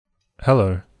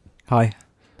Hello. Hi,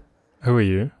 Who are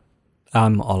you?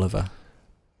 I'm Oliver.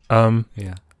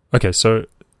 Yeah. Okay, so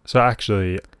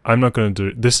actually I'm not going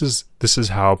to do this is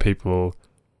how people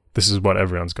this is what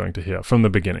everyone's going to hear from the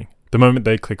beginning. The moment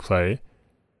they click play,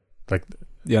 like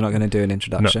You're not going to do an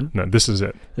introduction? No, this is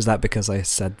it. Is that because I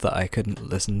said that I couldn't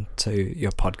listen to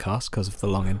your podcast because of the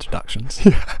long introductions?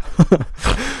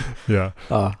 Yeah.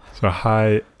 Oh, So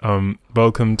hi,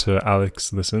 welcome to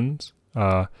Alex Listens.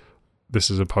 This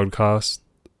is a podcast.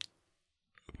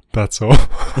 That's all.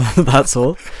 that's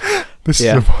all? This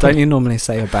Yeah. is a Don't you normally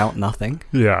say about nothing?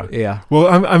 Yeah. Yeah. Well,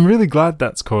 I'm really glad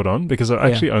that's caught on because I've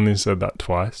actually only said that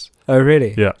twice. Oh,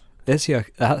 really? Yeah. That's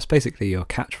basically your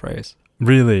catchphrase.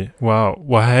 Really? Wow.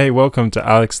 Well, hey, welcome to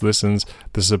Alex Listens.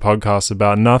 This is a podcast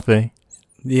about nothing.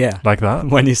 Yeah. Like that?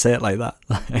 When you say it like that,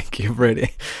 like you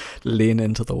really lean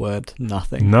into the word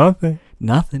nothing. Nothing.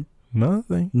 Nothing.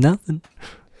 Nothing. Nothing.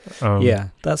 Yeah.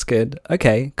 That's good.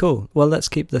 Okay, cool. Well, let's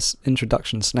keep this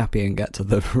introduction snappy and get to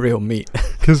the real meat.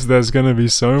 Because there's going to be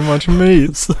so much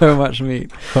meat. So much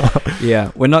meat.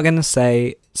 Yeah, we're not going to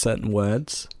say certain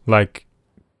words. Like,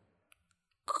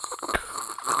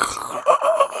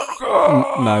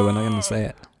 No, we're not going to say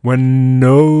it. we're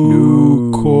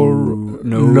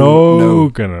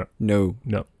gonna. No.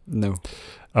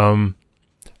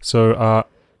 So,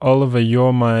 Oliver,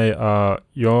 you're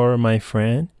my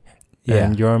friend. Yeah.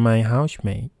 And you're my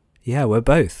housemate. Yeah, we're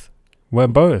both. We're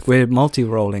both. We're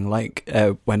multi-rolling, like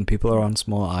when people are on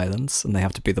small islands and they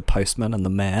have to be the postman and the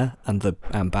mayor and the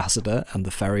ambassador and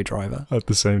the ferry driver At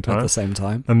the same time. at the same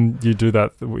time. And you do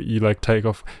that, you like take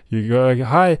off, you go like,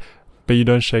 hi, but you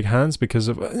don't shake hands because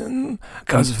of... Yeah.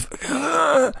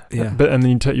 But and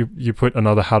then you put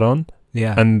another hat on,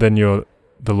 Yeah. and then you're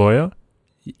the lawyer.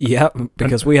 Yeah,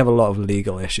 because we have a lot of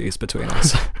legal issues between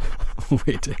us.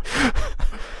 We do.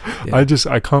 Yeah.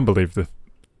 I can't believe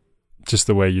just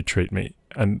the way you treat me,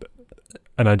 and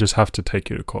I just have to take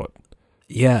you to court.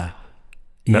 Yeah.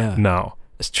 Yeah. Now.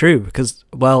 It's true because,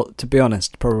 well, to be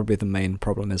honest, probably the main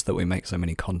problem is that we make so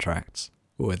many contracts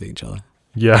with each other.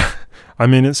 Yeah, I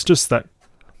mean it's just that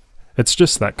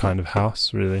kind of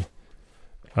house, really.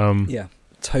 Yeah.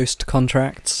 Toast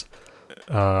contracts.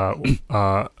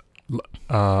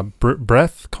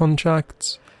 Breath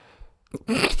contracts.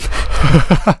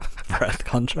 Breath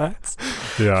contracts.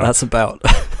 Yeah, That's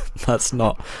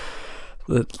not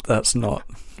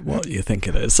what you think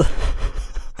it is.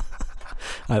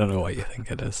 I don't know what you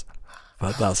think it is,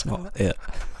 but that's not it.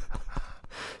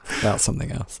 That's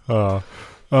something else.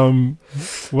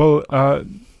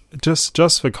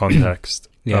 Just for context,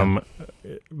 Yeah.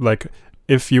 like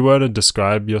if you were to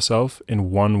describe yourself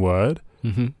in one word,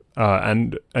 Mm-hmm.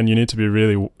 and you need to be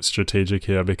really strategic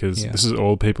here because Yeah. this is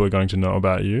all people are going to know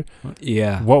about you.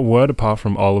 Yeah. What word apart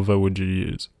from Oliver would you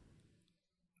use?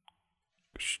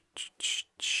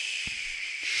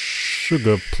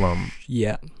 Sugar plum.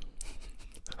 Yeah.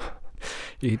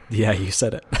 You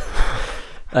said it.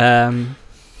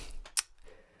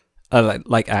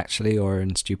 Like actually, or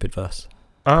in stupid verse.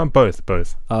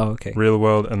 Both. Oh, okay. Real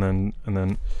world and then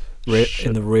In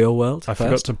shit. the real world. I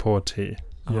forgot to pour tea.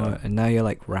 Oh, Yeah. and now you're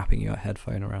like wrapping your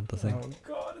headphone around the thing. Oh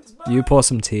God, it's You pour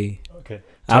some tea. okay.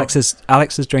 Alex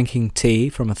is drinking tea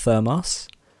from a thermos.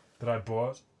 That I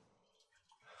bought.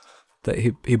 That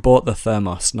he bought the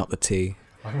thermos, not the tea.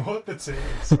 I bought the tea.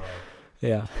 Sorry.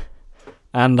 Yeah.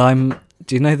 And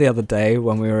do you know the other day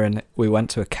when we went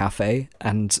to a cafe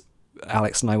and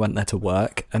Alex and I went there to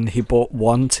work and he bought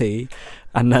one tea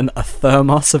and then a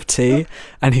thermos of tea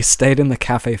and he stayed in the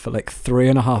cafe for like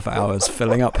 3.5 hours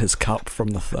filling up his cup from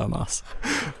the thermos.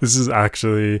 This is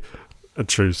actually a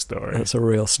true story. That's a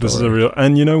real story. This is a real,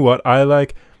 and you know what? I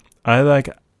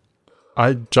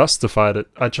justified it.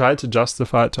 I tried to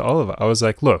justify it to Oliver. I was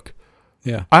like, look,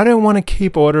 Yeah. I don't want to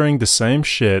keep ordering the same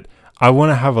shit. I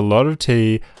want to have a lot of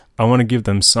tea. I want to give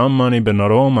them some money, but not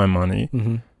all my money.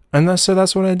 Mm-hmm. And that's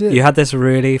what I did. You had this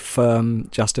really firm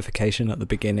justification at the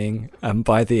beginning, and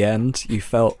by the end, you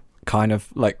felt kind of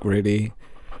like really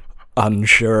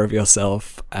unsure of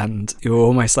yourself, and you were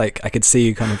almost like, I could see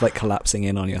you kind of like collapsing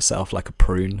in on yourself like a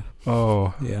prune.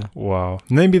 Oh, Yeah. wow.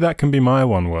 Maybe that can be my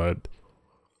one word.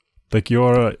 Like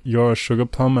you're a sugar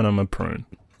plum and I'm a prune.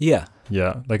 Yeah.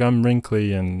 Yeah, like I'm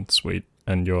wrinkly and sweet,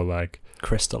 and you're like,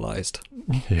 Crystallized.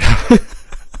 yeah.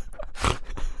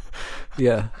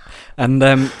 Yeah. And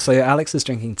so Alex is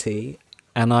drinking tea,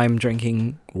 and I'm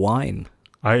drinking wine.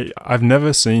 I've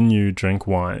never seen you drink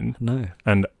wine, No.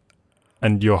 and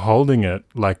you're holding it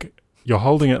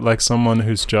like someone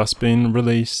who's just been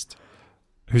released,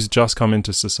 who's just come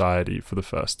into society for the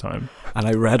first time. And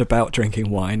I read about drinking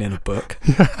wine in a book.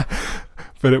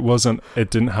 But it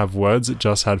didn't have words, it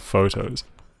just had photos.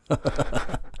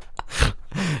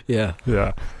 Yeah.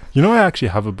 Yeah. You know, I actually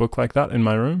have a book like that in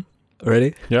my room.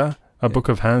 Really? Yeah. A book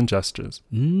of hand gestures.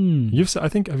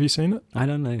 Mm. Have you seen it? I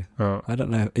don't know. Oh. I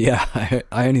don't know. Yeah,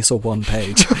 I only saw one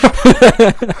page.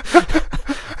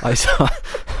 I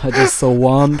just saw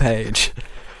one page.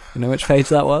 You know which page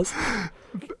that was?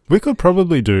 We could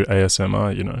probably do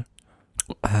ASMR, you know.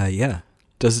 Yeah.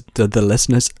 Do the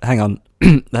listeners... Hang on.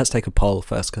 Let's take a poll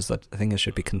first, because I think it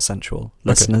should be consensual.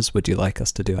 Listeners, would you like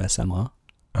us to do ASMR?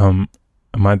 Am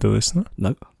I the listener?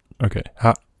 No. Okay.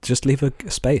 Just leave a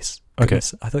space. Okay.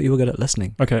 Goodness, I thought you were good at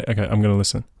listening. Okay, I'm going to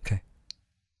listen. Okay.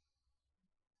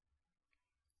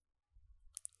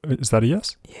 Is that a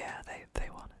yes? Yeah, they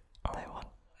want it. Oh.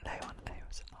 They want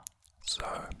ASMR. So,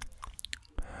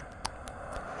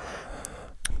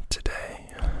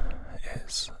 today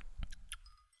is...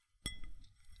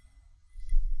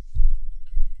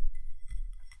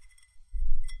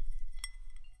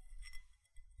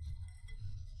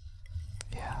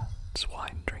 Yeah, it's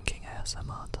wine drinking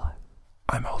ASMR time.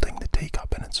 I'm holding the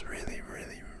teacup and it's really,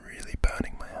 really, really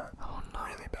burning my hand. Oh no.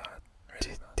 Really bad. Do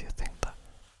you think that?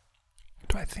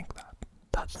 Do I think that?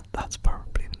 That's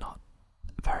probably not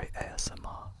very ASMR.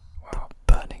 Wow.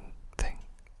 The burning thing.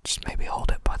 Just maybe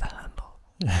hold it by the handle.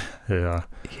 Yeah.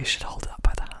 You should hold it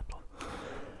by the handle.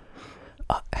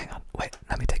 Hang on. Wait,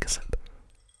 let me take a sip.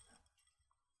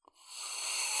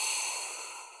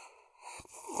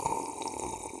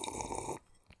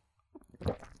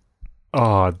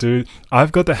 Oh, dude,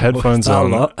 I've got the headphones that a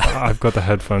on. lot? I've got the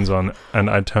headphones on, and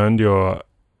I turned your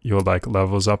like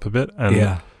levels up a bit, and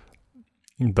Yeah.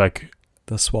 like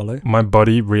The swallow. my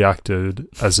body reacted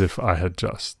as if I had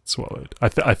just swallowed. I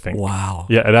think. Wow.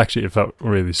 Yeah, it felt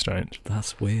really strange.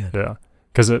 That's weird. Yeah,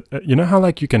 because you know how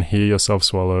like you can hear yourself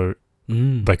swallow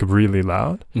Mm. like really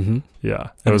loud. Mm-hmm.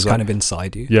 Yeah, It was like, kind of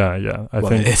inside you. Yeah. I Well,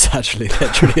 think. it's actually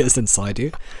literally is inside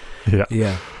you. Yeah.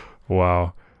 Yeah.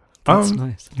 Wow. That's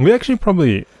nice. We actually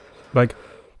probably, like,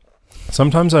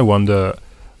 sometimes I wonder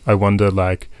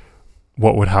like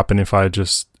what would happen if I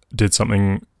just did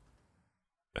something,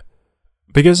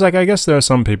 because like I guess there are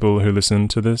some people who listen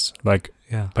to this, like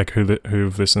Yeah.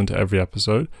 who've listened to every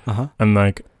episode, Uh-huh. and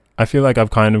like I feel like I've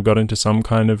kind of got into some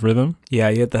kind of rhythm,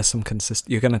 Yeah, there's some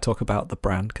You're going to talk about the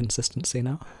brand consistency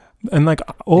now? and like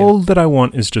all that I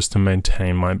want is just to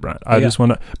maintain my brand. I Yeah. just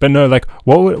want to, but no, like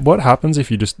what happens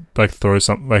if you just like throw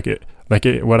something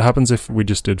what happens if we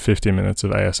just did 50 minutes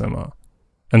of ASMR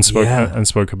and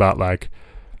spoke about like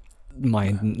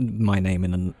My name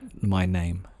in my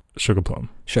name. Sugar Plum.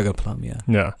 Sugar Plum, yeah.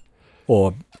 Yeah.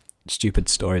 Or stupid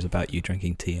stories about you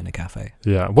drinking tea in a cafe.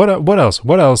 Yeah. What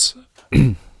else?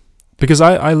 Because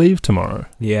I leave tomorrow.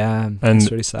 Yeah, And- it's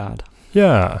really sad.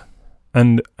 Yeah.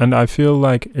 And I feel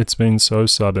like it's been so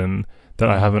sudden that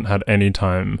I haven't had any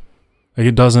time.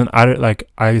 Like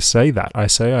I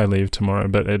say I leave tomorrow,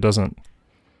 but it doesn't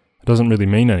really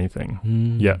mean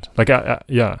anything yet. Like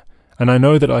yeah. And I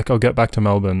know that like I'll get back to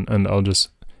Melbourne and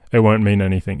it won't mean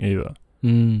anything either.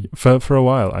 For a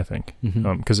while, I think.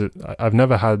 Mm-hmm. Because I've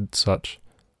never had such.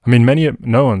 I mean,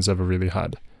 no one's ever really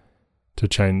had to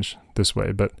change this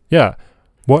way. But yeah,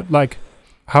 what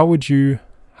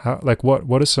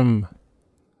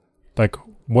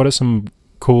are some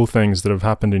cool things that have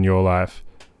happened in your life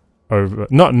over?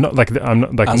 Not like I'm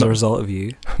not like as a result of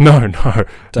you, No,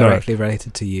 directly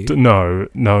related to you.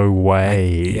 No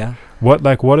way. Yeah. What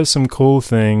are some cool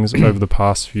things over the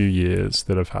past few years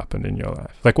that have happened in your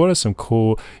life? Like, what are some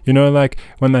cool, like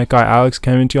when that guy Alex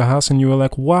came into your house and you were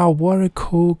like, wow, what a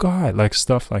cool guy, like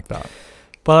stuff like that.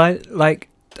 But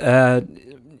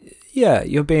yeah,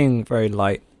 you're being very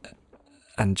light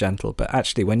and gentle. But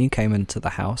actually, when you came into the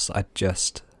house, I'd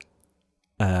just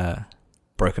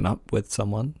broken up with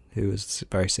someone who was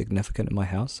very significant in my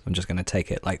house. I'm just going to take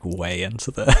it like way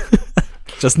into the...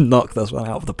 just knock this one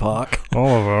out of the park.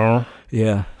 Oliver.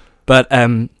 Yeah. But,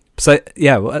 so,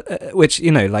 yeah, which,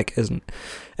 like, isn't...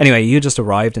 Anyway, you just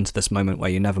arrived into this moment where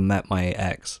you never met my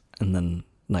ex, and then,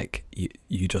 like,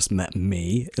 you just met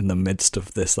me in the midst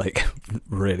of this, like,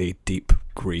 really deep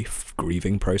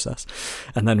grieving process.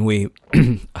 And then we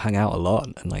hung out a lot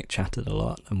and, like, chatted a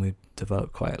lot, and we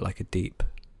developed quite, like, a deep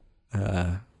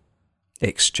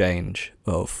exchange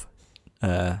of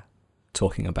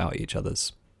talking about each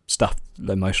other's stuff,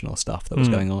 the emotional stuff that was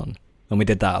going on, and we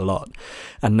did that a lot.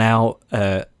 And now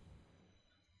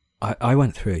I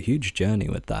went through a huge journey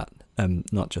with that,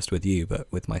 not just with you but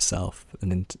with myself,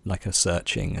 and in like a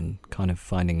searching and kind of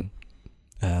finding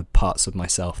parts of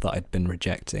myself that I'd been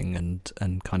rejecting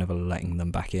and kind of letting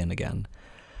them back in again.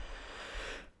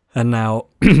 And now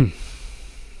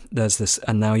there's this,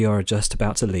 and now you're just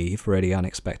about to leave really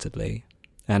unexpectedly,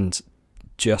 and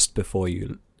just before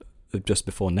you just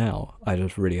before now, I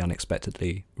just really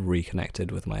unexpectedly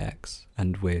reconnected with my ex,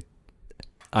 and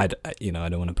I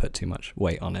don't want to put too much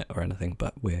weight on it or anything,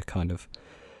 but we're kind of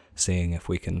seeing if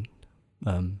we can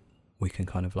kind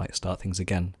of like start things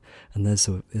again. And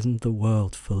isn't the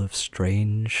world full of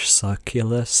strange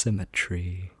circular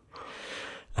symmetry?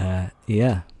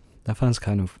 Yeah, that's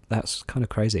kind of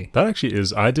crazy. That actually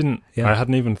is. I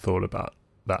hadn't even thought about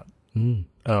that.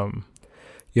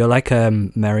 You're like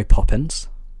Mary Poppins.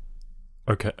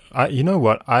 Okay, you know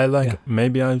what?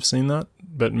 Maybe I've seen that,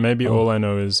 but maybe all I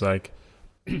know is like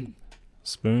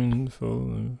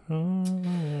spoonful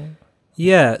of...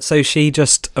 Yeah, so she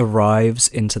just arrives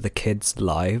into the kids'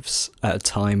 lives at a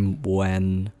time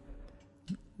when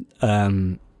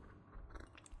they're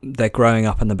growing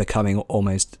up and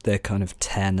they're kind of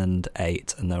 10 and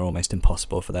 8, and they're almost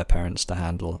impossible for their parents to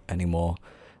handle anymore.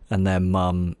 And their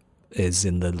mum is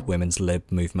in the women's lib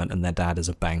movement, and their dad is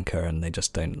a banker, and they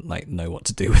just don't like know what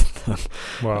to do with them.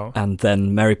 Wow. And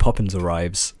then Mary Poppins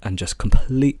arrives and just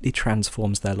completely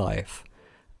transforms their life,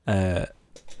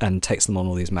 and takes them on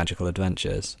all these magical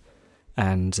adventures,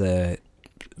 and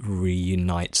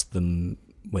reunites them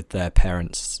with their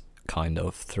parents kind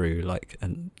of through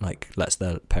lets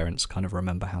their parents kind of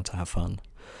remember how to have fun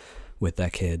with their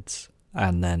kids.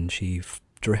 And then she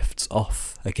drifts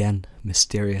off again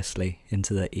mysteriously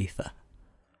into the ether.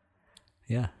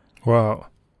 Yeah. Wow.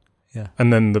 Yeah.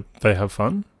 And then they have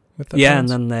fun with that? Yeah, and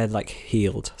then they're like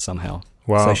healed somehow.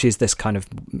 Wow. So she's this kind of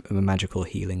magical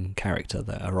healing character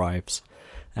that arrives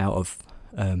out of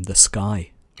the sky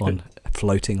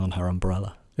floating on her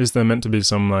umbrella. Is there meant to be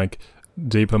some like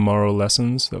deeper moral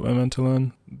lessons that we're meant to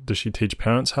learn? Does she teach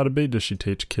parents how to be? Does she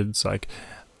teach kids like,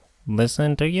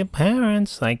 listen to your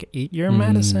parents, like eat your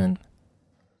medicine?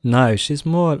 No, she's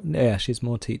more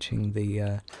teaching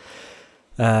the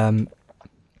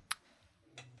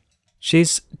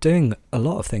she's doing a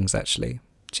lot of things actually.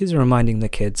 She's reminding the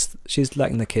kids, she's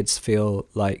letting the kids feel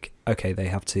like, okay,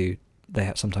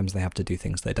 sometimes they have to do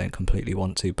things they don't completely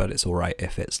want to, but it's all right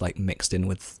if it's like mixed in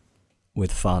with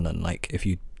fun, and like if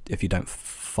you don't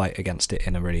fight against it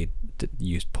in a really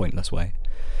pointless way.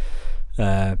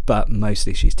 But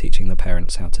mostly she's teaching the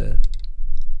parents how to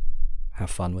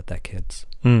have fun with their kids.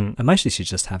 And mostly she's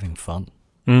just having fun.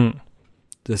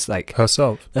 Just like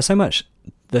herself. There's so much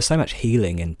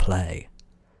healing in play.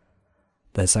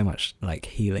 There's so much like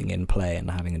healing in play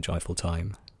and having a joyful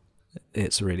time.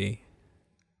 It's really,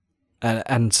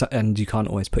 and you can't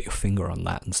always put your finger on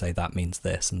that and say that means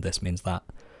this and this means that.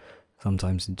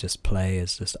 Sometimes just play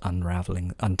is just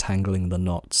untangling the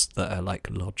knots that are like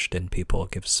lodged in people.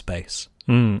 Gives space.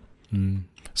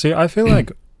 See, I feel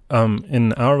like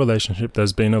in our relationship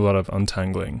there's been a lot of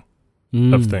untangling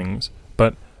of things,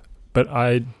 but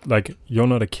I like, you're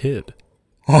not a kid.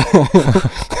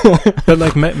 But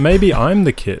like maybe I'm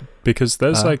the kid, because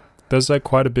there's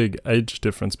quite a big age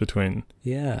difference between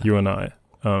you and I.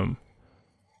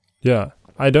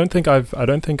 I don't think I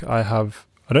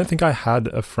had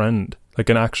a friend, like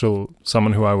an actual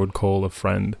someone who I would call a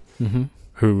friend,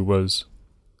 who was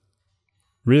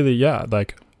really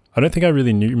like, I don't think I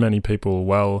really knew many people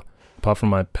well apart from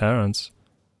my parents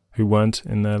who weren't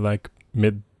in their like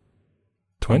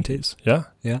mid-20s.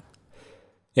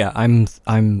 Yeah,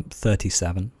 I'm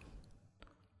 37,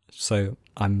 so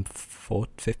I'm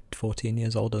 14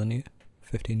 years older than you,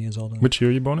 15 years older. Which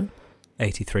year are you born in?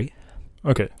 83.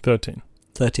 Okay, 13.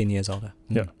 13 years older.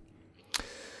 Yeah.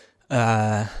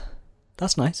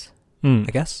 That's nice, I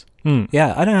guess.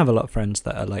 Yeah, I don't have a lot of friends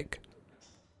that are like,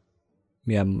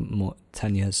 more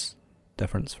 10 years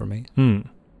difference from me.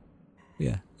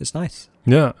 Yeah, it's nice.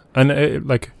 Yeah, and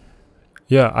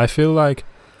I feel like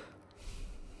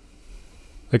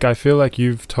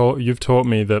you've taught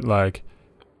me that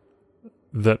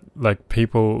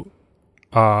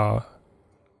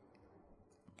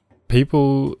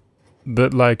people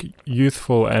that like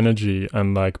youthful energy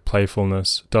and like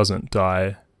playfulness doesn't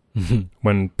die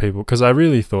when people, because I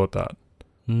really thought that.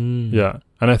 Yeah,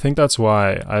 and I think that's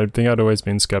why I think I'd always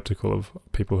been skeptical of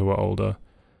people who are older.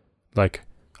 Like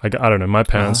I don't know, my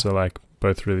parents are like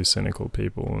both really cynical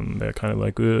people, and they're kind of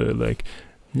like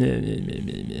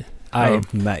I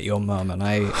met your mum, and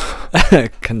I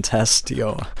contest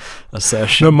your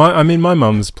assertion. No, my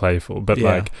mum's playful, but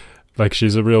like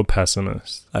she's a real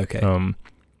pessimist. Okay.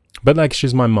 But like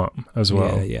she's my mum as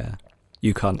well. Yeah.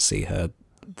 You can't see her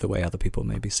the way other people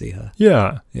maybe see her.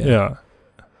 Yeah.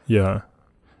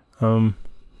 But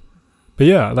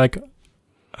yeah, like,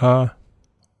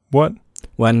 what?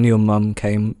 When your mum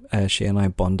came, she and I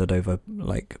bonded over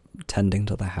like tending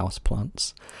to the house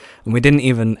plants, and we didn't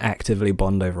even actively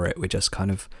bond over it. We just kind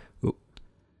of,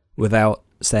 without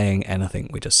saying anything.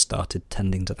 We just started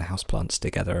tending to the houseplants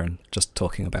together and just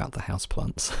talking about the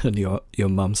houseplants. And your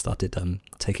mum started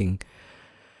taking,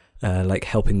 like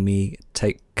helping me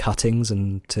take cuttings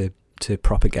and to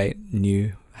propagate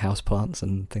new houseplants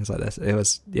and things like this. It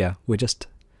was, yeah, we just,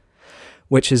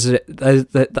 which is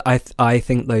I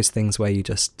think those things where you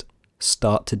just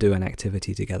start to do an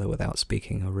activity together without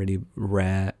speaking are really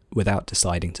rare, without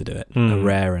deciding to do it, are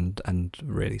rare and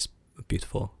really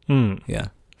beautiful. Yeah.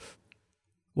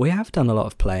 We have done a lot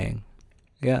of playing,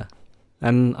 yeah,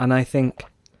 and I think,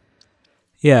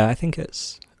 yeah, I think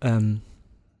it's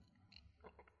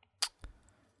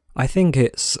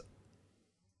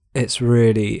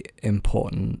really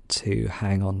important to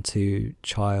hang on to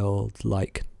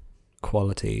childlike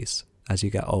qualities as you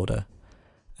get older,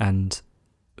 and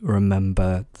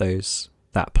remember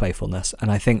that playfulness.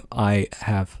 And I think I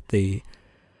have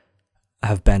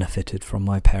benefited from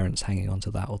my parents hanging on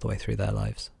to that all the way through their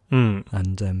lives. And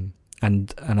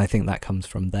I think that comes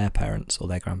from their parents or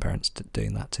their grandparents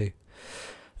doing that too.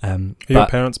 Are your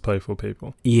parents playful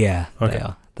people? Yeah,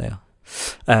 okay. They are.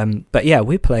 But yeah,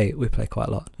 we play quite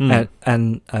a lot,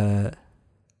 and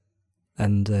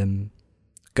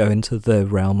go into the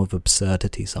realm of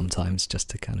absurdity sometimes, just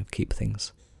to kind of keep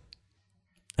things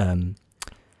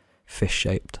fish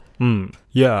shaped.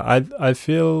 Yeah, I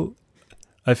feel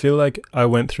like I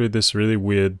went through this really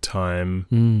weird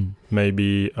time,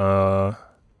 maybe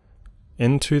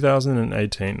in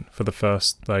 2018, for the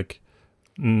first like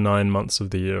 9 months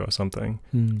of the year or something.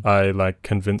 I like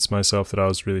convinced myself that I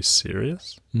was really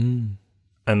serious, and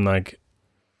like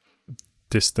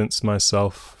distanced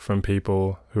myself from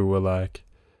people who were like,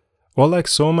 well, like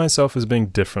saw myself as being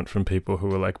different from people who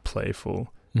were like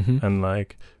playful and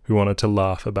like who wanted to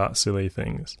laugh about silly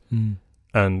things.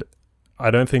 And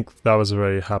I don't think that was a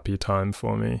very happy time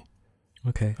for me.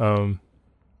 Okay.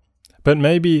 But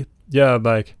maybe, yeah,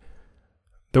 like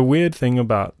the weird thing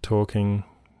about talking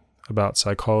about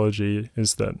psychology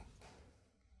is that,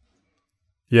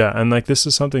 yeah, and like this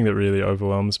is something that really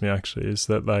overwhelms me actually, is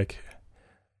that like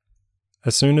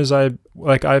as soon as I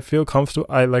feel comfortable,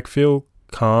 I like feel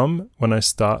calm when I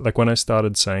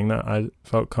started saying that, I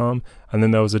felt calm. And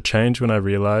then there was a change when I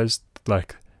realized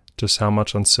like just how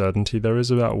much uncertainty there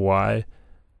is about why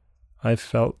I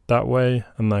felt that way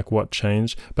and like what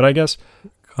changed. But I guess,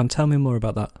 tell me more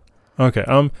about that. Okay.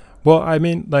 Well, I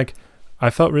mean, like I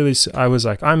felt really, I was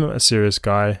like, I'm a serious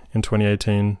guy in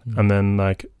 2018. And then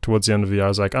like towards the end of the year, I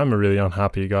was like, I'm a really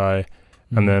unhappy guy.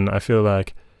 And then I feel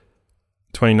like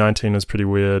 2019 was pretty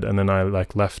weird. And then I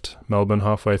like left Melbourne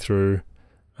halfway through,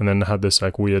 and then had this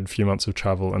like weird few months of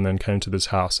travel, and then came to this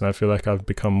house. And I feel like I've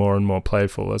become more and more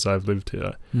playful as I've lived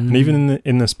here. And even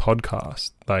in this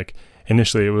podcast, like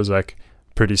initially it was like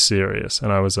pretty serious,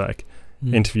 and I was like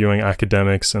interviewing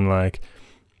academics and like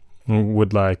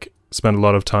would like spend a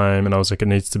lot of time, and I was like, it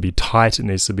needs to be tight, it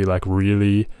needs to be like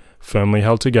really firmly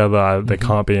held together. There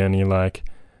can't be any like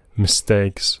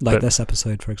mistakes, like this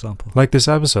episode, for example. It's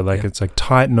like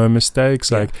tight, no mistakes.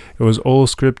 Like it was all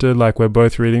scripted, like we're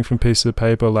both reading from pieces of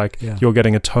paper, like you're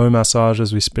getting a toe massage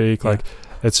as we speak. Like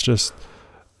it's just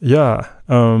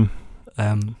and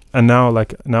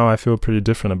now I feel pretty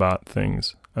different about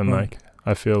things, and like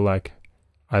I feel like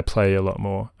I play a lot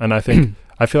more, and I think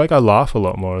I feel like I laugh a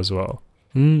lot more as well.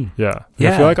 I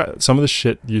feel like some of the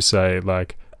shit you say,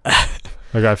 like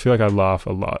I feel like I laugh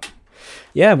a lot.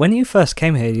 Yeah, when you first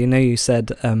came here, you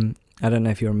said, I don't know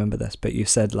if you remember this, but you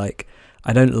said, like,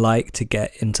 I don't like to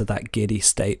get into that giddy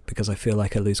state because I feel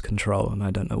like I lose control and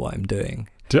I don't know what I'm doing.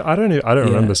 I don't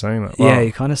remember saying that. Wow. Yeah,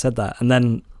 you kind of said that.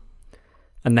 And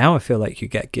now I feel like you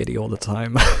get giddy all the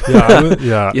time.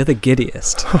 You're the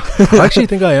giddiest. I actually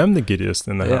think I am the giddiest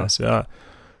in the house.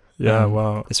 Yeah,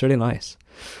 wow. It's really nice.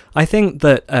 I think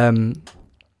that,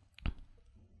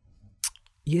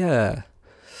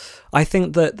 I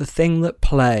think that the thing that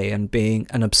play and being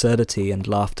an absurdity and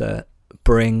laughter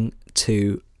bring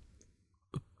to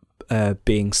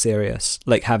being serious,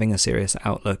 like having a serious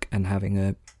outlook and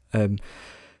having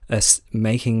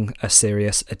making a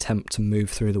serious attempt to move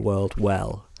through the world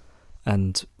well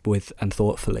and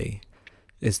thoughtfully,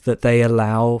 is that they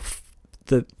allow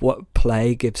what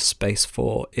play gives space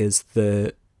for is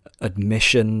the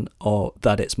admission or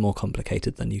that it's more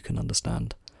complicated than you can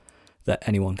understand, that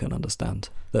anyone can understand.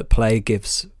 That play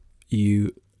gives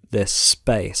you this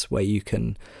space where you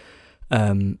can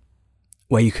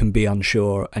be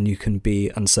unsure and you can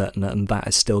be uncertain, and that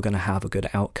is still going to have a good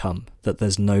outcome, that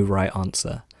there's no right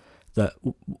answer, that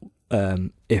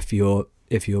if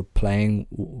you're playing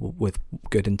with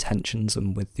good intentions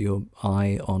and with your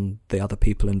eye on the other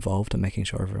people involved and making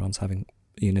sure everyone's having,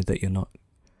 that you're not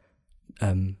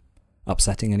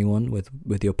upsetting anyone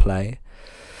with your play,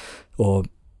 or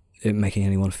it making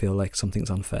anyone feel like something's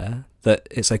unfair, that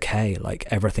it's okay, like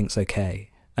everything's okay,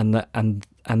 and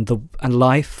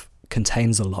life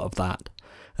contains a lot of that.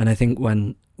 And I think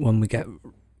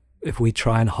if we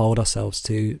try and hold ourselves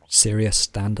to serious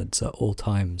standards at all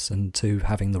times and to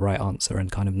having the right answer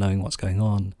and kind of knowing what's going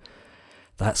on,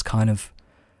 that's kind of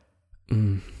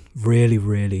really,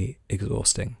 really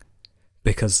exhausting,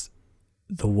 because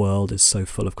the world is so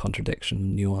full of contradiction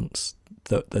and nuance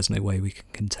that there's no way we can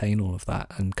contain all of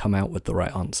that and come out with the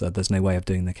right answer. There's no way of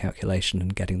doing the calculation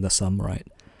and getting the sum right.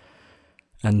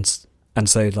 And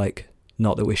so, like,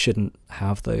 not that we shouldn't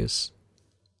have those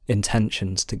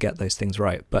intentions to get those things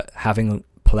right, but having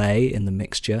play in the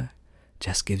mixture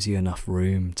just gives you enough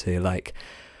room to, like,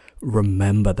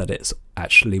 remember that it's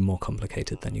actually more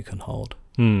complicated than you can hold.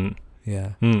 Yeah.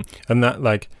 And that,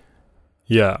 like,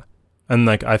 yeah. And,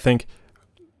 like, I think,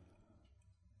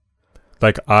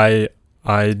 like, I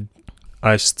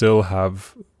still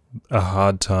have a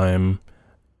hard time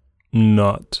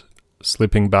not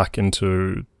slipping back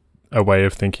into a way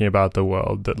of thinking about the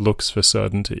world that looks for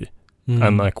certainty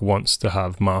and, like, wants to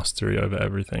have mastery over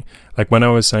everything. Like, when I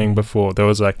was saying before, there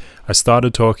was, like, I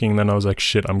started talking, then I was like,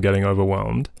 shit, I'm getting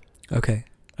overwhelmed. Okay.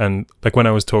 And, like, when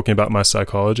I was talking about my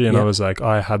psychology, and I was like,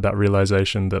 I had that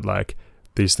realization that, like,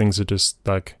 these things are just,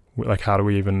 like, how do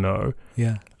we even know?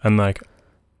 Yeah. And, like,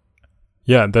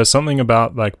 yeah, there's something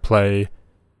about, like, play.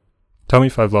 Tell me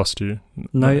if I've lost you.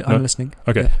 No, I'm listening.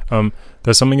 Okay. Yeah.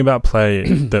 There's something about play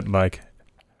that, like,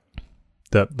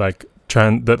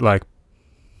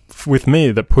 with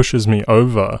me, that pushes me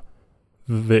over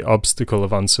the obstacle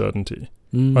of uncertainty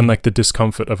and, like, the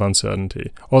discomfort of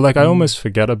uncertainty, or, like, I almost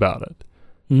forget about it.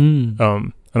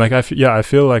 And, like, I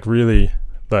feel like really,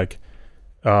 like,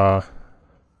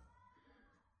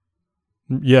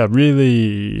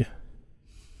 really,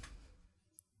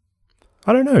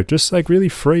 I don't know, just, like, really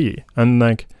free, and,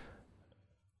 like,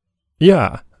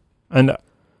 yeah, and,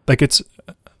 like,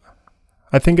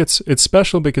 I think it's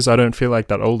special because I don't feel like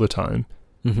that all the time.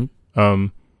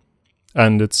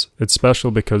 And it's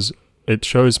special because it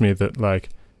shows me that, like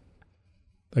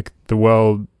the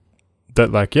world,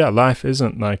 that, like, yeah, life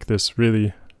isn't, like, this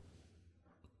really,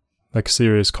 like,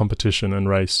 serious competition and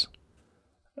race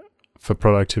for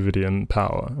productivity and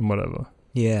power and whatever.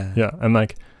 Yeah. Yeah. And,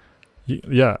 like,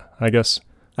 yeah, I guess.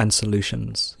 And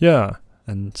solutions. Yeah.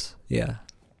 And yeah.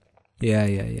 Yeah,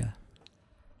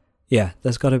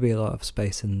 there's got to be a lot of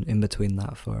space in between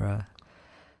that for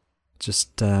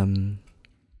just nonsense.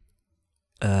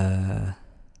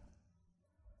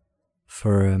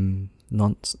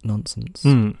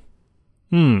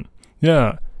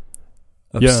 Yeah.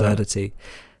 Absurdity.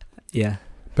 Yeah.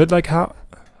 But, like, how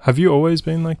have you always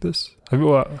been like this? Have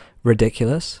you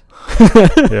ridiculous?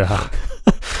 Yeah.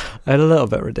 I had a little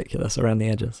bit ridiculous around the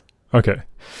edges. Okay.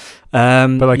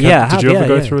 But, like, did you ever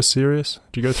go through a serious?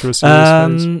 Did you go through a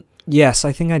serious phase? Yes,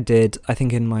 I think I did. I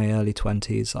think in my early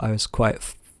 20s, I was quite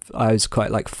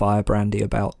like firebrandy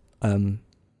about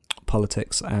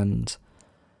politics and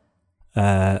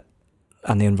the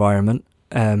environment.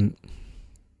 In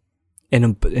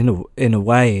a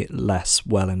way, less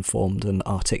well informed and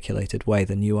articulated way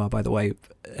than you are, by the way,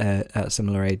 at a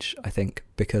similar age, I think,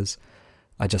 because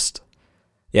I just,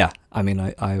 yeah, I mean,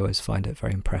 I always find it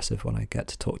very impressive when I get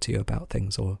to talk to you about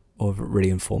things or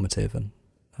really informative, and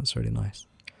that's really nice.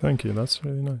 Thank you. That's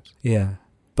really nice. Yeah,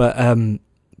 but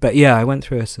yeah, I went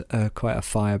through quite a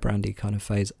firebrandy kind of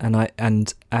phase,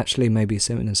 and actually maybe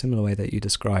in a similar way that you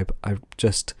describe, I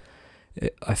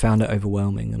found it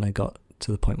overwhelming, and I got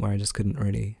to the point where I just couldn't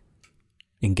really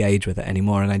engage with it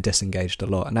anymore, and I disengaged a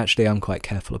lot. And actually, I'm quite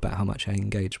careful about how much I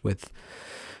engage with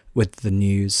the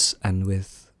news and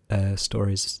with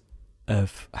stories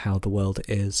of how the world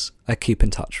is. I keep in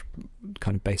touch,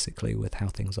 kind of basically, with how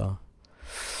things are.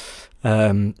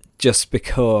 Just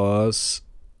because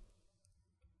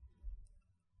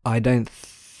I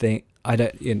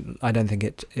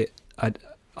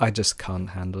just can't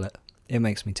handle it. It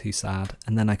makes me too sad,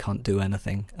 and then I can't do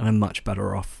anything, and I'm much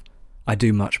better off. I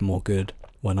do much more good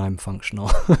when I'm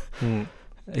functional.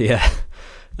 Yeah.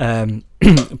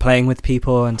 Playing with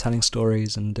people and telling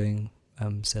stories and doing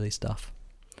silly stuff.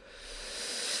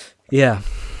 Yeah.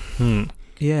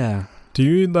 Yeah. Do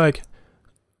you, like,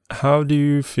 how do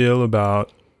you feel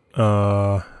about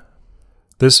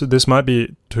this might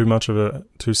be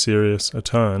too serious a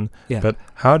turn, but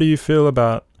how do you feel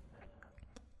about,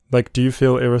 like, do you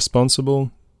feel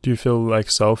irresponsible? Do you feel, like,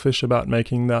 selfish about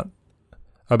making that,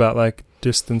 about, like,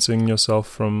 distancing yourself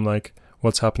from, like,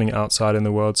 what's happening outside in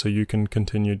the world so you can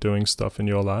continue doing stuff in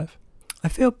your life? I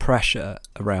feel pressure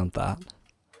around that.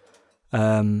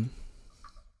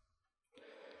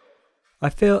 I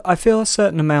feel a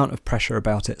certain amount of pressure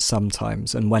about it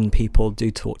sometimes, and when people do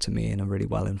talk to me in a really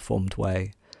well-informed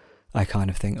way, I kind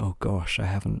of think, oh gosh, I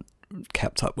haven't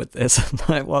kept up with this,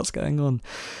 like what's going on?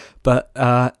 But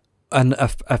and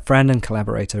a friend and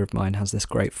collaborator of mine has this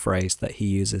great phrase that he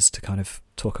uses to kind of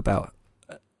talk about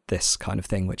this kind of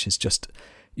thing, which is just,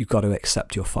 you've got to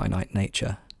accept your finite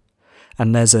nature.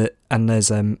 And there's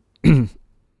and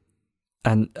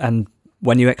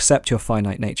when you accept your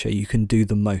finite nature, you can do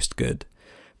the most good,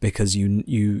 because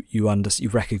you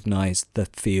recognize the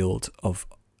field of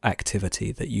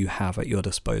activity that you have at your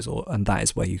disposal, and that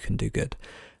is where you can do good,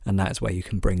 and that is where you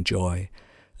can bring joy,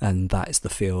 and that is the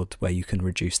field where you can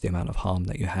reduce the amount of harm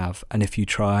that you have. And if you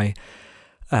try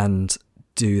and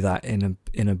do that in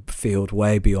a field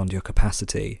way beyond your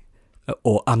capacity,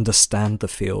 or understand the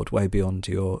field way beyond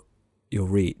your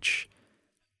reach,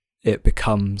 it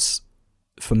becomes,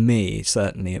 for me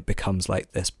certainly, it becomes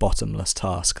like this bottomless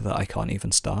task that I can't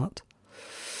even start.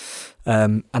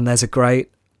 And there's a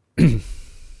great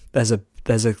there's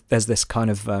this kind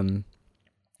of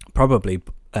probably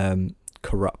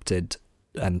corrupted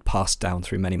and passed down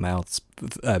through many mouths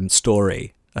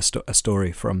story, a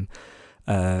story from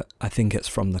I think it's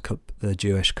from the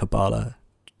Jewish Kabbalah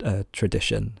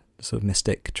tradition, sort of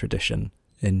mystic tradition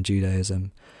in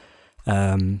Judaism,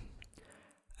 and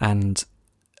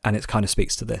it kind of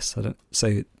speaks to this.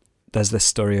 So there's this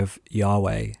story of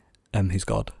Yahweh, who's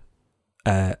God,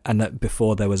 and that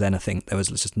before there was anything, there was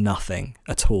just nothing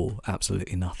at all,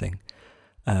 absolutely nothing,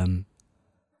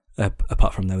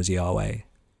 apart from there was Yahweh,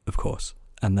 of course,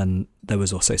 and then there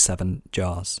was also 7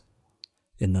 jars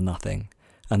in the nothing,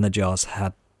 and the jars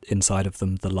had inside of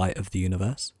them the light of the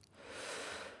universe.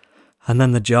 And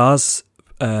then the jars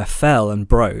fell and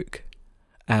broke,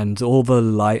 and all the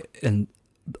light,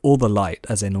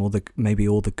 as in all the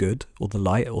good, all the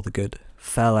light, all the good,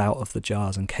 fell out of the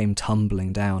jars and came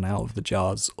tumbling down out of the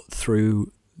jars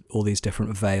through all these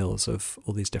different veils of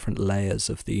all these different layers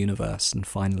of the universe, and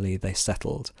finally they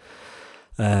settled.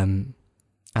 And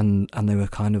they were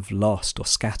kind of lost or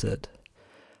scattered.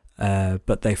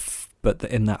 But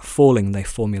in that falling, they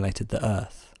formulated the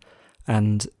earth,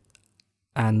 and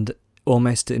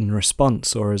almost in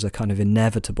response, or as a kind of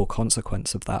inevitable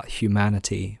consequence of that,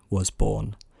 humanity was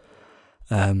born.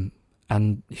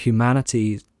 And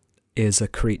humanity is a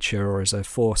creature, or is a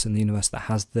force in the universe that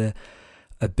has the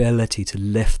ability to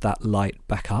lift that light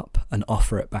back up and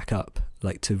offer it back up,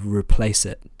 like to replace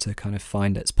it, to kind of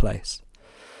find its place.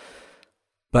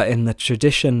 But in the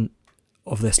tradition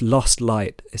of this lost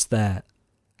light is there,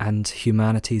 and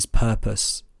humanity's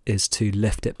purpose is to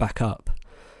lift it back up.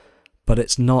 But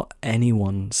it's not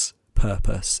anyone's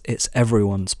purpose, it's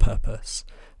everyone's purpose.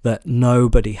 That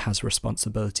nobody has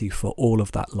responsibility for all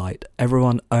of that light.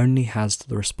 Everyone only has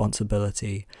the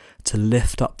responsibility to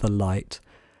lift up the light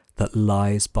that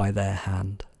lies by their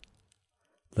hand.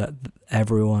 That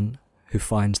everyone who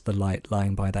finds the light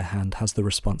lying by their hand has the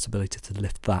responsibility to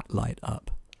lift that light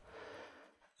up.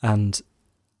 And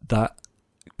that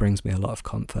brings me a lot of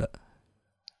comfort.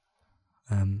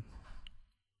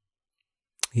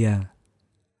 Yeah.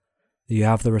 You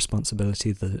have the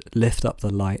responsibility to lift up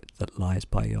the light that lies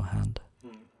by your hand.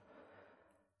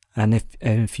 And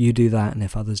if you do that, and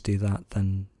if others do that,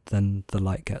 then the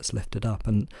light gets lifted up.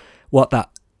 And what that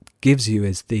gives you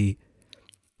is the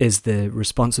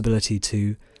responsibility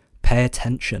to pay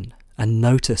attention and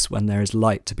notice when there is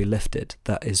light to be lifted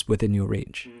that is within your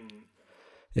reach.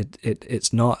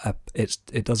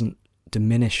 It doesn't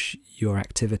diminish your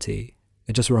activity.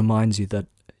 It just reminds you that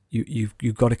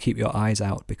you've got to keep your eyes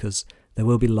out, because there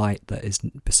will be light that is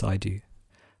beside you.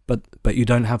 But you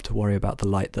don't have to worry about the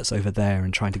light that's over there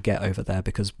and trying to get over there,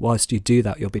 because whilst you do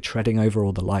that, you'll be treading over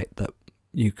all the light that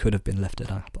you could have been lifted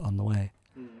up on the way.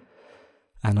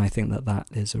 And I think that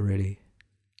is a really...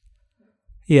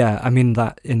 Yeah, I mean,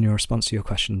 that in your response to your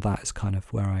question, that is kind of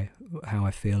how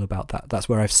I feel about that. That's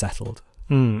where I've settled.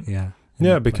 Yeah.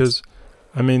 Yeah, because,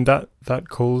 I mean, that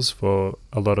calls for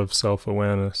a lot of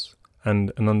self-awareness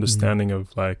and an understanding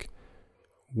of, like,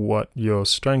 what your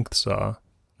strengths are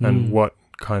and what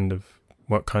kind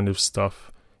of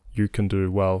stuff you can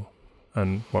do well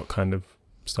and what kind of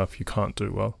stuff you can't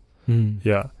do well.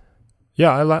 Yeah,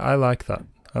 I like that.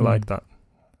 I like that.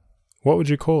 What would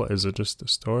you call it? Is it just a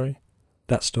story?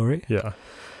 That story? Yeah.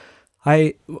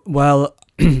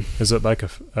 Is it like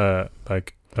a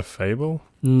fable?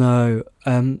 No.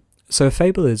 So a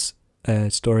fable is a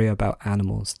story about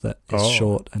animals that is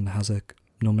short and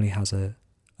normally has a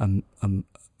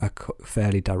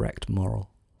fairly direct moral,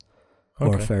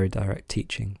 or a very direct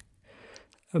teaching.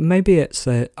 Maybe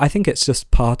I think it's just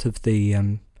part of the.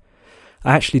 I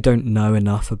actually don't know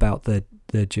enough about the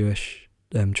Jewish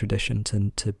tradition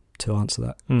to answer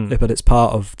that. Mm. But it's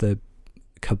part of the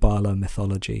Kabbalah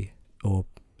mythology or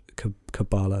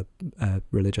Kabbalah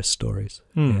religious stories.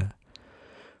 Mm. Yeah,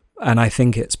 and I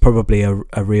think it's probably a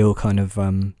real kind of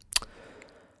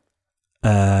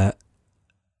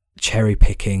cherry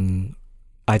picking.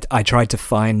 I tried to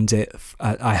find it.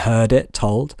 I heard it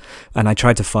told, and I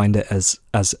tried to find it as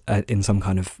in some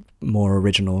kind of more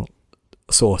original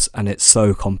source. And it's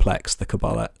so complex. The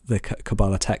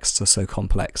Kabbalah texts are so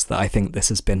complex that I think this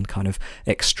has been kind of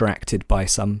extracted by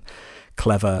some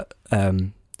clever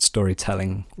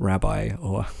storytelling rabbi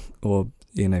or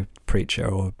preacher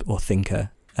or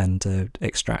thinker, and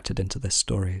extracted into this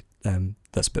story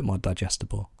that's a bit more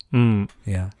digestible. Mm.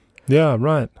 Yeah,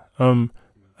 right.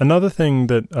 Another thing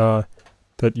that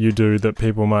you do that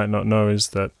people might not know is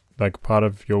that like part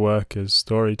of your work is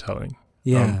storytelling.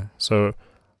 Yeah. So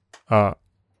I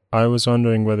was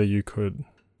wondering whether you could.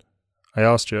 I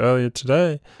asked you earlier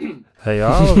today, hey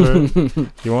Oliver,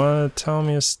 you want to tell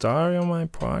me a story on my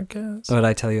podcast? Would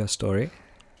I tell you a story?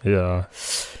 Yeah.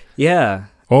 Yeah.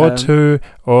 Or two,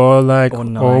 or like, or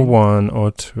nine. or one, or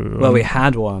two. Well, we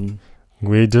had one.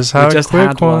 We just had a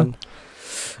quick one.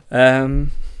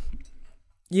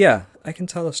 Yeah, I can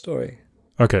tell a story.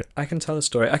 Okay. I can tell a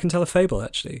story. I can tell a fable,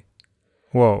 actually.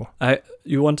 Whoa.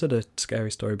 You wanted a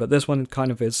scary story, but this one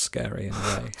kind of is scary in a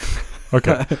way.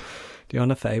 Okay. Do you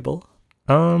want a fable?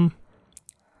 What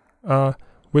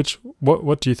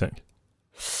do you think?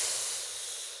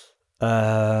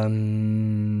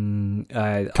 Can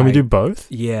we do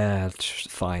both? Yeah,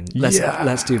 fine.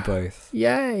 Let's do both.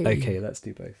 Yay. Okay, let's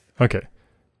do both. Okay.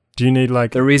 Do you need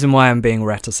like... The reason why I'm being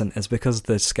reticent is because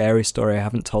the scary story, I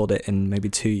haven't told it in maybe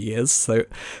 2 years, so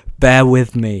bear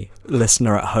with me,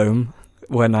 listener at home.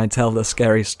 When I tell the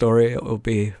scary story, it will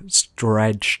be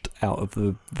stretched out of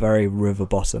the very river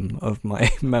bottom of my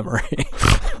memory.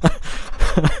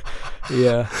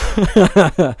 Yeah.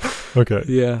 Okay.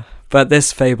 Yeah. But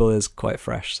this fable is quite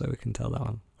fresh, so we can tell that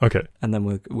one. Okay. And then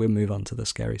we'll move on to the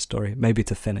scary story, maybe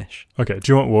to finish. Okay.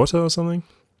 Do you want water or something?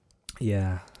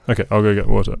 Yeah. Okay, I'll go get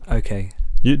water. Okay.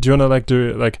 Do you want to like do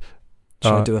it like...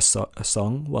 Should I do a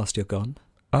song whilst you're gone?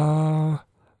 You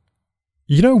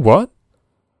know what?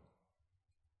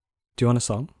 Do you want a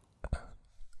song?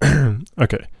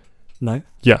 Okay. No?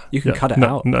 Yeah. You can cut it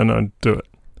out. No, do it.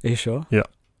 Are you sure? Yeah.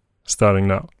 Starting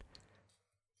now.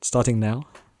 Starting now?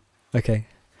 Okay.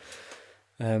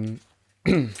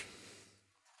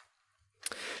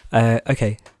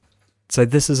 Okay. So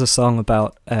this is a song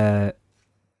about...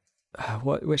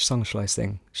 which song shall I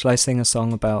sing? Shall I sing a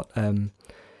song about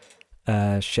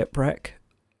shipwreck?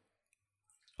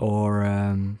 Or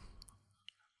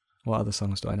what other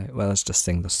songs do I know? Well, let's just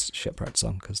sing the shipwreck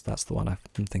song, because that's the one I've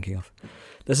been thinking of.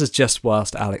 This is just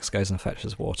whilst Alex goes and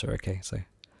fetches water, okay? So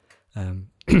I'm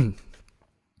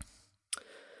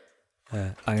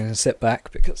going to sit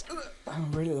back because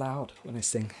I'm really loud when I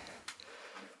sing.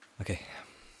 Okay.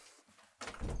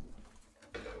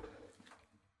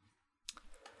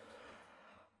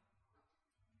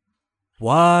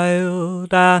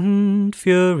 Wild and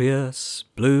furious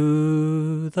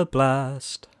blew the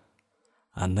blast,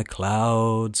 and the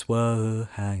clouds were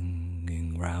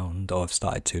hanging round. Oh, I've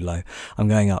started too low. I'm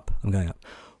going up.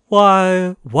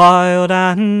 Wild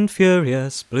and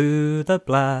furious blew the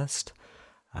blast,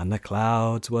 and the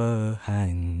clouds were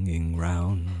hanging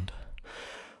round.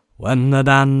 When the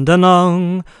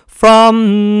Dandenong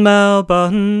from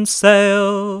Melbourne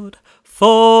sailed,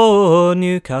 for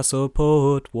Newcastle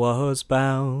port was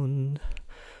bound,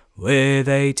 with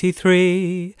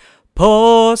 83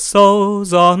 poor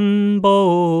souls on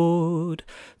board.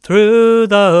 Through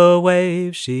the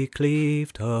waves she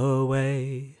cleaved her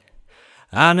way,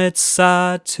 and it's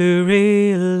sad to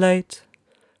relate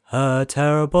her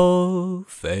terrible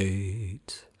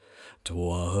fate.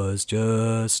 'Twas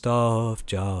just off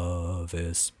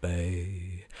Jarvis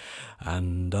Bay,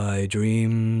 and I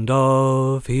dreamed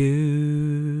of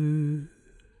you,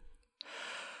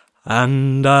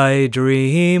 and I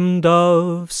dreamed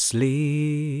of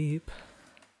sleep,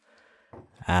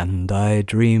 and I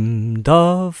dreamed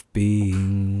of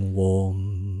being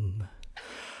warm.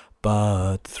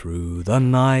 But through the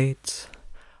night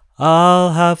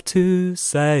I'll have to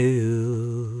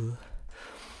sail,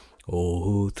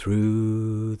 all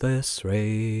through this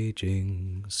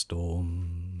raging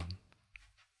storm.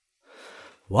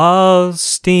 While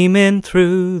steaming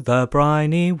through the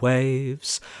briny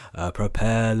waves, a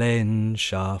propelling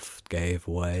shaft gave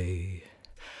way,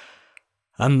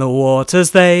 and the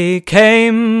waters they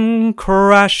came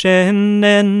crashing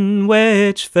in,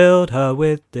 which filled her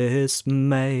with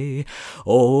dismay.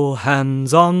 All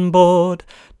hands on board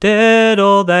did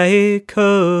all they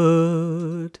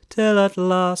could, till at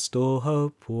last all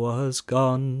hope was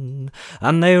gone,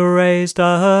 and they raised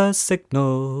a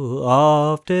signal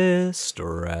of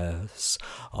distress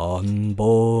on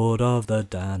board of the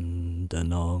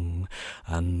Dandenong,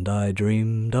 and I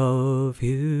dreamed of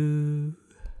you,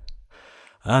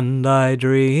 and I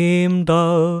dreamed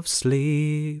of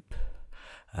sleep,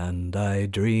 and I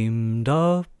dreamed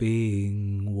of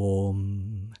being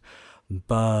warm.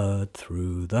 But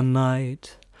through the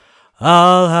night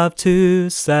I'll have to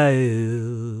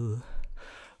sail,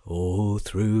 all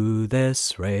through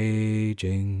this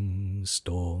raging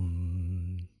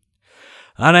storm.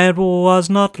 And it was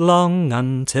not long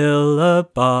until a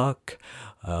bark,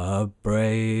 a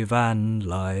brave and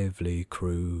lively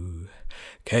crew,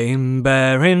 came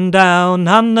bearing down,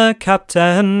 and the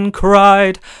captain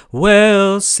cried,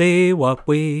 "We'll see what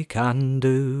we can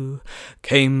do."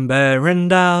 Came bearing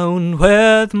down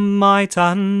with might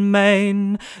and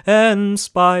main, in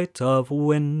spite of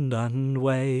wind and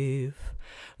wave.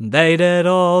 They did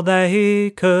all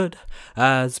they could,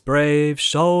 as brave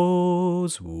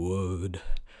souls would,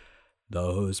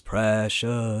 those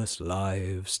precious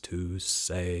lives to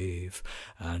save.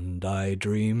 And I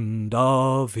dreamed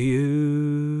of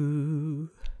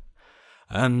you,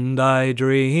 and I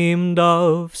dreamed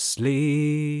of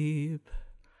sleep,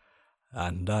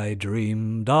 and I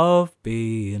dreamed of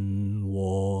being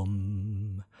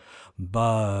warm.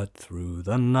 But through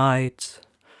the night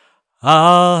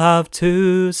I'll have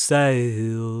to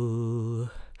sail,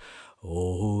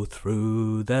 all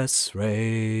through this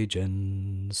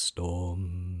raging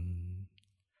storm.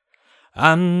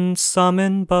 And some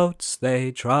in boats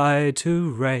they tried to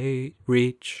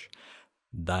reach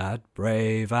that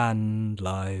brave and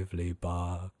lively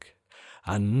bark,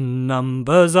 and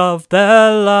numbers of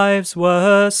their lives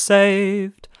were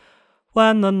saved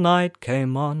when the night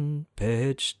came on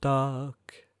pitch dark.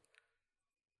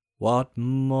 What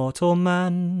mortal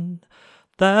man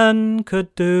then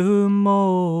could do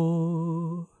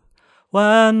more,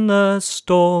 when the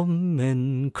storm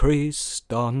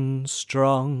increased on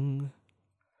strong,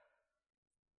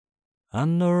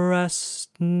 and the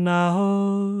rest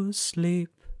now sleep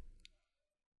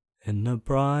in the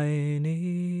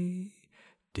briny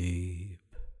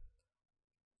deep,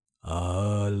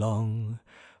 along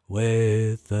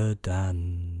with the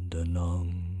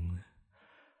Dandenong.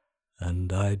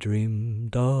 And I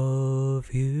dreamed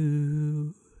of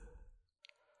you,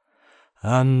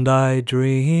 and I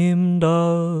dreamed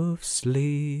of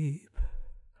sleep,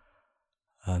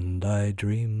 and I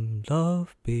dreamed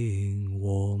of being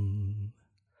warm.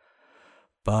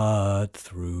 But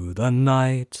through the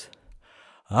night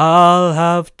I'll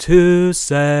have to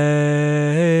sail,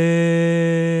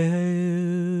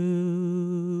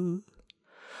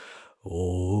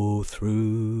 all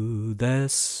through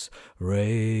this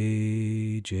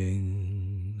raging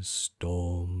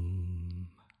storm.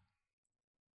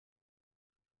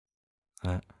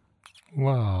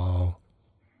 Wow.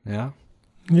 Yeah?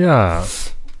 Yeah.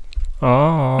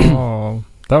 Oh,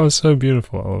 that was so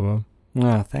beautiful, Oliver.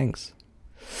 Oh, thanks.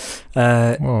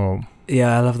 Whoa.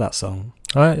 Yeah, I love that song.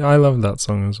 I love that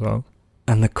song as well.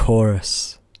 And the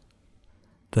chorus,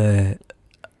 and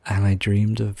I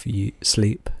dreamed of you,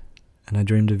 sleep, and I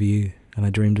dreamed of you, and I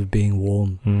dreamed of being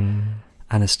warm.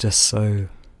 And it's just so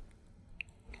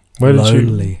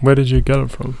lonely. Where did you get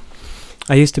it from?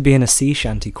 I used to be in a sea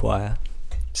shanty choir,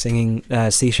 singing.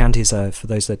 Sea shanties are, for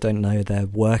those that don't know, they're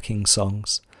working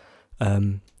songs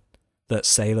that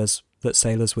sailors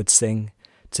would sing,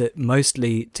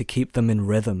 mostly to keep them in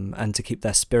rhythm and to keep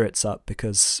their spirits up,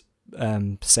 because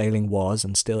sailing was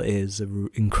and still is an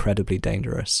incredibly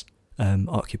dangerous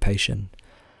occupation.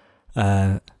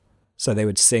 So they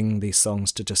would sing these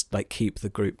songs to just like keep the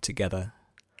group together.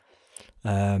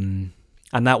 And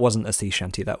that wasn't a sea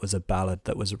shanty, that was a ballad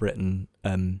that was written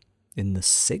in the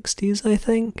 60s, I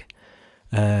think.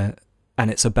 And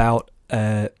it's about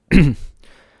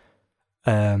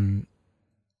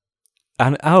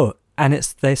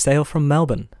they sail from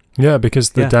Melbourne. Yeah,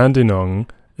 because the Dandenong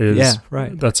is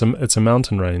right. It's a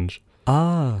mountain range.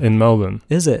 In Melbourne.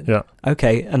 Is it? Yeah.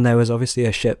 Okay, and there was obviously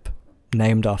a ship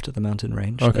named after the mountain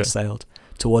range that sailed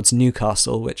towards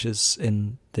Newcastle, which is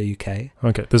in the UK.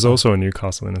 Okay, there's also a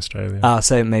Newcastle in Australia.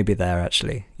 So it may be there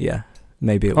actually. Yeah,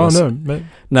 maybe it was. Oh no,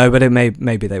 no, but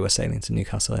maybe they were sailing to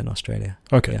Newcastle in Australia.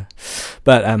 Okay, yeah.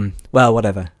 But well,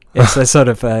 whatever. It's a sort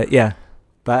of yeah.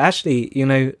 But actually,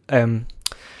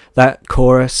 that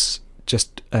chorus,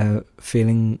 just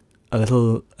feeling a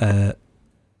little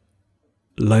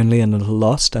lonely and a little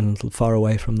lost and a little far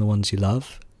away from the ones you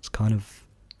love. It's kind of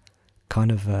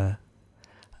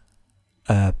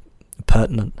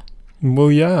pertinent.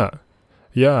 Well, yeah,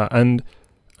 and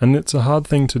it's a hard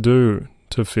thing to do,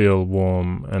 to feel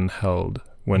warm and held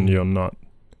when you're not,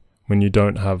 when you're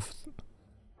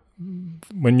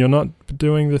not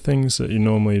doing the things that you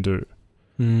normally do,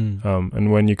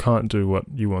 and when you can't do what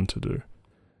you want to do,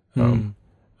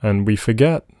 and we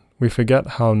forget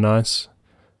how nice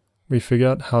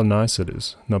it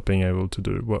is not being able to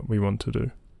do what we want to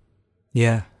do.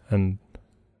 Yeah. And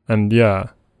yeah.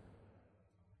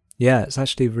 Yeah, it's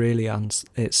actually really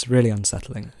it's really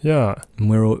unsettling. Yeah. And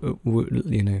we're all,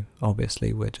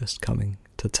 obviously we're just coming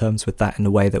to terms with that in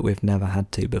a way that we've never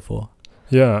had to before.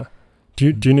 Yeah. Do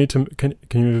you need to, can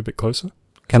you move a bit closer?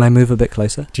 Can I move a bit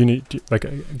closer?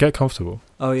 Get comfortable?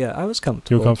 Oh yeah, I was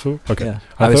comfortable. You're comfortable? Okay. Yeah.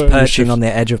 I was perching on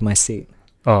the edge of my seat.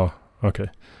 Oh, okay.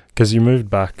 Because you moved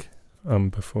back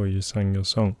before you sang your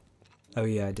song. Oh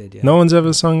yeah, I did, yeah. No one's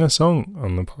ever sung a song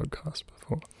on the podcast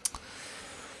before.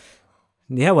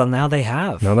 Yeah, well, now they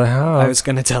have. I was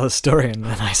going to tell a story and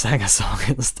then I sang a song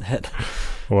instead.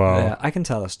 Wow. Yeah, I can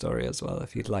tell a story as well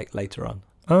if you'd like later on.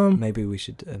 Maybe we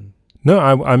should... no,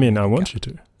 I mean, I want you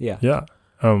to. Yeah. Yeah.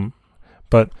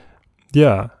 But,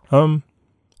 yeah.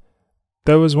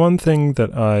 There was one thing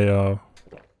that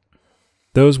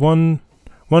there was one...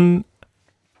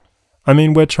 I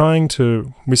mean, we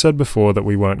said before that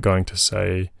we weren't going to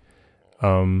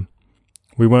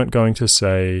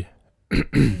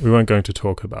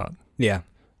talk about. Yeah.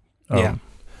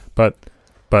 But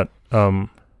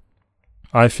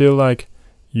I feel like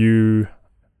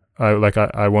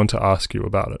I want to ask you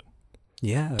about it.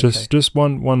 Yeah. Okay. Just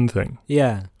one thing.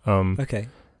 Yeah. Okay.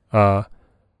 What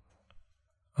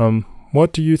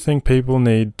do you think people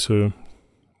need to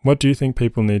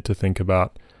think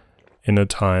about in a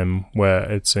time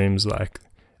where it seems like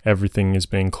everything is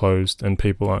being closed and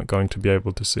people aren't going to be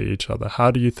able to see each other?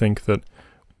 How do you think that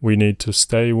we need to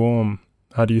stay warm?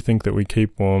 How do you think that we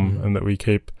keep warm and that we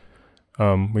keep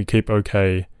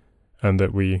okay, and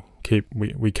that we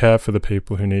care for the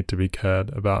people who need to be cared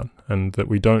about, and that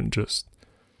we don't just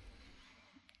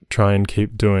try and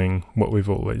keep doing what we've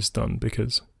always done,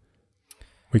 because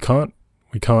we can't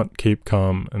keep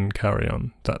calm and carry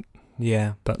on.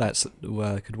 That's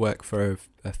it could work for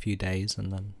a few days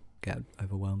and then get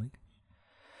overwhelming.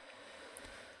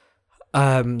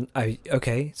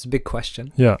 Okay, it's a big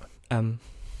question. Yeah.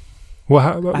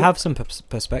 Well, I have some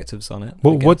perspectives on it.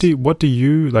 Well, what do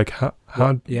you like? How?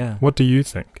 What do you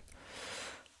think?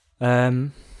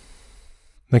 Like,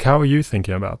 how are you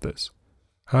thinking about this?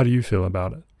 How do you feel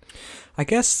about it? I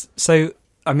guess so.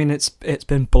 I mean, it's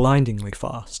been blindingly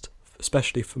fast,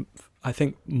 especially I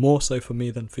think more so for me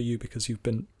than for you, because you've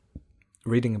been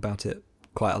reading about it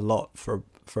quite a lot for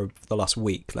the last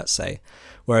week, let's say,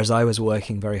 whereas I was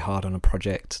working very hard on a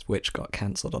project which got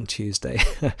cancelled on Tuesday.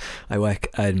 I work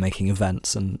making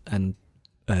events and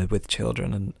with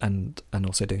children and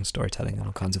also doing storytelling and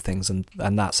all kinds of things, and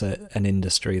that's an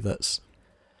industry that's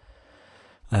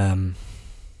one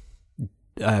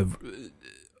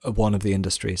of the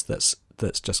industries that's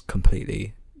just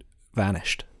completely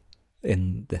vanished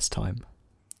in this time.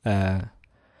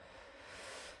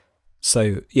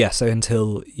 So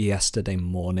until yesterday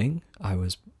morning, I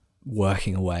was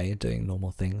working away, doing normal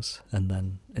things, and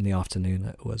then in the afternoon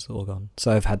it was all gone.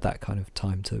 So I've had that kind of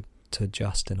time to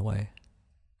adjust in a way.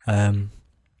 And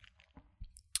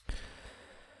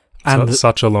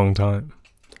such a long time.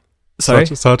 Sorry?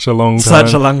 Such a long time.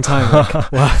 Such a long time.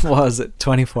 What was it?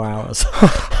 24 hours.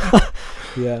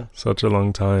 Yeah. Such a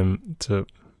long time to...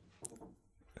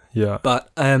 Yeah.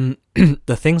 But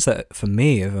the things that for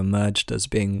me have emerged as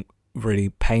being really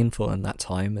painful in that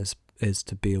time is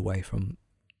to be away from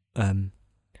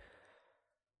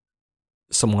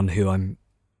someone who I'm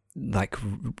like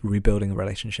rebuilding a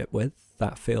relationship with.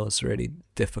 That feels really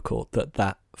difficult.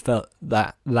 That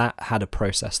had a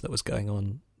process that was going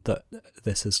on, that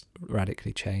this has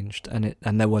radically changed, and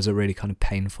there was a really kind of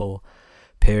painful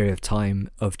period of time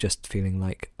of just feeling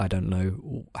like I don't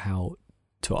know how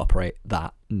to operate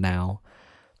that now.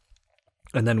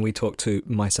 And then we talked to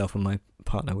myself and my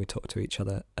partner, we talked to each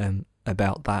other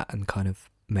about that, and kind of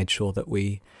made sure that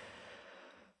we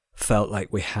felt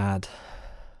like we had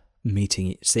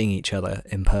seeing each other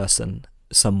in person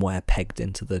somewhere pegged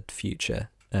into the future.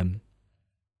 And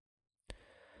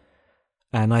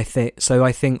I think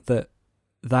that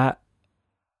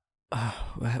I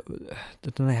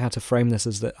don't know how to frame this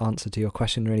as the answer to your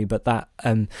question really, but that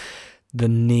the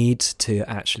need to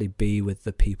actually be with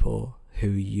the people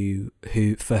who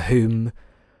for whom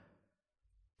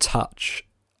touch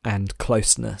and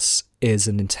closeness is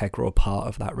an integral part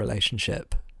of that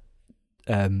relationship,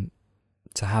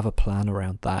 to have a plan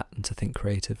around that and to think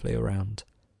creatively around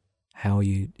how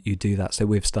you do that. So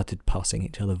we've started passing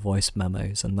each other voice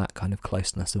memos, and that kind of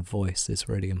closeness of voice is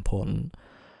really important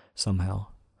somehow.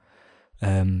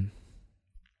 And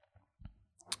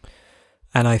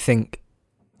I think,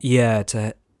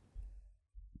 in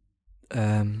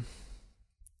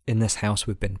this house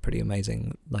we've been pretty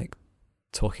amazing, like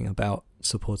talking about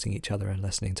supporting each other and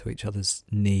listening to each other's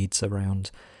needs around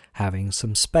having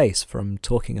some space from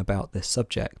talking about this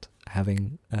subject,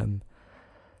 having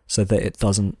so that it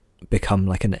doesn't become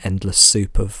like an endless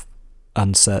soup of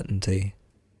uncertainty,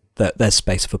 that there's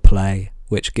space for play,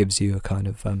 which gives you a kind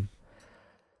of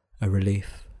a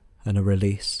relief and a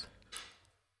release.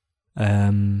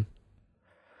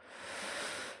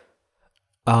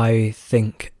 I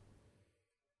think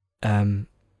and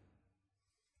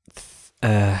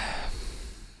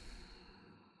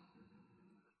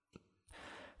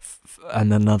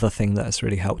another thing that has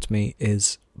really helped me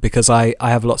is because I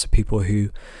have lots of people who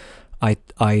I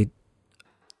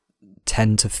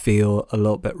tend to feel a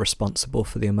little bit responsible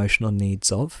for the emotional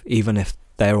needs of, even if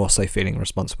they're also feeling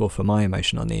responsible for my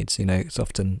emotional needs. You know, it's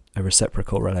often a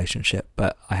reciprocal relationship,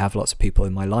 but I have lots of people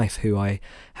in my life who I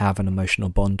have an emotional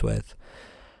bond with,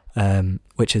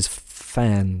 which is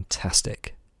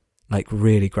fantastic, like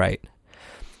really great.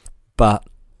 But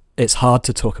it's hard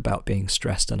to talk about being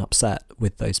stressed and upset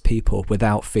with those people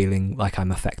without feeling like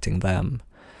I'm affecting them.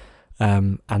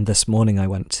 And this morning I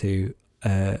went to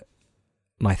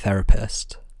my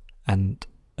therapist, and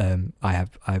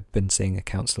I've been seeing a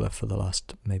counsellor for the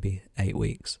last maybe 8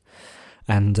 weeks,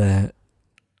 and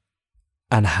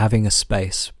having a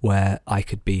space where I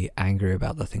could be angry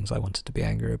about the things I wanted to be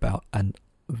angry about, and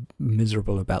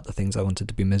miserable about the things I wanted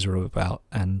to be miserable about,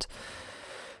 and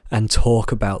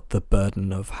talk about the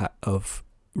burden of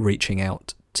reaching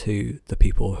out to the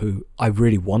people who I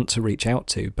really want to reach out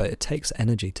to, but it takes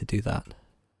energy to do that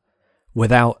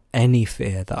without any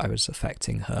fear that I was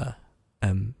affecting her,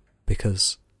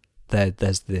 because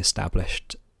there's the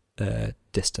established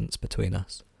distance between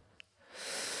us,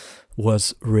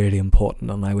 was really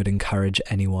important. And I would encourage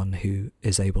anyone who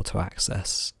is able to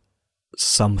access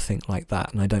something like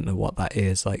that, and I don't know what that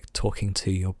is, like talking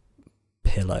to your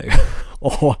pillow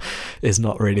or is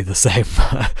not really the same,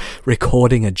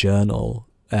 recording a journal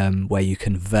where you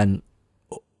can vent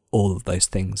all of those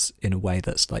things in a way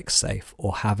that's like safe,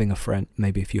 or having a friend,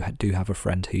 maybe if you do have a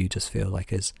friend who you just feel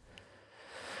like it's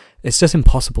just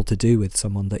impossible to do with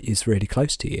someone that is really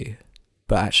close to you,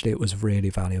 but actually it was really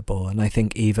valuable. And I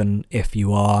think even if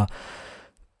you are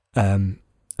and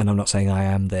I'm not saying I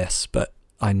am this, but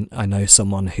I know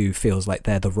someone who feels like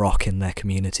they're the rock in their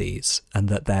communities, and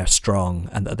that they're strong,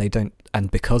 and that they don't,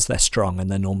 and because they're strong and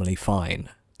they're normally fine,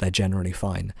 they're generally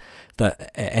fine,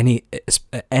 that at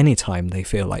any time they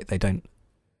feel like they don't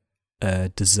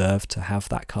deserve to have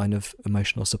that kind of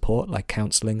emotional support, like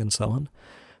counselling and so on.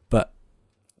 But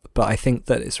I think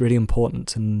that it's really important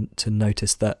to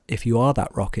notice that if you are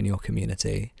that rock in your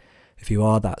community, if you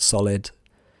are that solid,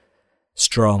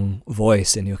 strong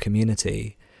voice in your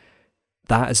community,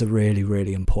 that is a really,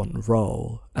 really important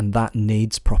role, and that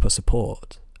needs proper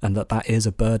support, and that is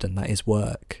a burden, that is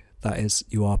work, that is,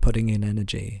 you are putting in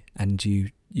energy, and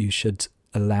you should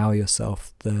allow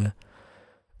yourself the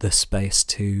space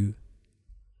to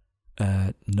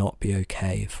not be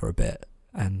okay for a bit,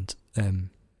 and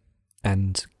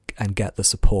get the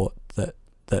support that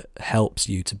helps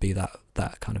you to be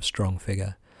that kind of strong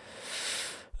figure.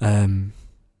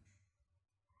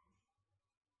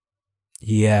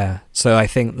 Yeah, so I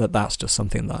think that's just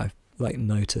something that I've like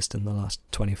noticed in the last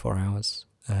 24 hours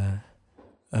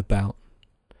about.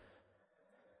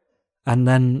 And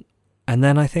then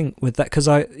I think with that,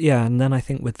 and then I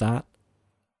think with that,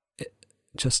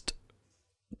 just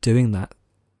doing that,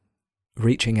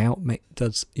 reaching out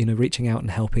reaching out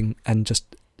and helping, and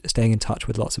just staying in touch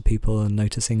with lots of people and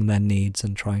noticing their needs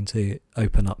and trying to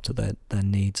open up to their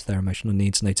needs, their emotional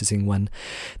needs, noticing when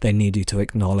they need you to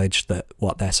acknowledge that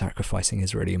what they're sacrificing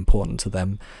is really important to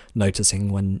them,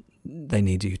 noticing when they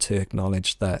need you to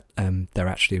acknowledge that they're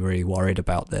actually really worried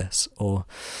about this, or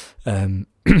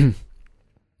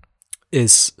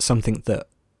is something that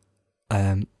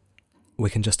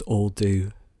we can just all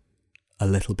do a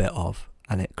little bit of,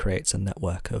 and it creates a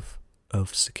network of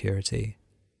security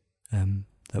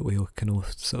that we can all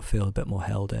sort of feel a bit more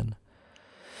held in.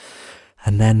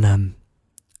 And then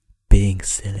being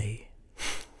silly,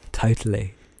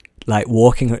 totally. Like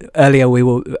walking earlier,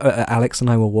 Alex and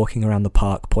I were walking around the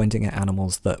park, pointing at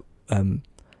animals that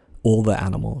all the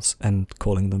animals, and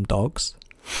calling them dogs,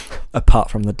 apart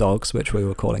from the dogs which we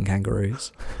were calling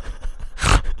kangaroos.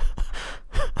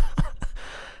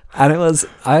 And it was,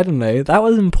 I don't know, that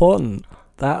was important.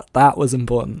 That was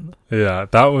important. Yeah,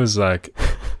 that was like,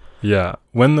 yeah,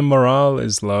 when the morale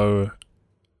is low,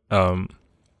 I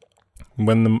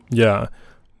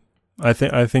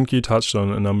think you touched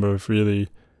on a number of really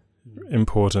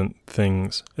important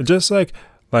things. Just like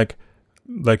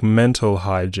mental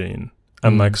hygiene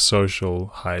and like social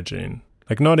hygiene.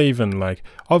 Like not even like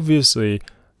obviously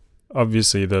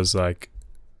there's like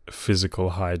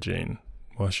physical hygiene.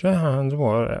 Wash your hands,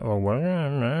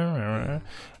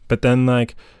 but then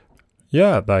like,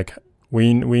 yeah, like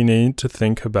we need to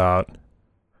think about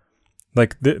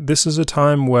like this is a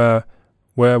time where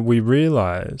we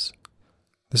realize.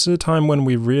 This is a time when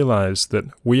we realize that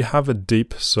we have a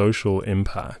deep social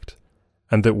impact,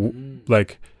 and that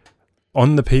like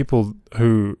on the people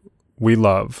who we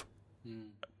love,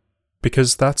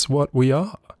 because that's what we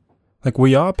are. Like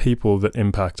we are people that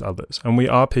impact others, and we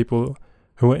are people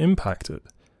who are impacted.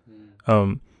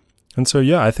 And so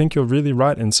yeah, I think you're really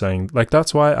right in saying like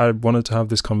that's why I wanted to have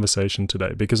this conversation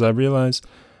today, because I realized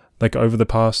like over the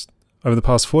past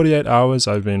 48 hours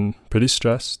I've been pretty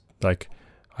stressed. Like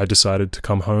I decided to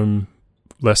come home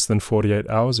less than 48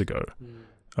 hours ago.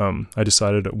 I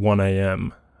decided at 1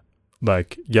 a.m.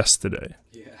 like yesterday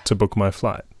to book my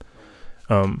flight.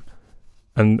 And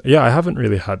yeah, I haven't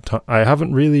really had time.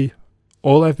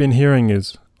 All I've been hearing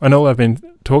is, and all I've been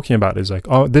talking about is like,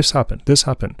 oh, this happened,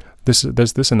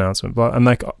 there's this announcement. And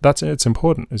like, it's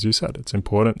important, as you said, it's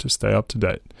important to stay up to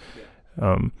date.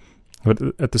 But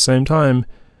at the same time,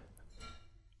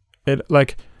 it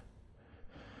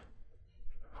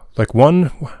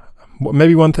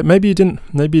maybe you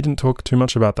didn't talk too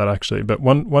much about that actually, but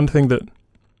one thing that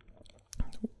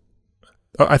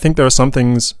I think there are some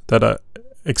things that are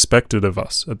expected of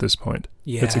us at this point.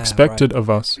 It's expected of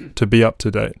us to be up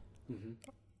to date.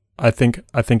 I think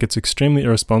it's extremely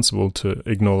irresponsible to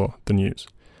ignore the news,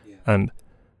 and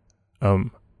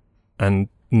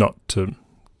not to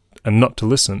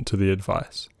listen to the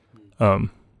advice. The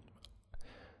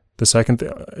second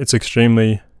thing, it's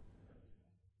extremely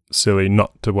silly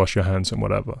not to wash your hands and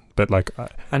whatever. But like,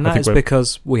 and that is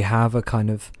because we have a kind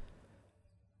of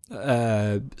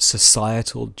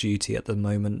societal duty at the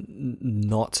moment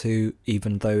not to,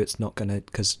 even though it's not going to,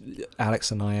 because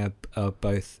Alex and I are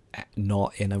both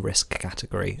not in a risk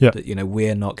category. Yeah. That,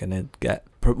 we're not going to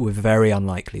we're very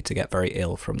unlikely to get very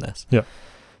ill from this. Yeah.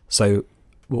 So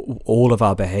all of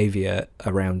our behavior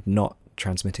around not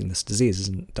transmitting this disease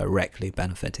isn't directly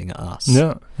benefiting us.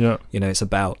 Yeah. It's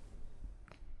about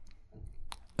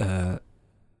I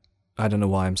don't know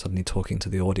why I'm suddenly talking to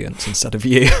the audience instead of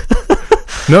you.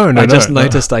 No. I just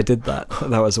noticed I did that.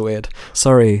 That was weird.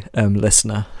 Sorry,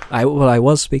 listener. I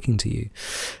was speaking to you,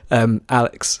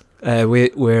 Alex.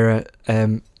 We're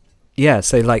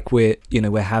so like we're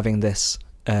having this.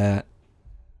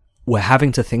 We're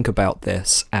having to think about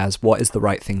this as what is the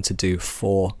right thing to do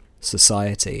for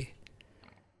society.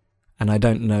 And I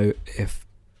don't know if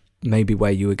maybe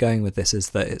where you were going with this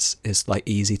is that it's like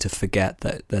easy to forget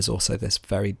that there's also this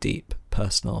very deep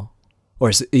personal, or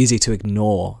it's easy to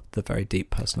ignore the very deep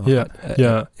personal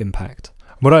impact.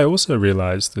 What I also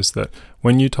realized is that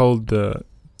when you told the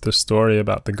story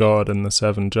about the god and the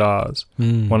 7 jars,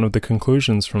 one of the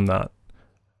conclusions from that,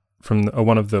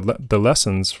 one of the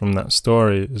lessons from that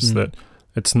story is that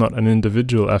it's not an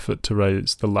individual effort to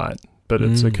raise the light, but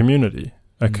it's a community,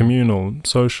 a communal,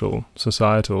 social,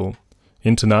 societal,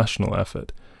 international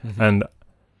effort. And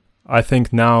I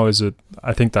think I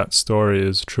think that story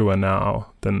is truer now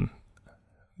than,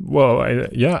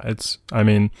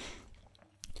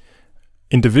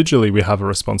 individually we have a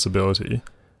responsibility,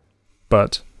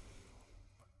 but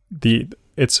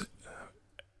it's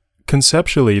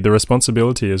conceptually the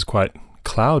responsibility is quite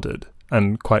clouded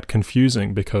and quite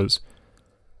confusing, because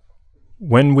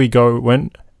when we're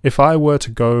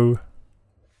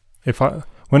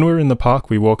in the park,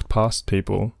 we walked past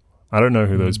people. I don't know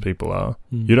who those people are.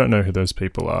 You don't know who those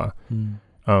people are.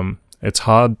 It's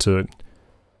hard to,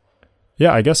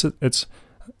 I guess it's,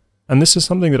 and this is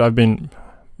something that I've been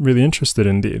really interested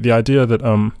in, the idea that,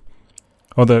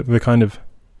 or the kind of,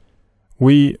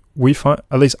 we find,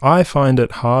 at least I find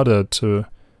it harder to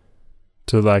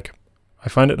like, I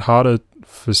find it harder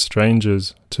for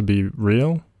strangers to be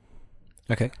real.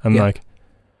 Okay. And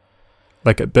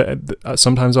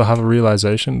sometimes I'll have a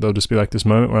realization. There'll just be like this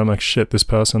moment where I'm like, shit, this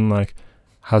person like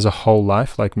has a whole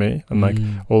life like me, and like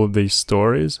all of these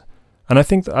stories. And I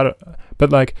think that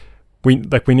we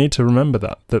need to remember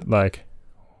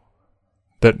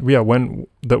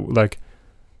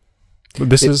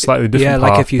this is a slightly different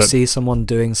path. Like if you see someone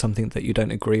doing something that you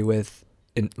don't agree with,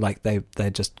 like they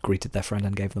just greeted their friend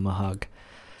and gave them a hug,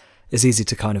 it's easy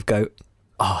to kind of go,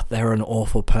 oh, they're an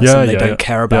awful person. Yeah, They yeah, don't yeah.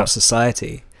 care about Yeah.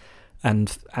 society,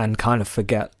 and kind of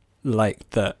forget like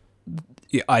that.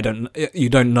 You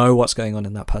don't know what's going on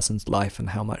in that person's life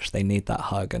and how much they need that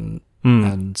hug and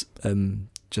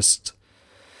just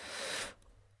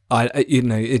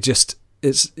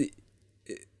it's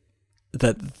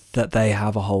that they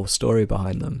have a whole story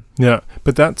behind them. Yeah,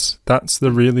 but that's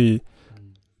the really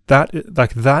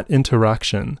that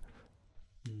interaction,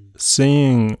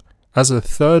 seeing as a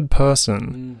third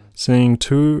person, seeing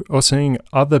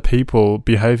other people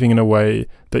behaving in a way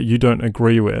that you don't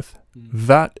agree with,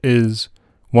 that is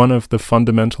one of the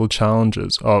fundamental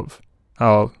challenges of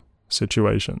our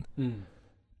situation.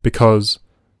 Because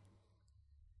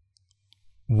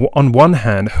on one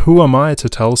hand, who am I to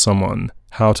tell someone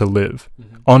how to live?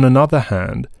 On another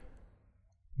hand,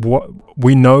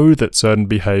 we know that certain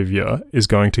behavior is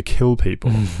going to kill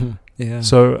people. Yeah.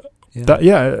 So this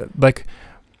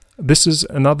is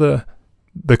the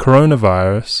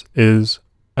coronavirus is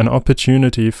an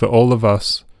opportunity for all of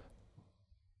us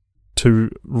to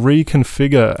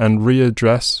reconfigure and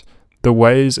readdress the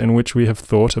ways in which we have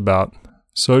thought about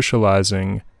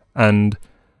socializing and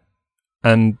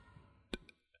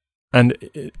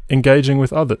engaging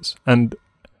with others and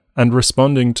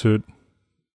responding to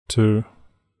the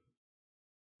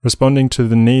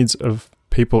needs of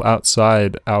people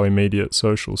outside our immediate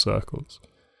social circles.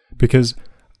 Because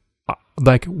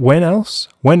when else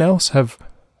have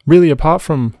really, apart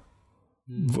from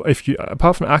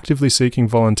actively seeking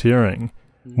volunteering,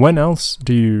 when else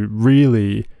do you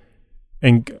really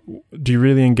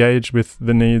engage with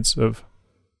the needs of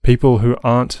people who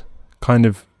aren't kind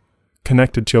of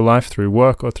connected to your life through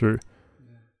work or through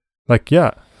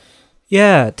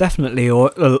Yeah, definitely,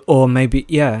 or maybe,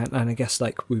 yeah, and I guess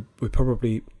like we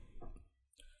probably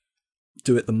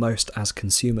do it the most as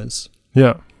consumers.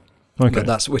 Yeah, okay.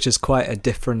 But which is quite a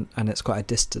different, and it's quite a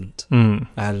distant,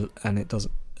 and it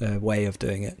doesn't way of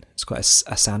doing it. It's quite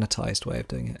a sanitized way of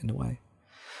doing it in a way.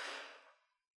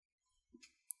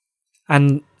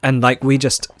 And like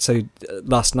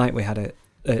last night we had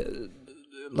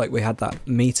we had that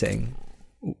meeting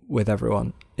with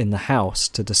everyone in the house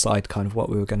to decide kind of what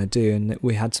we were going to do, and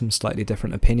we had some slightly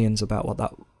different opinions about what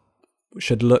that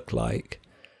should look like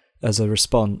as a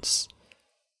response,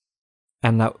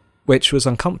 and that which was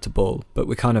uncomfortable, but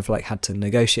we kind of like had to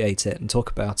negotiate it and talk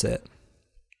about it.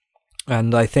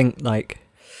 And I think like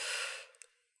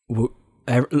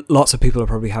lots of people are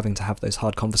probably having to have those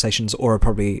hard conversations, or are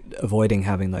probably avoiding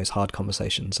having those hard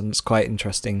conversations, and it's quite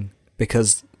interesting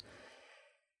because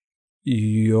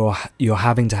you're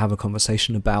having to have a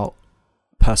conversation about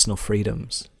personal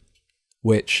freedoms,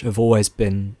 which have always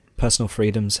been personal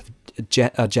freedoms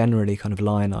are generally kind of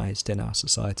lionized in our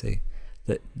society.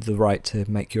 That the right to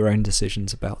make your own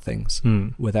decisions about things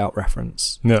without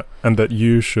reference. Yeah, and that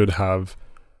you should have.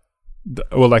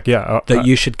 That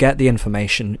you should get the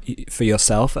information for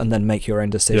yourself and then make your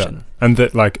own decision. Yeah. And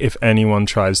that like if anyone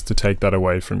tries to take that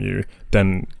away from you,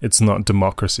 then it's not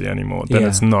democracy anymore. Then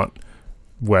it's not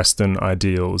Western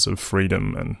ideals of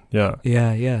freedom and Yeah,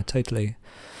 totally.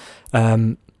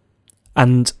 And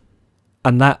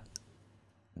that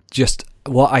just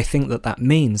what I think that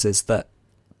means is that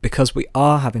because we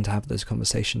are having to have those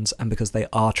conversations, and because they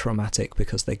are traumatic,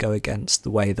 because they go against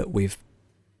the way that we've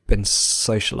been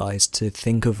socialized to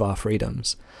think of our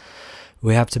freedoms,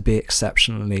 we have to be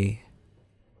exceptionally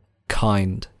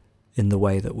kind in the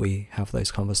way that we have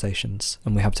those conversations,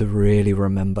 and we have to really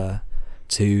remember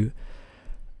to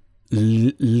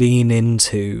lean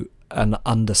into an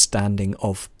understanding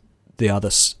of the other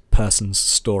person's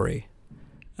story,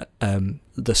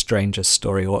 the stranger's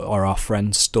story, or our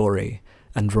friend's story,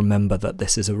 and remember that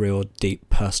this is a real deep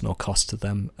personal cost to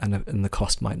them, and the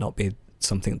cost might not be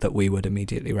something that we would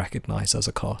immediately recognize as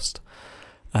a cost.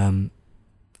 And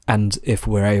if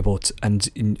we're able to, and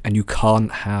you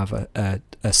can't have a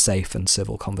safe and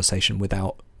civil conversation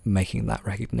without making that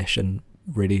recognition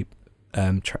really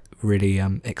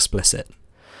explicit,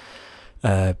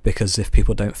 because if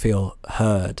people don't feel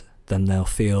heard, then they'll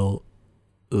feel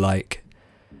like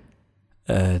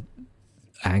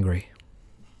angry.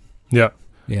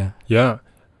 Yeah,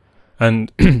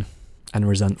 and and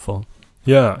resentful.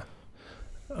 Yeah,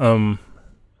 and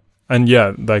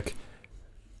like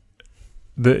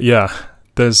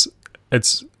there's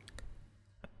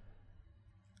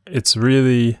it's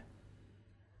really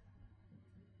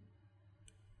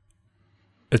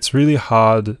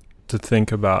hard to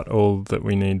think about all that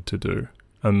we need to do,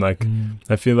 and like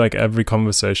I feel like every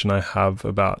conversation I have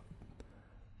about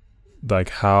like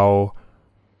how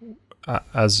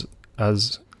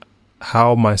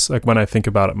when I think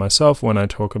about it myself, when I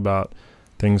talk about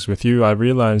things with you, I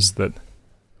realize that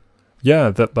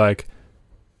that like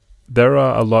there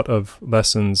are a lot of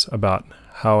lessons about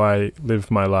how I live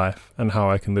my life and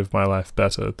how I can live my life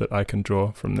better that I can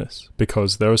draw from this,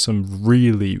 because there are some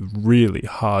really, really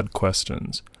hard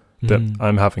questions that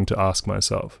I'm having to ask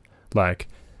myself. Like,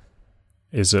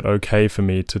 is it okay for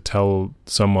me to tell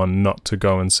someone not to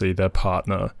go and see their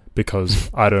partner because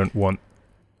I don't want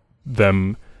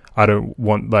them, I don't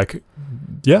want like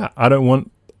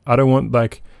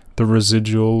the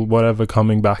residual whatever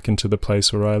coming back into the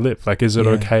place where I live. Like, is it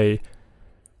okay?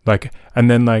 Like, and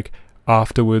then like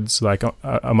afterwards, like,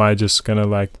 am I just gonna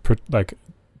like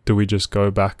do we just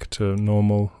go back to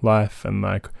normal life, and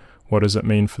like, what does it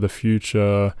mean for the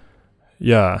future?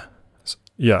 Yeah.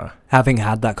 Having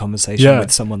had that conversation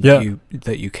with someone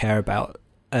that you care about,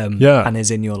 and is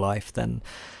in your life, then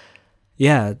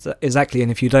exactly.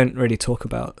 And if you don't really talk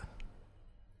about,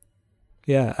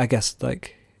 I guess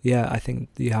like, I think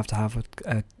you have to have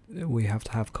we have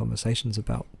to have conversations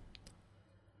about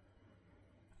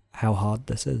how hard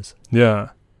this is. Yeah.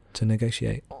 To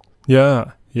negotiate.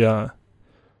 Yeah.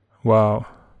 Wow.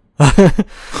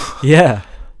 Yeah.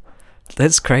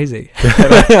 That's crazy.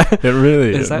 It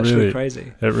really is. It's actually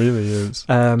crazy. It really is.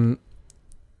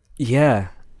 Yeah.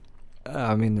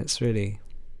 I mean, it's really,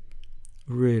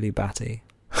 really batty.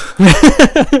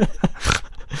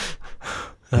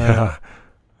 Yeah.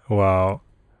 Wow.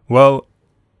 Well,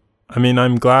 I mean,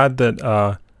 I'm glad that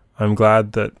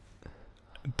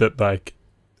like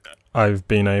I've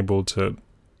been able to,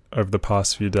 over the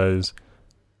past few days,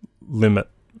 limit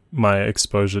my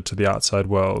exposure to the outside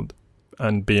world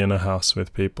and be in a house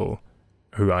with people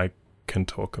who I can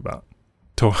talk about.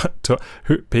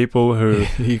 People who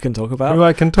you can talk about? Who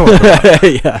I can talk about.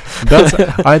 Yeah.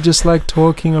 I just like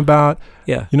talking about,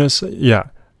 you know,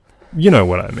 you know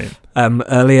what I mean.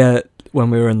 Earlier when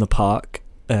we were in the park,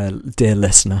 dear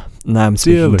listener, now I'm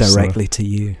speaking directly to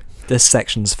you. This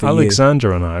section's for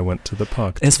Alexandra and I went to the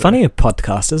park today. It's funny, a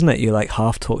podcast, isn't it? You like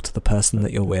half talk to the person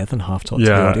that you're with and half talk to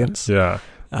the audience. Yeah.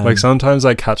 Like sometimes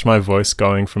I catch my voice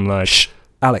going from like, shh,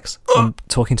 Alex, I'm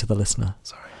talking to the listener.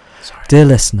 Sorry. Dear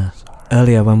listener,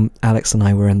 earlier when Alex and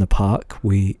I were in the park,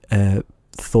 we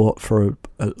thought for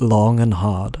a long and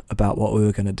hard about what we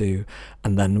were going to do,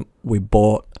 and then we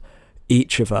bought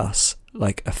each of us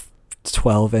like a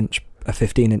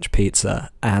 15-inch pizza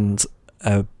and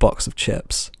a box of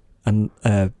chips, and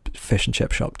fish and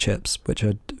chip shop chips, which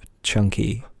are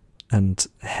chunky and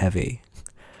heavy.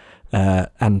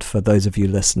 And for those of you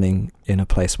listening in a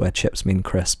place where chips mean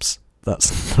crisps,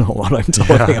 that's not what I'm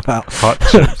talking about. Hot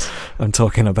chips. I'm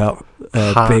talking about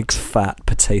big fat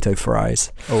potato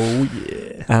fries. Oh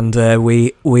yeah. And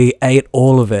we ate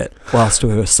all of it whilst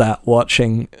we were sat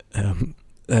watching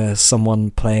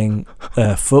someone playing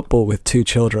football with two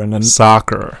children and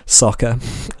soccer.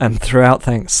 And throughout,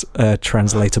 thanks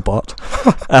translator bot,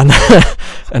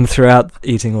 and throughout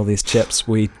eating all these chips,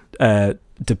 we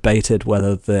debated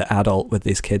whether the adult with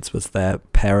these kids was their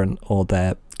parent or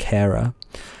their carer.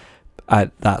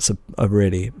 That's a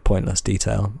really pointless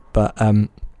detail, but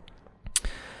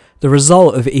the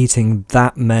result of eating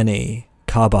that many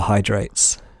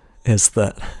carbohydrates is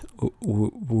that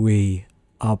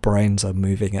our brains are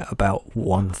moving at about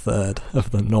 1/3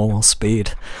 of the normal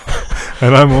speed.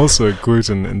 And I'm also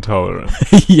gluten intolerant.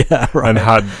 Yeah, right. And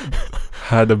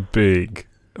had a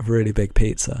really big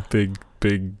pizza.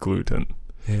 Big gluten.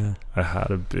 Yeah. I had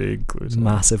a big gluten.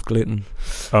 Massive gluten.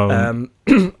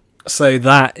 So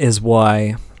that is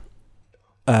why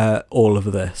all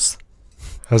of this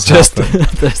has happened.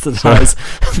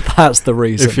 That's the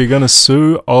reason. If you're going to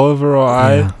sue Oliver or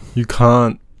I, you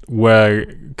can't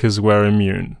because we're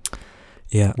immune.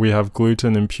 Yeah. We have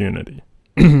gluten impunity.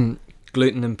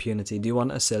 Gluten impunity. Do you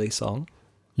want a silly song?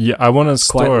 Yeah, I want a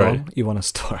story. Quite long. You want a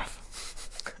story?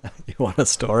 You want a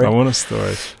story? I want a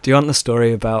story. Do you want the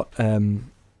story about...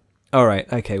 all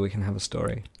right, okay, we can have a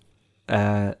story.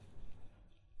 Yeah,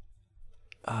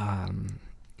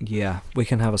 we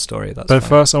can have a story. That's but fine.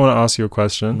 First I want to ask you a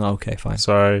question. Okay, fine.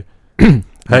 Sorry. Hey,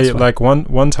 fine. like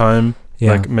one time,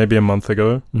 like maybe a month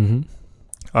ago,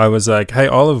 I was like, hey,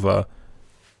 Oliver,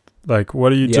 like,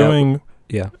 what are you doing?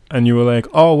 Yeah. And you were like,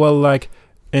 oh, well, like,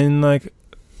 in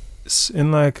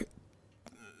 6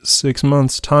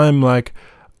 months time, like,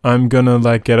 I'm gonna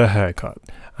like get a haircut.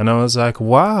 And I was like,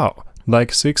 wow,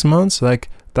 like 6 months, like,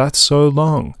 that's so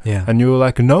long. Yeah. And you were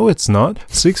like, no, it's not.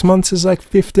 6 months is like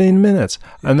 15 minutes.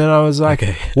 And then I was like,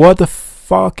 what the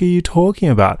fuck are you talking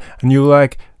about? And you were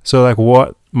like, so like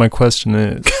what my question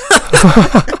is.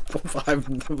 I'm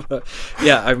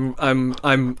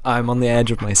on the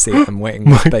edge of my seat. I'm waiting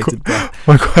with bated breath.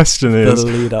 My question is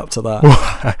the lead up to that.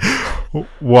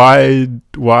 Why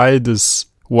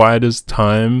does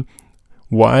time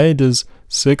why does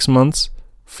 6 months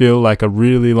feel like a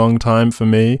really long time for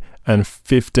me and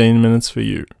 15 minutes for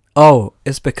you? Oh,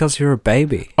 it's because you're a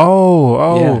baby.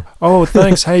 Oh,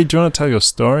 thanks. Hey, do you want to tell your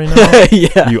story now?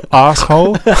 Yeah. You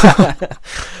asshole.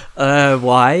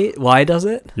 Why? Why does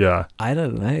it? Yeah. I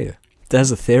don't know.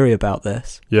 There's a theory about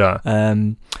this. Yeah.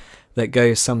 That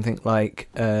goes something like,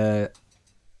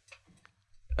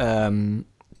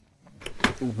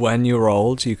 when you're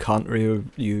old, you can't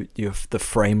the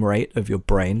frame rate of your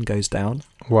brain goes down.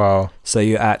 Wow. So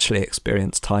you actually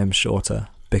experience time shorter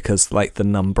because like the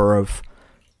number of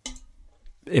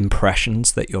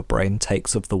impressions that your brain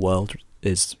takes of the world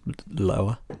is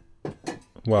lower.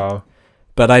 Wow.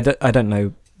 But I don't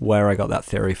know where I got that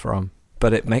theory from,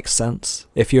 but it makes sense.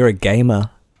 If you're a gamer,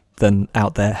 then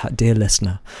out there, dear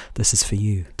listener, this is for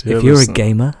you. If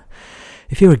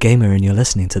you're a gamer and you're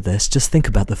listening to this, just think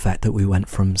about the fact that we went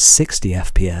from 60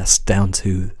 FPS down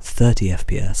to 30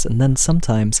 FPS, and then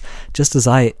sometimes, just as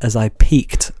I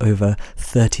peaked over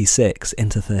 36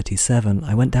 into 37,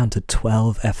 I went down to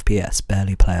 12 FPS,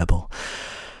 barely playable.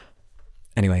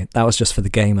 Anyway, that was just for the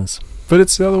gamers. But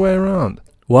it's the other way around.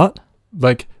 What?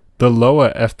 Like, the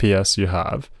lower FPS you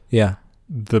have, Yeah.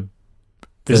 the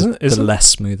less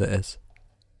smooth it is.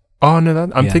 Oh no,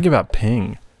 I'm Yeah. thinking about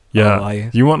ping. Yeah, Oh, are you?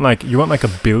 you want like a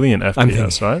billion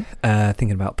FPS, right?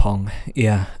 Thinking about Pong.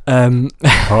 Yeah.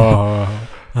 Oh,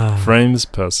 frames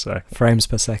per sec. Frames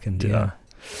per second. Yeah.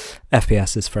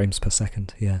 FPS is frames per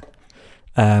second. Yeah.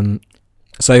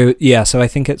 So I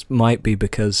think it might be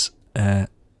because of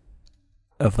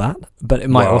that, but it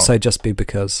might also just be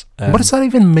because. What does that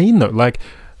even mean though? Like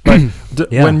when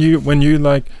you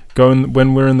like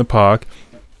when we're in the park,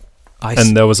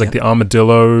 and there was like the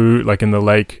armadillo like in the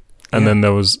lake. And then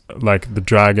there was like the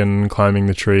dragon climbing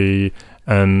the tree,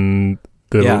 and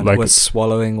the was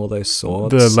swallowing all those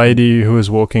swords. The lady who was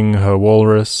walking her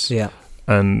walrus,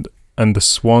 and the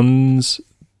swans,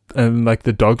 and like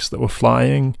the dogs that were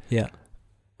flying. Yeah.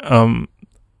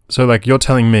 So like you're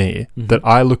telling me that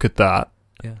I look at that,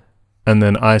 and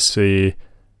then I see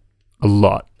a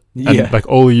lot. And like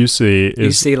all you see is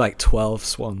you see like 12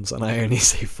 swans, and I only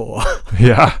see 4.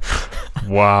 Yeah.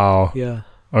 Wow. Yeah.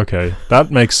 Okay,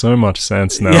 that makes so much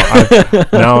sense now.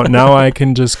 Now I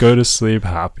can just go to sleep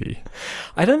happy.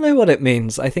 I don't know what it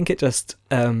means. I think it just.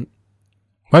 I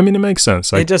mean, it makes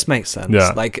sense. Like, it just makes sense.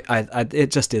 Yeah. Like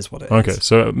it just is what it is. Okay,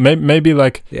 so maybe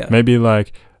like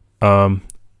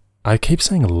I keep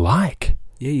saying like.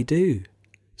 Yeah, you do.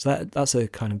 So that's a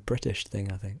kind of British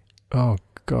thing, I think. Oh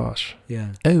gosh.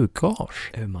 Yeah. Oh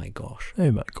gosh. Oh my gosh.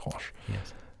 Oh my gosh.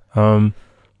 Yes.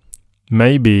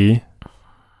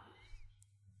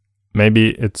 Maybe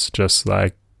it's just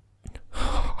like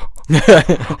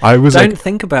I was Don't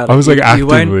think about it. I was like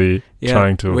actively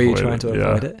trying to avoid it. Were you trying to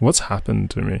avoid it? What's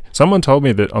happened to me? Someone told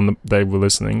me that they were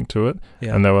listening to it,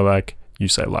 and they were like, "You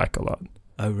say like a lot."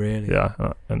 Oh really? Yeah,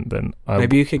 and then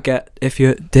maybe you could get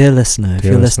dear listener, if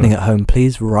you're listening at home,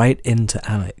 please write into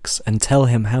Alex and tell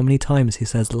him how many times he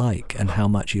says like and how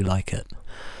much you like it.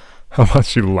 How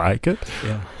much you like it?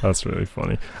 Yeah, that's really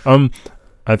funny.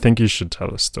 I think you should tell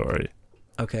a story.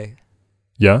 Okay.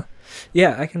 Yeah?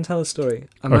 Yeah, I can tell a story.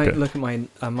 I might look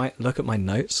at my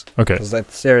notes. Okay. Because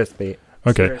seriously.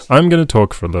 I'm going to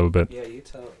talk for a little bit. Yeah, you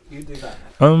do that.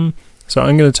 So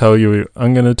I'm going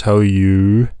to tell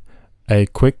you a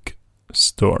quick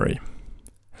story.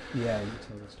 Yeah, you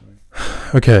tell the story.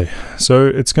 Okay. So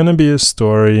it's going to be a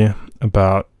story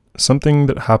about something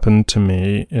that happened to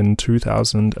me in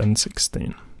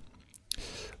 2016.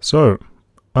 So,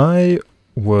 I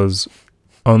was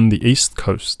on the east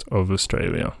coast of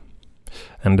Australia,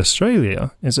 and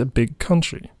Australia is a big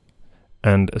country,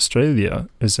 and Australia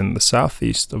is in the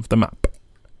southeast of the map,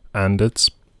 and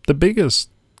it's the biggest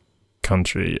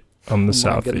country on the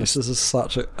southeast. Goodness, this is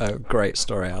such a great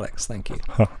story, Alex. Thank you.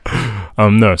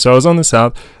 No, so I was on the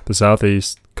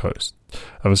southeast coast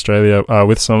of Australia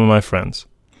with some of my friends,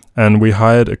 and we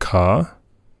hired a car,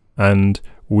 and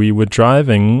we were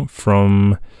driving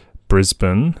from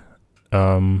Brisbane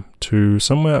to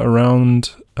somewhere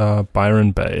around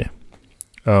Byron Bay,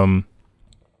 and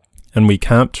we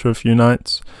camped for a few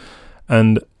nights,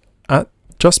 and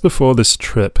just before this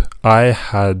trip I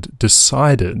had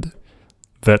decided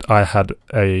that I had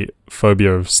a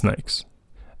phobia of snakes,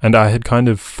 and I had kind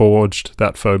of forged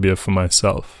that phobia for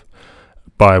myself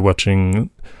by watching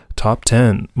Top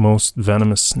 10 Most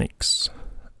Venomous Snakes.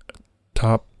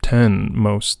 Top 10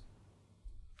 Most...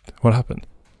 What happened?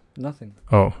 Nothing.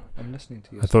 Oh. I'm listening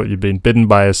to you. I thought you'd been bitten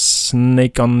by a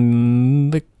snake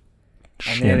on the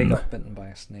chin. I nearly got bitten by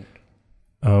a snake.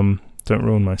 Don't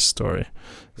ruin my story.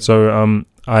 Yeah. So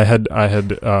I had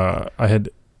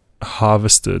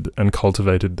harvested and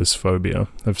cultivated this phobia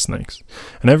of snakes.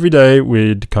 And every day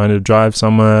we'd kind of drive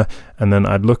somewhere, and then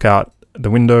I'd look out the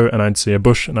window and I'd see a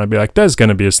bush, and I'd be like, there's going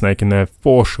to be a snake in there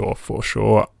for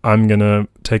sure. I'm going to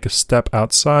take a step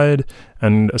outside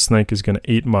and a snake is going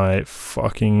to eat my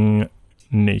fucking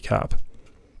kneecap.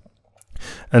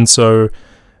 And so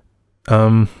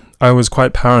I was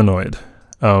quite paranoid,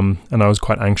 and I was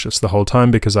quite anxious the whole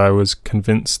time because I was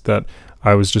convinced that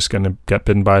I was just going to get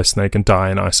bitten by a snake and die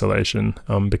in isolation.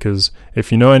 Because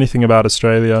if you know anything about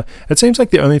Australia, it seems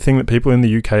like the only thing that people in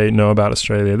the UK know about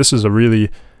Australia, this is a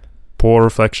really poor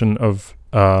reflection of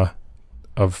the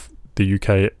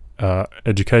UK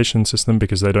education system,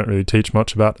 because they don't really teach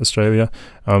much about Australia.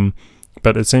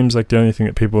 But it seems like the only thing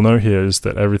that people know here is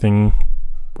that everything,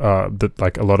 that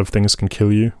like a lot of things can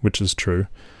kill you, which is true.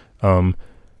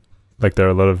 Like there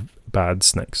are a lot of bad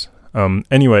snakes.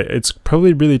 Anyway, it's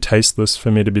probably really tasteless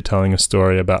for me to be telling a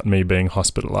story about me being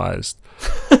hospitalized.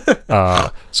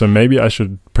 So maybe I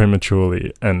should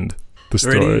prematurely end the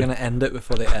story. Really, you're going to end it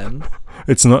before the end?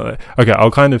 It's not... Okay,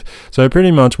 I'll kind of... So pretty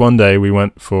much one day we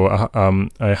went for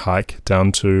a hike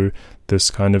down to this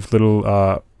kind of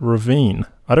little ravine.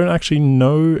 I don't actually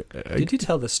know... Did you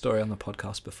tell this story on the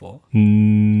podcast before?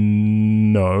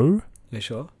 No. You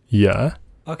sure? Yeah.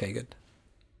 Okay, good.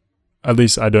 At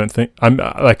least I don't think... I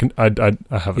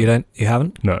haven't. You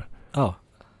haven't? No. Oh.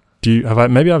 Do you... Have I...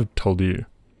 Maybe I've told you.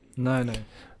 No.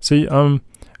 See,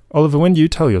 Oliver, when you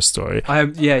tell your story...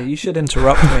 Yeah, you should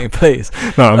interrupt me, please.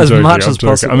 No, I'm joking. Much as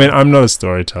possible. I mean, I'm not a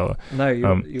storyteller. No,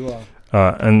 you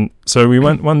are. And so we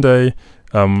went one day...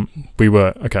 we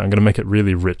were... Okay, I'm going to make it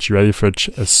really rich. You ready for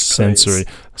a sensory?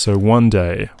 So one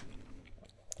day,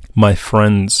 my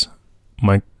friends...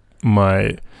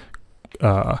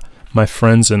 My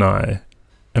friends and I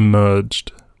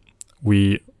emerged.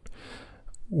 We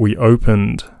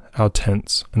opened our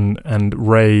tents, and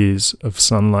rays of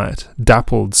sunlight,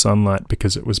 dappled sunlight,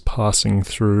 because it was passing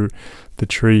through the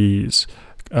trees,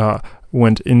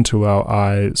 went into our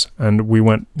eyes, and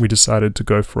we decided to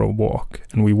go for a walk,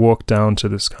 and we walked down to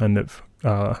this kind of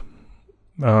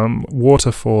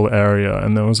waterfall area,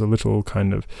 and there was a little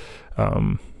kind of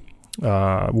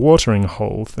watering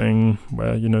hole thing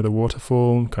where, you know, the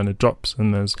waterfall kind of drops,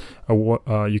 and there's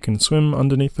you can swim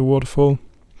underneath the waterfall.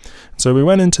 So we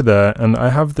went into there, and I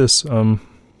have this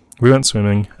we went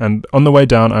swimming, and on the way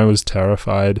down I was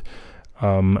terrified.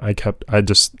 I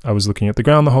was looking at the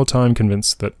ground the whole time,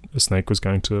 convinced that a snake was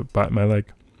going to bite my leg.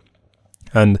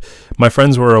 And my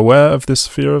friends were aware of this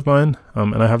fear of mine,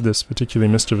 and I have this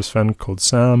particularly mischievous friend called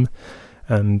Sam,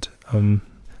 and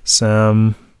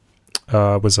Sam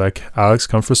was like, Alex,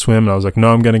 come for a swim. And I was like,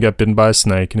 no, I'm going to get bitten by a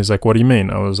snake. And he's like, what do you mean?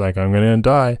 I was like, I'm going to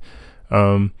die.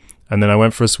 And then I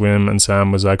went for a swim, and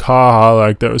Sam was like,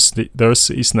 like there are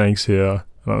sea snakes here.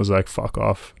 And I was like, fuck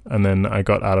off. And then I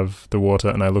got out of the water,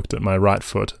 and I looked at my right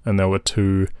foot, and there were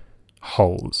 2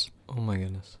 holes. Oh my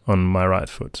goodness. On my right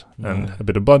foot, and a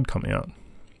bit of blood coming out.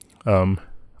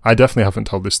 I definitely haven't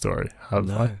told this story. Have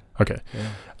I? Okay.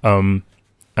 Yeah.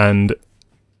 And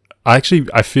I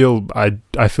feel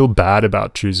bad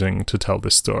about choosing to tell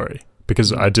this story,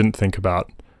 because I didn't think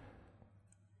about...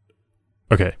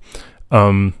 Okay.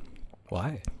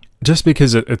 Why? Just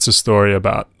because it's a story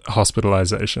about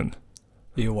hospitalization.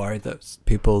 Are you worried that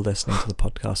people listening to the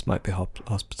podcast might be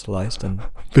hospitalized? And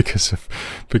because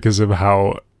of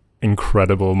how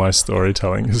incredible my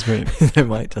storytelling has been. They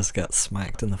might just get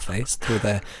smacked in the face through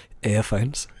their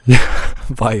earphones. Yeah.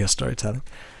 By your storytelling.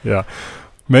 Yeah.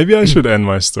 Maybe I should end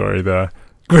my story there.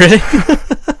 Really?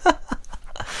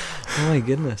 Oh my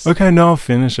goodness. Okay, no, I'll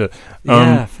finish it.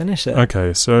 Finish it.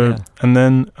 Okay, so, and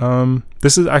then,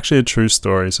 this is actually a true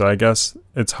story, so I guess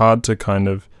it's hard to kind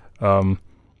of,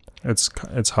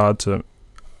 it's hard to,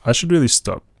 I should really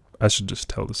stop. I should just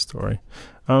tell the story.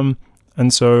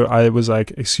 And so I was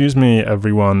like, excuse me,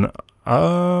 everyone,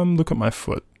 look at my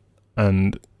foot.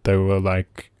 And they were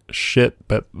like, shit,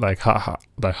 but like, ha.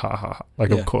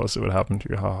 Like, of course it would happen to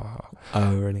you, ha.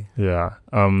 Oh, really? Yeah.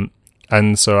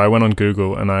 And so I went on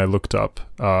Google and I looked up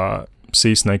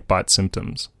sea snake bite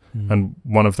symptoms. And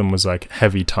one of them was like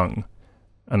heavy tongue.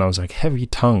 And I was like, heavy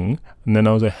tongue? And then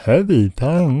I was like, heavy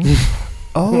tongue?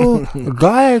 Oh,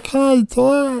 guy, I can't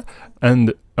do it.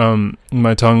 And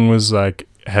my tongue was like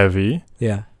heavy.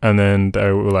 Yeah. And then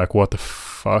they were like, what the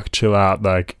fuck? Chill out.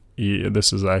 Like,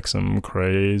 this is like some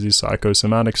crazy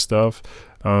psychosomatic stuff.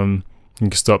 You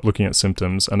can stop looking at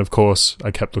symptoms. And of course, I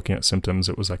kept looking at symptoms.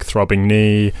 It was like throbbing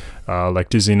knee, like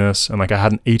dizziness. And like I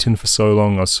hadn't eaten for so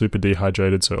long. I was super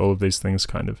dehydrated. So all of these things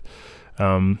kind of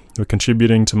were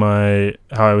contributing to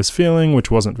how I was feeling,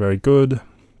 which wasn't very good.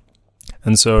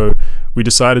 And so we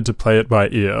decided to play it by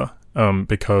ear.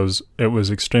 because it was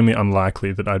extremely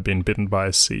unlikely that I'd been bitten by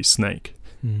a sea snake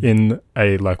in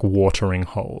a like watering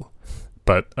hole,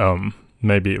 but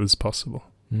maybe it was possible.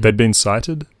 They'd been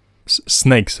sighted.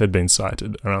 Snakes had been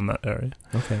sighted around that area.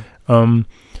 Okay.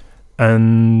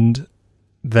 And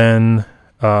then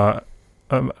a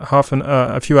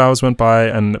few hours went by,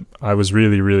 and I was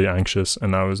really, really anxious,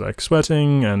 and I was like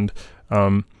sweating, and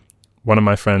one of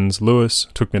my friends, Lewis,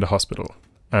 took me to hospital,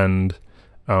 and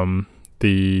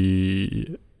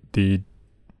we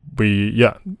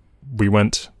were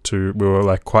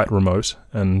like quite remote,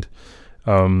 and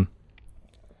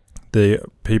the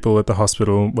people at the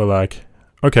hospital were like,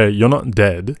 okay, you're not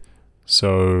dead,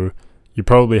 so you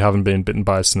probably haven't been bitten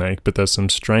by a snake, but there's some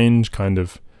strange kind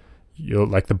of,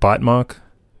 like the bite mark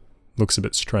looks a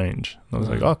bit strange. And I was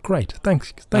like, oh, great,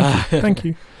 thank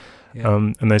you.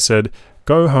 Yeah. And they said,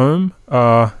 go home,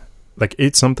 like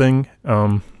eat something,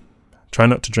 try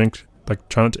not to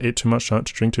eat too much, try not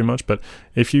to drink too much, but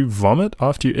if you vomit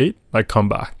after you eat, like come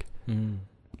back,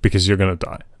 because you're going to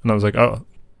die. And I was like, oh,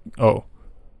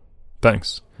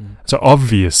 thanks. So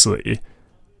obviously,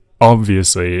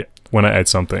 when I ate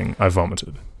something, I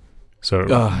vomited. So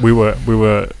we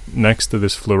were next to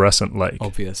this fluorescent lake.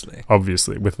 Obviously,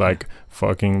 with like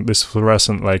fucking this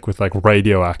fluorescent lake with like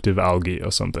radioactive algae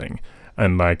or something,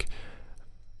 and like,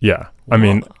 yeah, I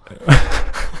mean,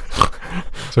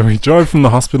 so we drove from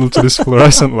the hospital to this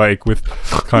fluorescent lake with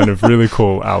kind of really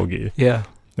cool algae. Yeah,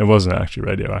 it wasn't actually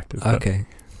radioactive. Okay.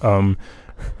 And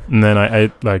then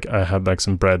I had like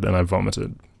some bread and I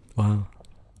vomited. Wow.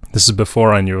 This is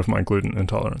before I knew of my gluten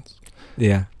intolerance.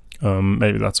 Yeah.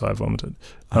 Maybe that's why I vomited.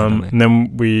 And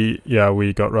then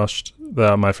we got rushed.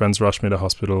 My friends rushed me to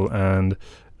hospital, and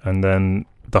then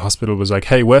the hospital was like,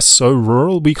 "Hey, we're so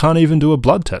rural, we can't even do a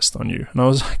blood test on you." And I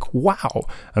was like, "Wow!"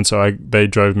 And so they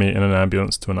drove me in an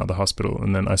ambulance to another hospital,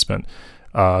 and then I spent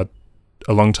a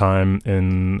long time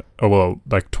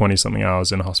like 20-something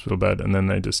hours in a hospital bed, and then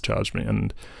they discharged me.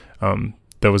 And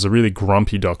there was a really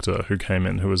grumpy doctor who came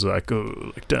in who was like,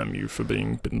 "Oh, like, damn you for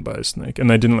being bitten by a snake." And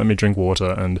they didn't let me drink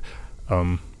water. And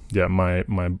I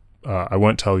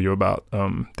won't tell you about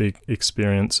the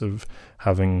experience of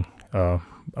having a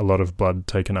lot of blood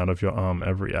taken out of your arm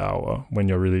every hour when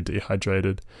you're really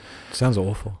dehydrated. Sounds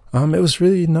awful. It was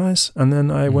really nice. And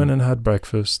then I went and had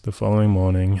breakfast the following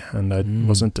morning, and I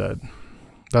wasn't dead.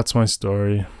 That's my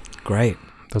story. Great.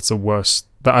 That's the worst.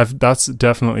 That's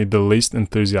definitely the least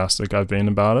enthusiastic I've been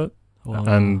about it. Wow.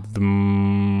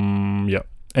 And yeah.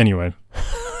 Anyway,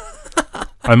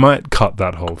 I might cut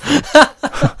that whole thing.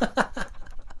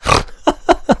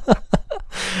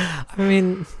 I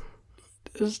mean,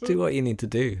 just do what you need to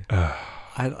do.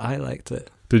 I liked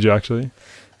it. Did you actually?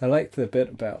 I liked the bit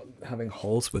about having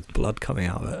holes with blood coming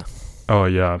out of it. Oh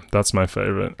yeah, that's my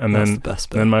favorite. And that's then the best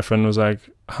bit. Then my friend was like,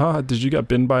 did you get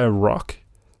bitten by a rock?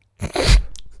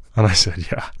 And I said,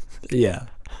 yeah. Yeah.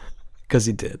 Because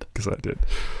he did. Because I did.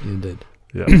 You did.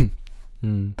 Yeah.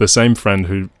 The same friend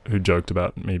who joked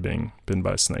about me being bitten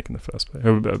by a snake in the first place.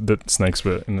 That snakes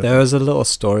were in the... There was a little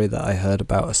story that I heard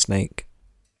about a snake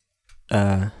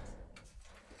when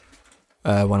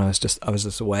I was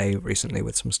just away recently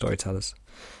with some storytellers.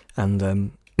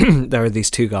 And there are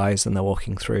these two guys, and they're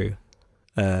walking through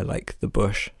like the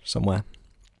bush somewhere.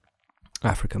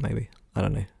 Africa, maybe. I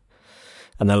don't know.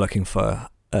 And they're looking for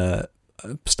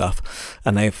stuff,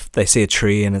 and they see a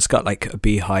tree and it's got like a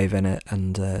beehive in it,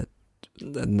 and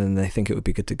then they think it would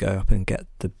be good to go up and get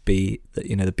the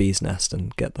bee's nest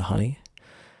and get the honey,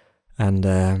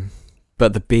 and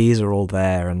but the bees are all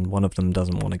there, and one of them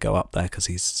doesn't want to go up there because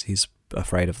he's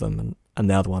afraid of them, and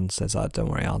the other one says, "Oh, don't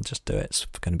worry, I'll just do it, it's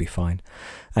going to be fine,"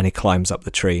 and he climbs up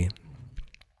the tree,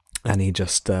 and he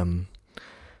just kind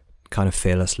of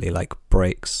fearlessly like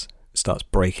starts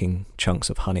breaking chunks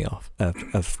of honey off,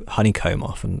 of honeycomb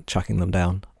off, and chucking them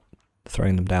down,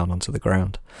 throwing them down onto the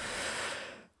ground.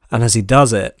 And as he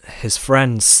does it, his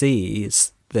friend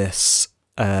sees this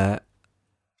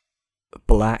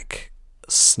black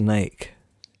snake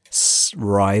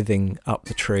writhing up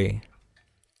the tree,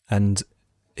 and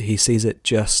he sees it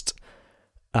just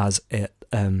as it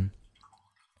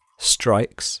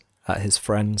strikes at his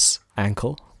friend's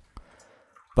ankle.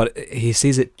 But he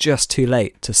sees it just too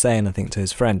late to say anything to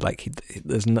his friend. Like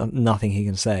there's nothing he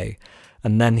can say,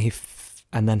 and then his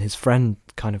friend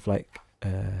kind of like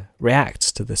reacts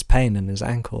to this pain in his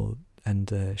ankle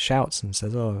and shouts and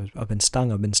says, "Oh, I've been stung!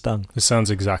 I've been stung!" This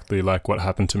sounds exactly like what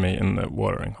happened to me in the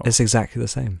watering hole. It's exactly the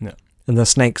same. Yeah. And the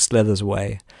snake slithers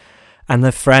away, and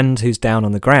the friend who's down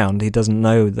on the ground, he doesn't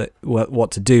know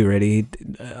what to do really,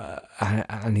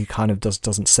 and he kind of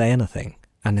doesn't say anything.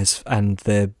 And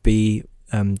the bee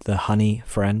the honey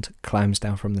friend climbs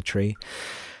down from the tree,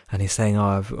 and he's saying,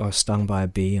 I was stung by a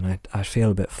bee, and I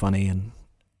feel a bit funny. And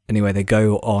anyway, they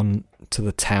go on to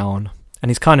the town, and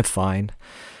he's kind of fine.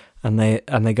 And they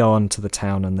go on to the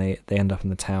town, and they end up in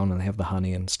the town, and they have the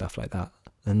honey and stuff like that.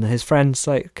 And his friend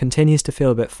continues to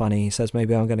feel a bit funny. He says,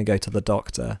 maybe I'm going to go to the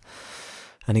doctor.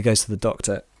 And he goes to the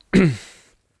doctor,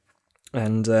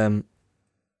 and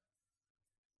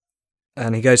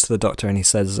he goes to the doctor, and he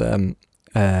says,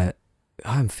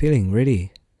 I'm feeling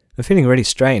really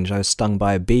strange. I was stung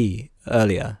by a bee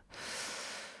earlier.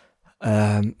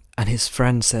 And his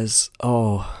friend says,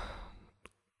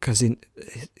 because he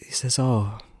says,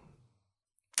 I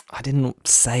didn't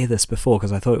say this before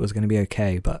because I thought it was going to be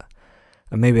okay, but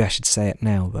maybe I should say it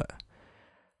now. But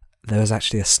there was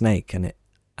actually a snake, and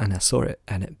I saw it,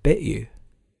 and it bit you,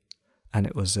 and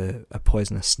it was a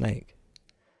poisonous snake.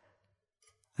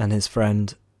 And his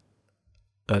friend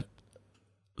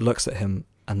looks at him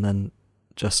and then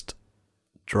just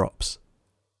drops.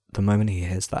 The moment he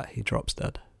hears that, he drops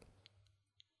dead.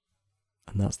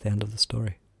 And that's the end of the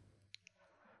story.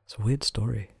 It's a weird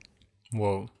story.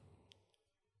 Whoa.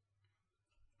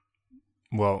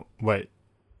 Well, wait.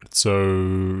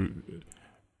 So,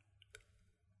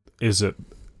 is it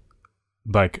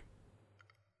like...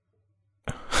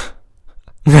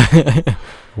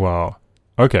 Wow.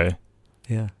 Okay.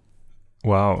 Yeah.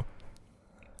 Wow.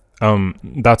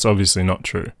 That's obviously not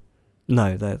true.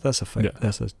 No, that's a folk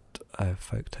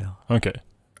tale. Okay.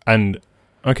 And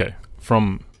okay,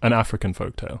 from an African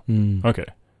folk tale. Mm. Okay.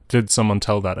 Did someone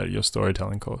tell that at your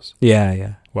storytelling course?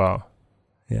 Yeah. Wow.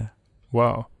 Yeah.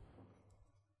 Wow.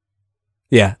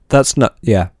 Yeah, that's not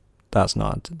a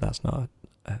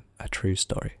true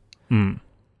story.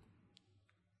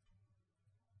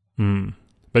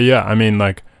 But yeah, I mean,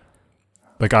 like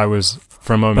I was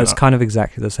for a moment. But it's kind of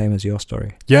exactly the same as your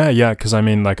story. Yeah, because I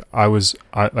mean, like I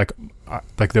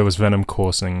there was venom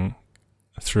coursing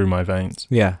through my veins.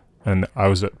 Yeah, and I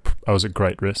was at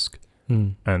great risk.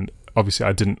 And obviously,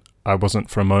 I wasn't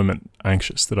for a moment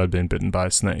anxious that I'd been bitten by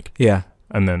a snake. Yeah,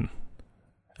 and then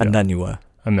you were.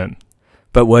 And then.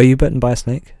 But were you bitten by a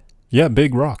snake? Yeah,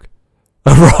 big rock.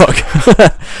 A rock.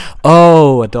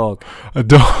 Oh, a dog. A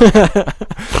dog.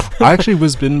 I actually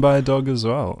was bitten by a dog as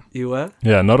well. You were?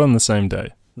 Yeah, not on the same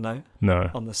day. No?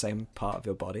 No. On the same part of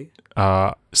your body?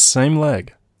 Same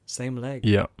leg. Same leg?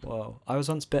 Yeah. Whoa. I was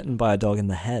once bitten by a dog in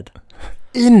the head.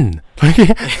 Into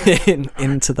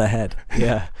the head.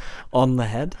 Yeah. On the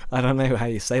head? I don't know how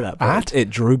you say that, but it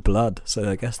drew blood, so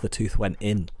I guess the tooth went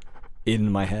in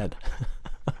my head.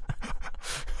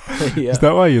 Yeah. Is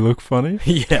that why you look funny?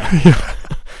 Yeah.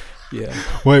 Yeah.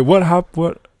 Wait, what happened?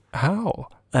 What? How?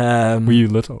 Were you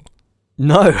little?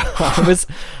 No, I was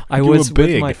with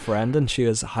big. my friend, and she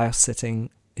was house sitting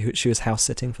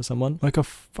for someone. Like a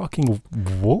fucking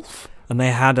wolf? And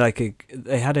they had a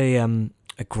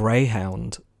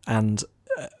greyhound, and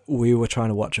we were trying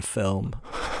to watch a film,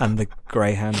 and the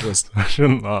greyhound was I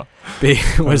shouldn't laugh.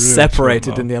 Was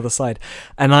separated in the other side,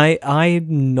 and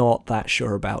I'm not that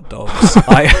sure about dogs.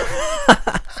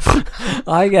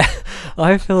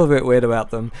 I feel a bit weird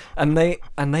about them, and they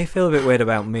feel a bit weird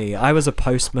about me. I was a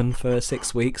postman for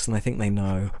 6 weeks, and I think they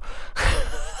know.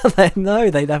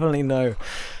 They definitely know.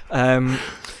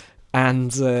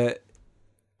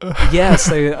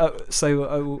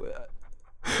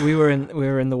 We were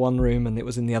in the one room, and it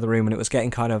was in the other room, and it was getting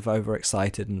kind of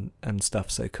overexcited and stuff,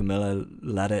 so Camilla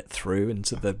let it through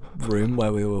into the room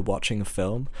where we were watching a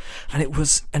film, and it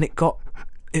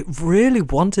really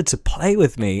wanted to play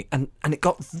with me, and it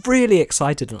got really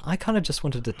excited, and I kind of just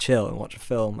wanted to chill and watch a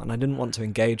film, and I didn't want to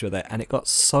engage with it, and it got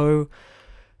so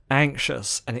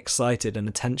anxious and excited and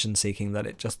attention seeking that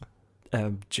it just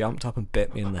jumped up and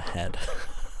bit me in the head.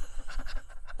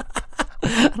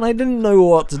 And I didn't know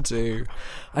what to do.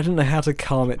 I didn't know how to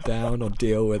calm it down or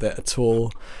deal with it at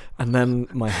all. And then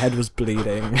my head was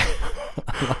bleeding.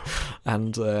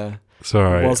 And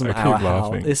sorry, it wasn't I keep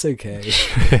laughing. It's okay.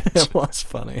 It was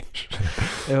funny.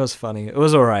 It was funny. It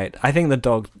was alright. I think the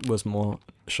dog was more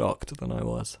shocked than I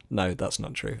was. No, that's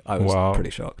not true. I was pretty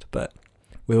shocked, but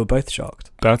we were both shocked.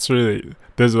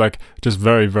 There's just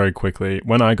very, very quickly,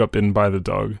 when I got bitten by the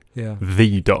dog,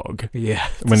 the dog,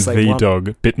 when the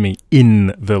dog bit me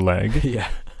in the leg,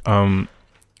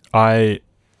 I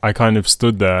kind of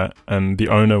stood there, and the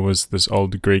owner was this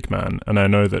old Greek man, and I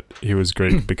know that he was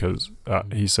Greek because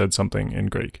he said something in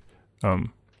Greek,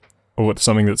 or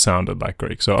something that sounded like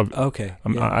Greek. So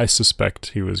I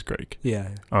suspect he was Greek.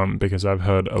 Yeah. Because I've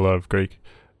heard a lot of Greek.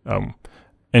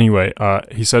 Anyway,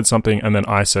 he said something, and then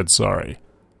I said sorry.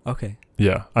 Okay.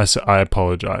 Yeah, I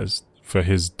apologized for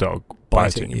his dog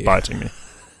biting me.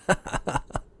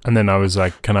 And then I was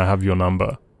like, can I have your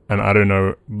number? And I don't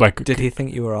know, like... Did he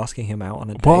think you were asking him out on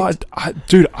a date? Well,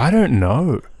 dude, I don't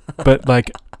know. But,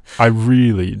 like, I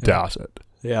really doubt it.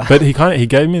 Yeah. But he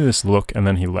gave me this look and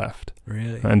then he left.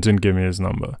 Really? And didn't give me his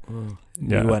number. Oh,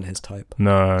 Yeah. You weren't his type.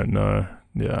 No.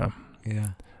 Yeah. Yeah.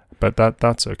 But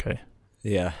that's okay.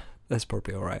 Yeah. That's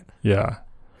probably all right. Yeah.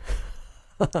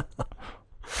 What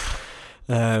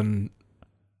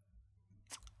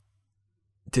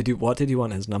did you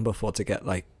want his number for? To get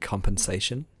like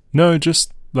compensation? No,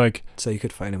 just like... So you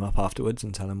could phone him up afterwards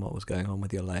and tell him what was going on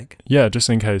with your leg? Yeah, just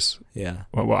in case. Yeah.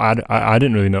 Well, I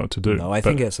didn't really know what to do. No, I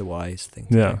think it's a wise thing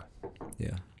to Yeah. do.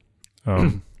 Yeah.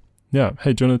 Yeah.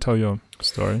 Hey, do you want to tell your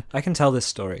story? I can tell this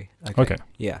story. Okay.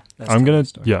 Yeah. I'm going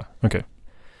to... Yeah, okay.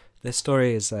 This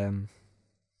story is...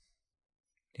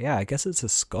 Yeah, I guess it's a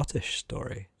Scottish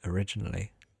story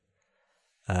originally.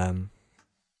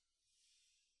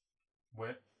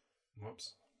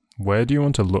 Where do you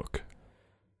want to look?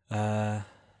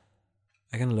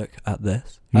 I can look at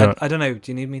this. No. I don't know.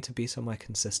 Do you need me to be somewhere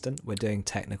consistent? We're doing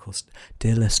technical...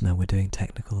 Dear listener, we're doing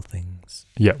technical things.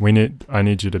 Yeah, I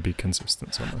need you to be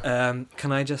consistent somewhere.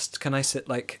 Can I sit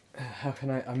like... How can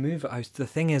I move? The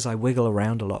thing is, I wiggle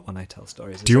around a lot when I tell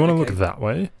stories. Do you want to look that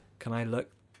way? Can I look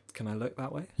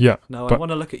that way? Yeah. No, I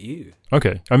want to look at you.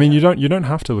 Okay. I mean, you don't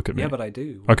have to look at me. Yeah, but I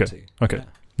do. Okay. To. Okay. Yeah.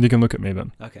 You can look at me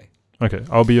then. Okay. Okay.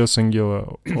 I'll be your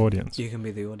singular audience. You can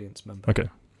be the audience member. Okay.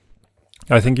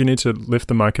 I think you need to lift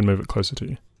the mic and move it closer to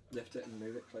you. Lift it and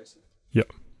move it closer.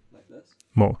 Yep. Like this?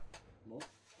 More.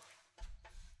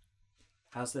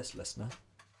 How's this, listener?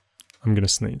 I'm going to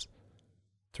sneeze.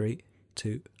 3,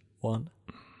 2, 1.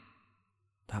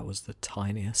 That was the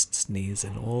tiniest sneeze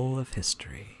in all of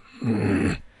history.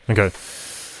 Okay.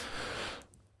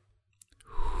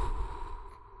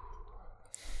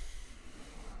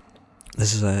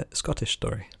 This is a Scottish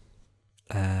story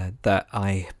that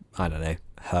I don't know,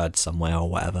 heard somewhere or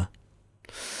whatever.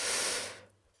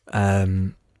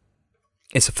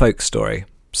 It's a folk story,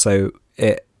 so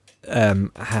it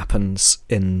happens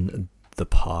in the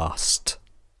past,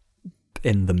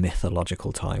 in the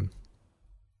mythological time,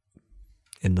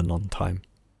 in the non-time.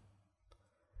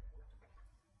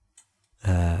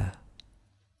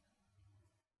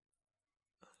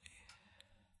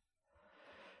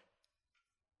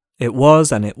 It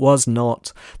was and it was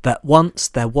not that once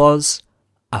there was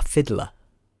a fiddler.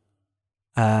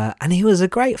 And he was a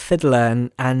great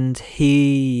fiddler, and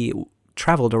he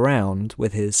travelled around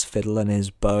with his fiddle and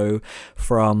his bow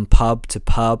from pub to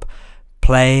pub,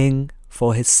 playing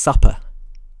for his supper.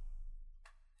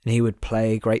 And he would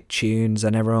play great tunes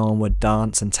and everyone would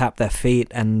dance and tap their feet,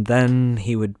 and then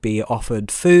he would be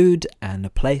offered food and a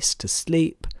place to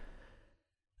sleep,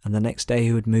 and the next day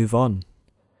he would move on.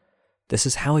 This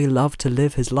is how he loved to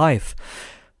live his life.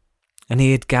 And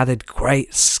he had gathered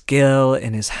great skill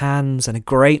in his hands and a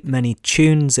great many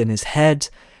tunes in his head,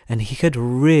 and he could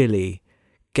really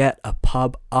get a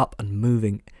pub up and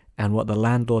moving. And what the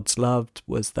landlords loved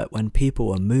was that when people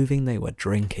were moving, they were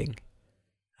drinking.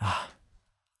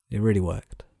 It really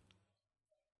worked.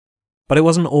 But it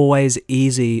wasn't always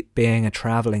easy being a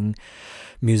travelling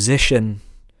musician,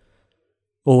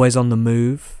 always on the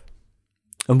move.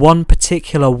 And one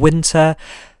particular winter,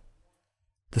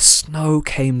 the snow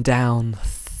came down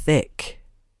thick,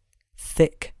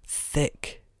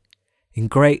 in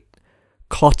great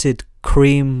clotted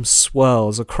cream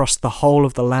swirls across the whole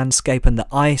of the landscape, and the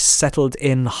ice settled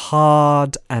in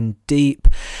hard and deep,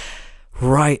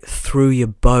 right through your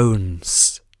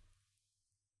bones.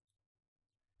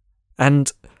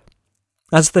 And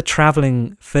as the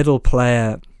travelling fiddle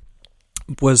player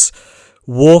was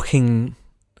walking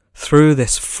through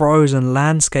this frozen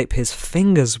landscape, his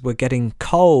fingers were getting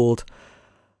cold.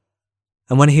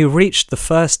 And when he reached the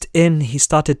first inn, he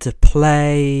started to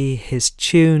play his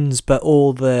tunes, but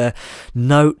all the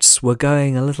notes were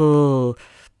going a little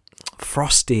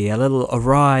frosty, a little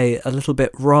awry, a little bit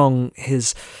wrong.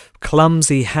 His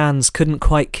clumsy hands couldn't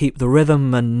quite keep the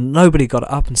rhythm, and nobody got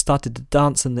up and started to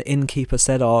dance, and the innkeeper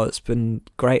said, "Oh, it's been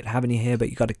great having you here, but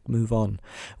you got to move on."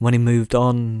 And when he moved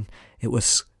on, it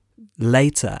was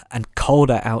later and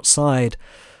colder outside,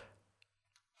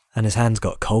 and his hands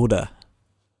got colder,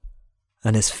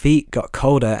 and his feet got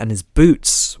colder, and his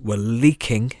boots were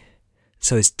leaking,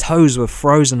 so his toes were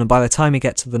frozen, and by the time he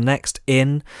get to the next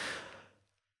inn,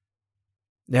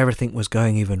 everything was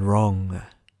going even wrong.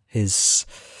 His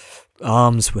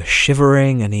arms were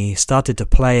shivering, and he started to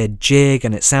play a jig,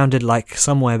 and it sounded like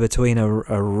somewhere between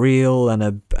a reel and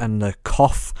a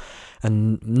cough,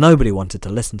 and nobody wanted to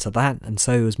listen to that, and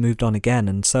so he was moved on again.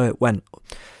 And so it went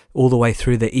all the way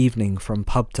through the evening, from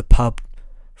pub to pub,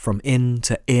 from inn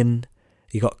to inn,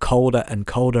 He got colder and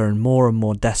colder and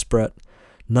more desperate.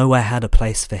 Nowhere had a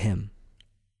place for him.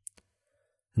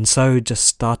 And so just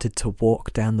started to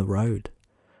walk down the road,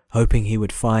 hoping he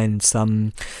would find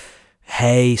some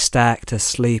haystack to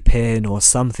sleep in or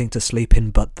something to sleep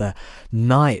in, but the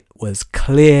night was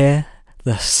clear,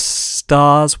 the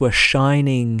stars were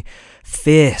shining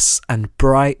fierce and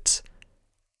bright,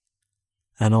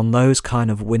 and on those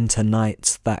kind of winter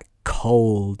nights, that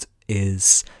cold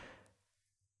is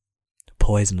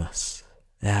poisonous.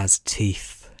 It has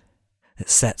teeth. It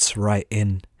sets right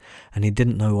in, and he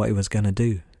didn't know what he was going to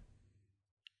do.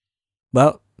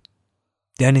 Well,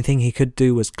 the only thing he could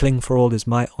do was cling for all his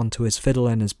might onto his fiddle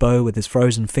and his bow with his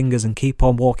frozen fingers and keep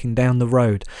on walking down the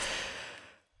road.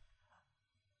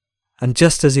 And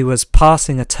just as he was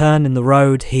passing a turn in the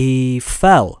road, he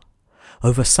fell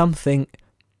over something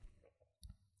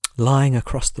lying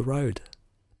across the road.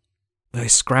 He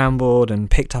scrambled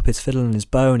and picked up his fiddle and his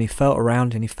bow, and he felt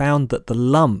around and he found that the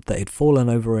lump that had fallen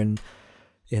over in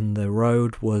the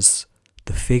road was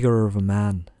the figure of a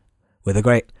man with a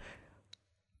great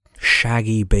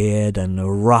shaggy beard and a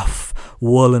rough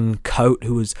woolen coat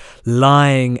who was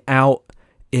lying out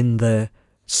in the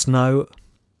snow.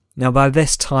 Now by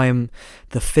this time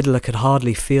the fiddler could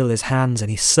hardly feel his hands,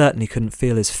 and he certainly couldn't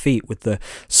feel his feet, with the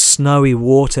snowy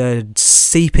water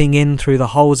seeping in through the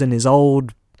holes in his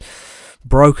old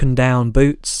broken down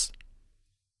boots.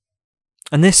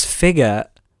 And this figure,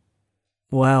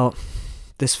 well,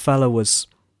 this fella was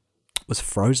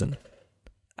frozen.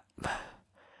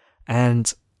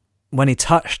 And when he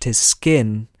touched his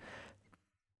skin,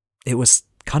 it was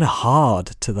kind of hard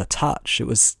to the touch. It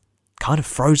was kind of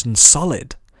frozen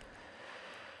solid.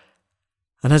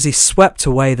 And as he swept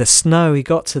away the snow, he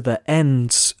got to the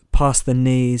ends, past the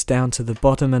knees, down to the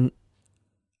bottom, and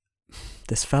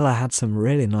this fella had some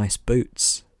really nice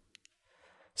boots.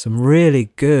 Some really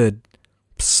good,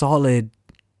 solid,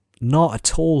 not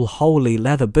at all holy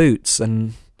leather boots,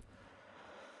 and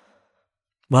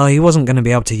well, he wasn't going to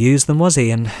be able to use them, was he?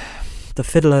 And the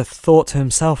fiddler thought to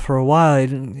himself for a while.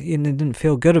 He didn't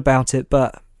feel good about it,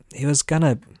 but he was going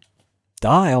to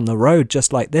die on the road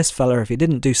just like this fella if he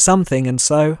didn't do something, and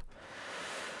so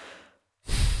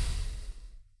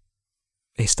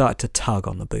he started to tug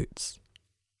on the boots.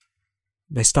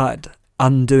 They started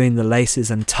undoing the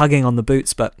laces and tugging on the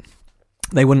boots, but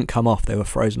they wouldn't come off. They were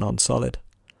frozen on solid.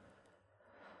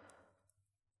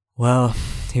 Well,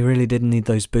 he really did need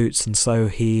those boots, and so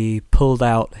he pulled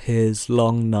out his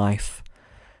long knife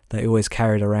that he always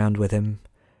carried around with him,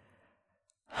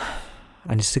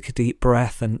 and he took a deep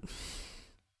breath, and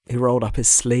he rolled up his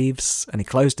sleeves, and he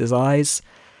closed his eyes,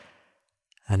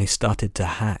 and he started to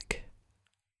hack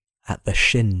at the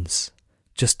shins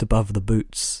just above the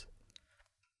boots.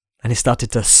 And he started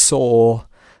to saw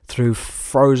through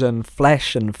frozen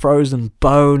flesh and frozen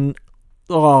bone.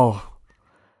 Oh!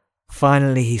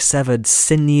 Finally he severed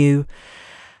sinew,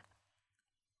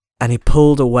 and he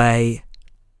pulled away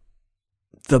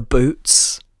the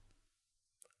boots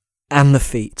and the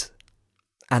feet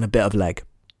and a bit of leg.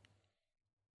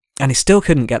 And he still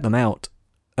couldn't get them out.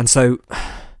 And so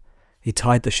he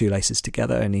tied the shoelaces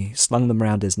together and he slung them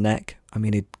round his neck. I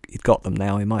mean, he'd got them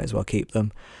now, he might as well keep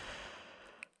them.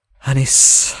 And he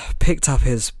picked up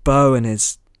his bow and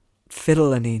his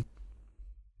fiddle, and he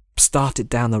started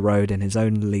down the road in his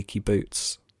own leaky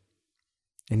boots.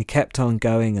 And he kept on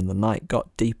going, and the night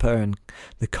got deeper, and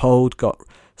the cold got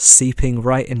seeping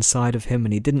right inside of him,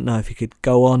 and he didn't know if he could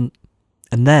go on.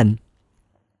 And then,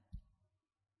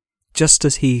 just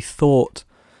as he thought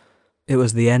it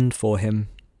was the end for him,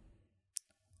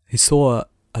 he saw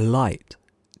a light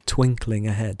twinkling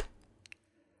ahead,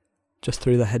 just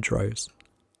through the hedgerows.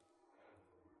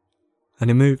 And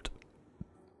he moved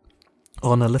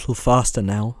on a little faster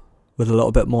now, with a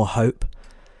little bit more hope.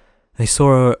 And he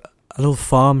saw a little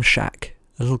farm shack,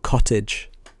 a little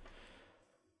cottage,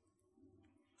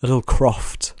 a little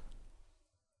croft,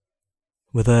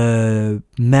 with a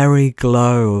merry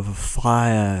glow of a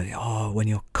fire. Oh, when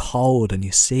you're cold and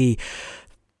you see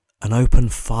an open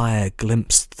fire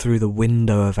glimpsed through the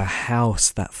window of a house,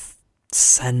 that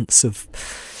sense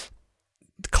of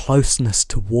closeness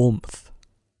to warmth.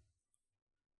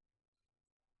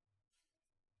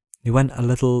 He went a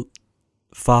little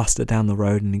faster down the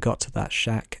road, and he got to that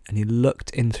shack, and he looked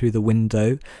in through the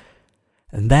window,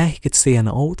 and there he could see an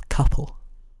old couple.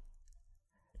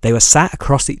 They were sat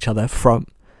across each other from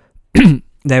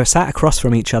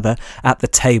each other at the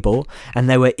table, and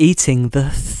they were eating the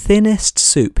thinnest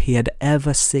soup he had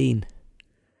ever seen.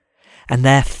 And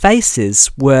their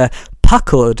faces were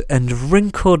puckered and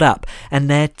wrinkled up, and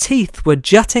their teeth were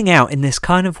jutting out in this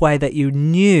kind of way that you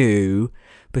knew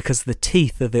because the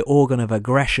teeth are the organ of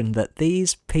aggression, that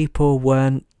these people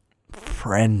weren't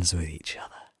friends with each other.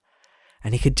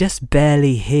 And he could just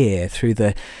barely hear through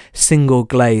the single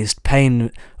glazed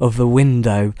pane of the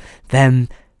window them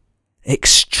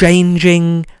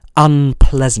exchanging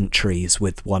unpleasantries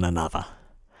with one another.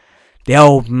 The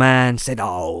old man said,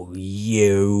 "Oh,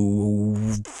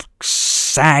 you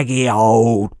saggy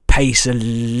old piece of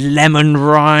lemon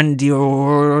rind,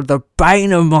 you're the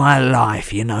bane of my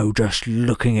life. You know, just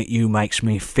looking at you makes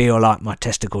me feel like my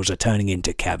testicles are turning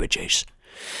into cabbages."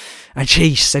 And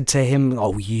she said to him,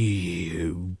 "Oh,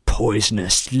 you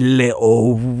poisonous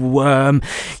little worm.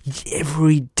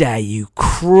 Every day you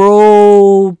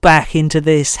crawl back into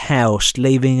this house,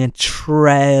 leaving a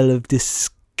trail of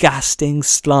disgusting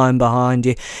slime behind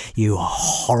you. You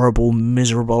horrible,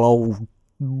 miserable old..."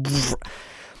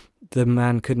 The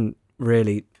man couldn't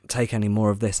really take any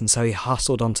more of this, and so he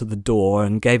hustled onto the door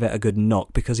and gave it a good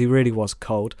knock, because he really was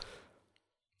cold.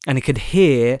 And he could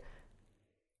hear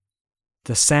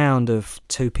the sound of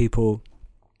two people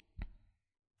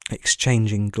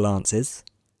exchanging glances.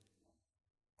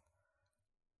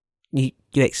 You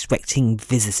expecting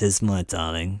visitors, my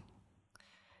darling?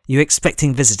 You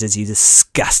expecting visitors, you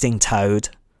disgusting toad?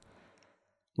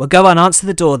 Well, go on, answer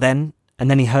the door then. And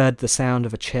then he heard the sound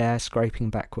of a chair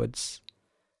scraping backwards,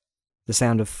 the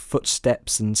sound of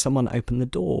footsteps, and someone opened the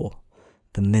door.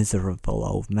 The miserable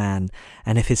old man.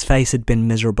 And if his face had been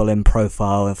miserable in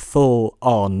profile, full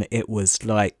on, it was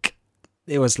like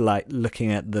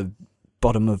looking at the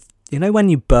bottom of, you know, when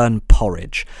you burn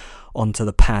porridge onto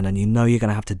the pan and you know you're going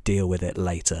to have to deal with it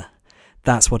later.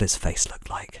 That's what his face looked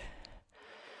like.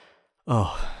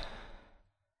 Oh.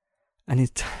 And he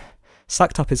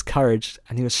sucked up his courage,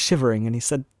 and he was shivering, and he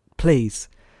said, "Please,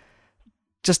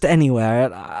 just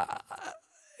anywhere.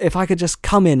 If I could just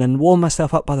come in and warm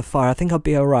myself up by the fire, I think I'd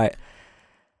be all right."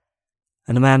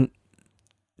 And the man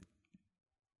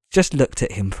just looked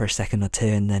at him for a second or two,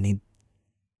 and then he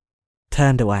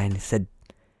turned away and he said,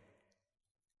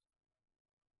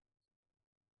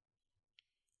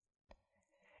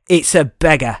 "It's a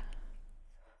beggar."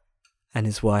 And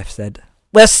his wife said,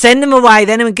 "Well, send him away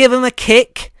then and give him a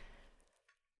kick."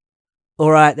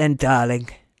 "All right then, darling.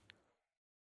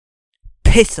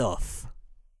 Piss off."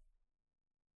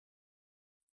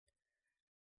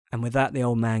 And with that, the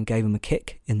old man gave him a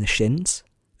kick in the shins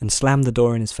and slammed the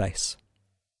door in his face.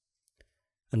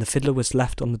 And the fiddler was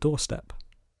left on the doorstep.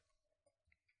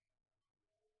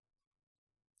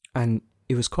 And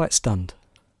he was quite stunned.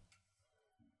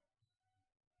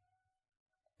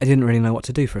 I didn't really know what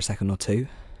to do for a second or two.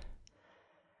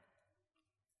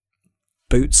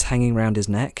 Boots hanging round his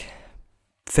neck,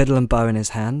 fiddle and bow in his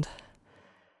hand,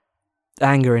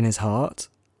 anger in his heart,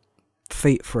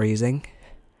 feet freezing.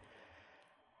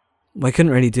 We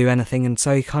couldn't really do anything, and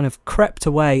so he kind of crept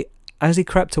away. As he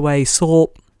crept away, he saw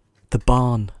the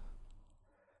barn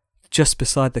just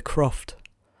beside the croft.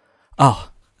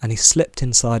 And he slipped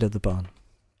inside of the barn.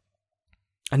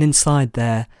 And inside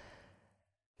there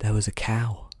was a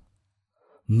cow,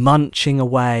 munching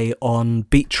away on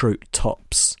beetroot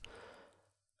tops.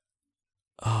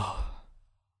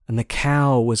 And the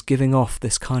cow was giving off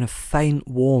this kind of faint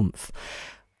warmth.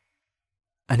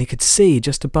 And he could see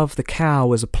just above the cow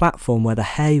was a platform where the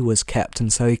hay was kept,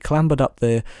 and so he clambered up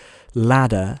the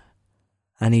ladder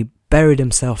and he buried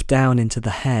himself down into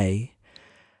the hay,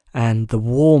 and the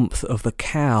warmth of the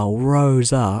cow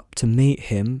rose up to meet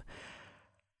him,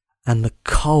 and the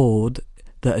cold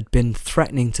that had been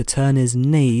threatening to turn his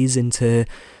knees into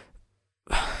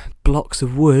blocks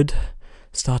of wood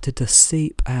started to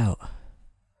seep out,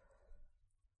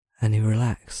 and he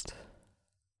relaxed.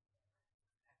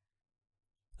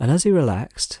 And as he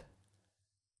relaxed,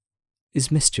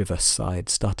 his mischievous side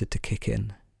started to kick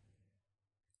in.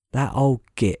 That old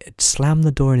git had slammed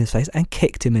the door in his face and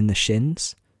kicked him in the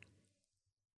shins.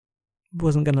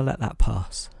 Wasn't going to let that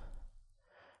pass.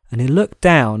 And he looked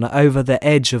down over the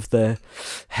edge of the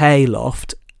hay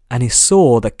loft, and he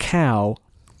saw the cow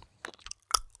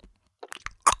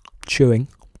chewing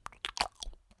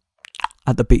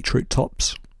at the beetroot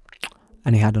tops,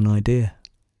 and he had an idea.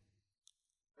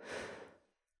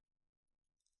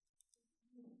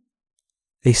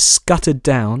 He scuttered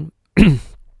down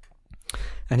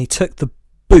and he took the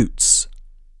boots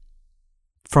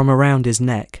from around his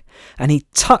neck and he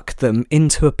tucked them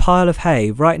into a pile of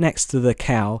hay right next to the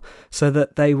cow, so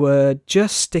that they were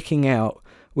just sticking out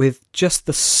with just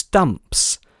the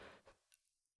stumps,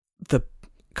 the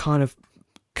kind of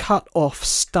cut off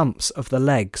stumps of the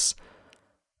legs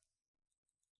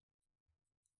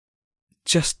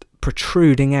just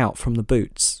protruding out from the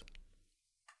boots.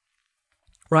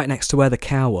 right next to where the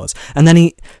cow was. And then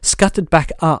he scuttered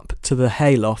back up to the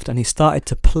hayloft and he started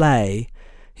to play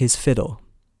his fiddle,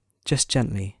 just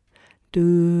gently.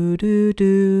 Do do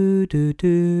do do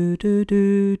do do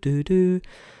do do do.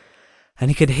 And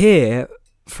he could hear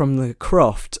from the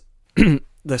croft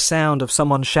the sound of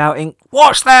someone shouting,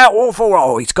 "What's that awful?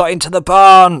 Oh, he's got into the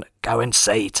barn. Go and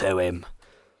see to him."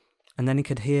 And then he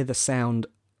could hear the sound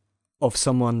of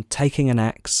someone taking an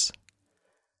axe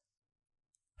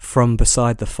from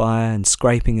beside the fire and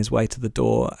scraping his way to the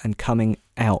door and coming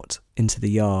out into the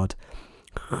yard,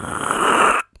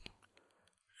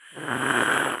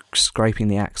 scraping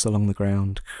the axe along the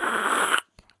ground.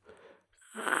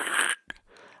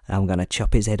 "I'm going to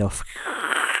chop his head off."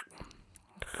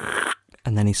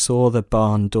 And then he saw the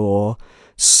barn door,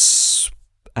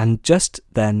 and just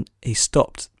then he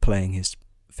stopped playing his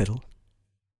fiddle.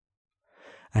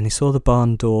 And he saw the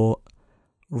barn door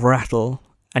rattle,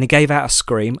 and he gave out a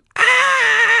scream.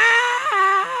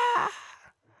 "Ah!"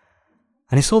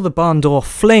 And he saw the barn door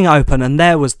fling open, and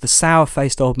there was the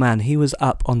sour-faced old man. He was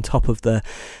up on top of the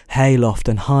hayloft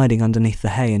and hiding underneath the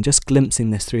hay and just glimpsing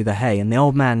this through the hay. And the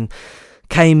old man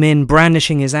came in,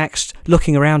 brandishing his axe,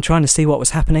 looking around, trying to see what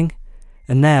was happening.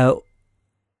 And there,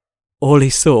 all he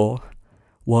saw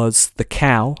was the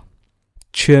cow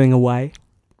chewing away,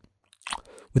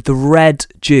 with the red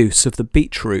juice of the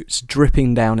beetroots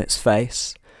dripping down its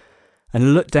face,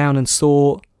 and looked down and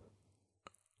saw...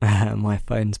 my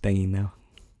phone's binging now.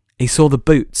 He saw the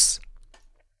boots,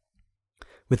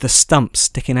 with the stumps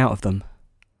sticking out of them.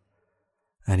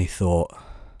 And he thought,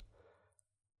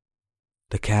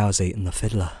 the cow's eaten the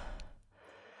fiddler.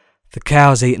 The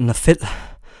cow's eaten the fiddler.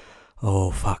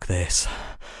 Oh, fuck this.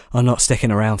 I'm not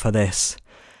sticking around for this.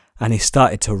 And he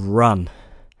started to run.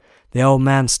 The old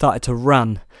man started to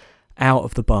run out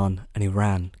of the barn, and he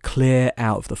ran clear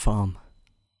out of the farm.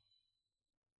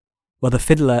 Well, the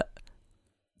fiddler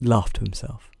laughed to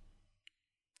himself.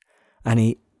 And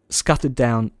he scuttered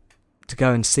down to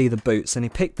go and see the boots, and he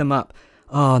picked them up.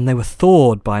 Oh, and they were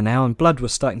thawed by now, and blood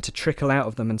was starting to trickle out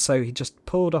of them, and so he just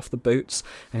pulled off the boots,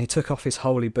 and he took off his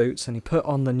holy boots, and he put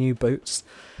on the new boots,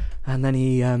 and then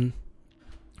he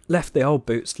left the old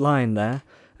boots lying there,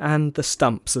 and the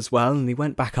stumps as well, and he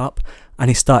went back up, and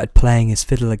he started playing his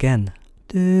fiddle again.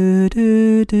 Do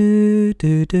do do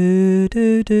do do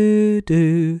do do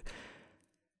do.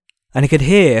 And he could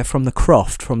hear from the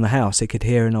croft, from the house, he could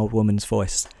hear an old woman's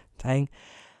voice saying,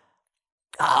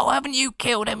 "Oh, haven't you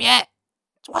killed him yet?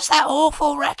 What's that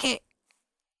awful racket?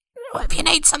 If you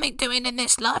need something doing in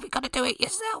this life, you've got to do it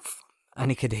yourself."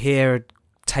 And he could hear her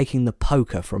taking the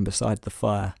poker from beside the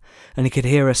fire, and he could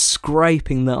hear her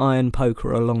scraping the iron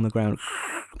poker along the ground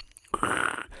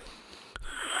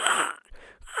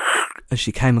as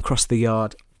she came across the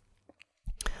yard.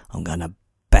 "I'm going to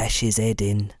bash his head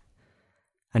in."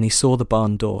 And he saw the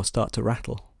barn door start to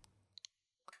rattle.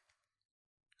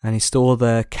 And he saw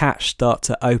the catch start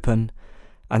to open,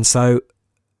 and so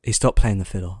he stopped playing the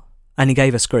fiddle. And he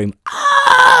gave a scream.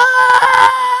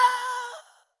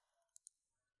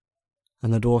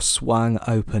 And the door swung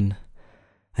open,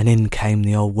 and in came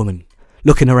the old woman,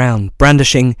 looking around,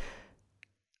 brandishing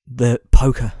the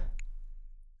poker.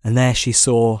 And there she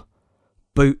saw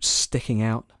boots sticking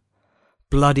out,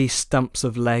 bloody stumps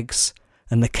of legs,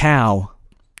 and the cow.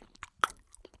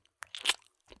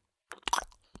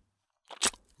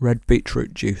 Red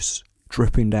beetroot juice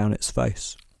dripping down its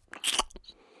face.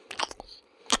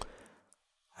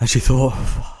 And she thought,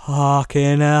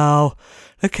 fucking hell,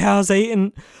 the cow's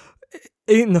eating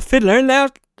the fiddler, and now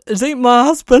it's eating my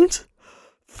husband.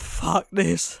 Fuck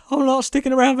this, I'm not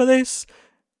sticking around for this.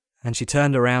 And she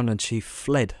turned around and she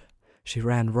fled. She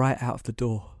ran right out of the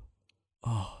door.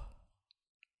 Oh.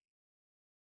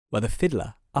 Well, the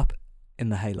fiddler up in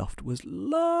the hayloft was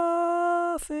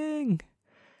laughing.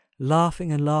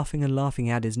 Laughing and laughing and laughing.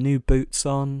 He had his new boots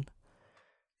on.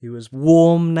 He was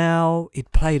warm now.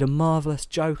 He'd played a marvellous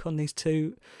joke on these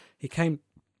two. He came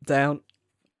down.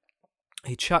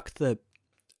 He chucked the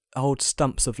old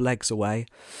stumps of legs away.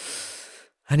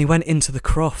 And he went into the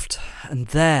croft. And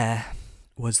there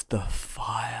was the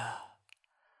fire.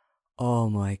 Oh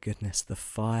my goodness, the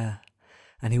fire.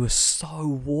 And he was so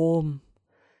warm.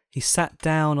 He sat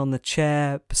down on the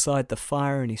chair beside the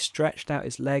fire and he stretched out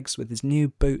his legs with his new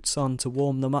boots on to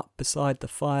warm them up beside the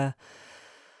fire.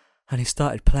 And he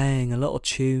started playing a little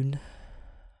tune.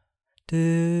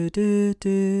 Do do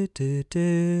do do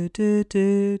do do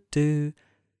do do.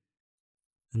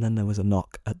 And then there was a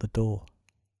knock at the door.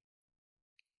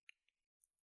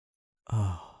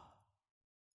 Oh.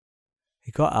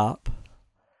 He got up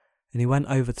and he went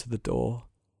over to the door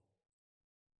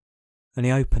and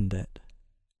he opened it.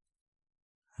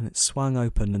 and it swung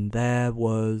open, and there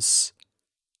was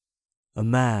a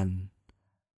man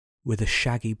with a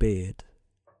shaggy beard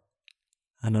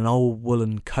and an old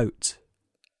woolen coat,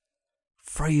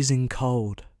 freezing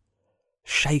cold,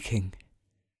 shaking,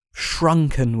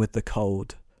 shrunken with the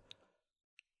cold.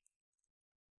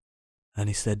 And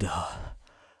he said,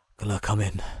 "Can I come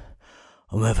in?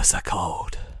 I'm ever so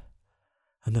cold."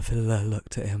 And the fiddler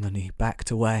looked at him and he backed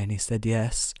away and he said,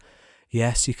 "Yes,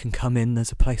 you can come in.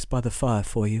 There's a place by the fire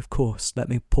for you, of course. Let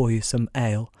me pour you some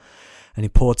ale." And he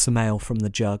poured some ale from the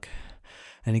jug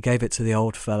and he gave it to the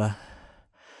old fella.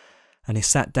 And he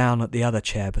sat down at the other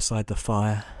chair beside the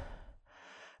fire.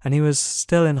 And he was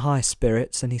still in high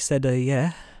spirits and he said,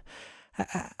 "Yeah,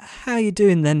 how you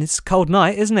doing then? It's a cold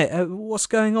night, isn't it? What's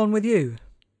going on with you?"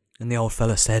 And the old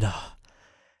fella said,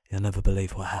 "You'll never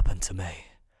believe what happened to me."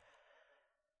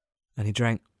 And he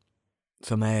drank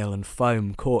some ale and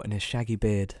foam caught in his shaggy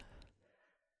beard.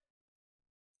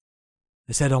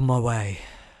 He said, "On my way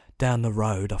down the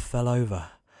road I fell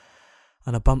over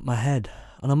and I bumped my head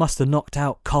and I must have knocked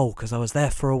out cold because I was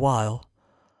there for a while.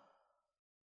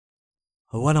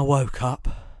 But when I woke up,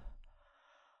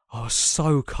 I was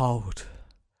so cold.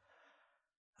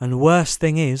 And the worst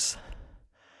thing is,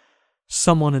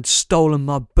 someone had stolen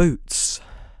my boots."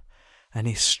 And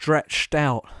he stretched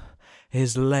out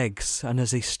his legs, and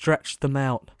as he stretched them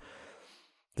out,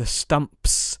 the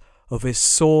stumps of his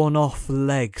sawn off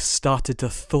legs started to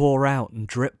thaw out and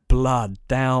drip blood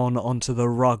down onto the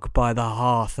rug by the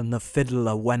hearth, and the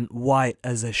fiddler went white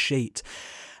as a sheet.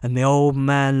 And the old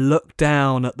man looked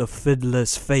down at the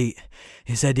fiddler's feet.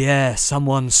 He said, "Yeah,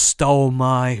 someone stole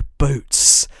my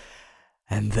boots.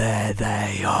 And there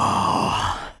they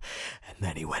are." And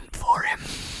then he went for him.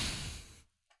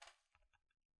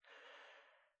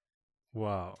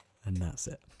 Wow. And that's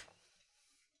it.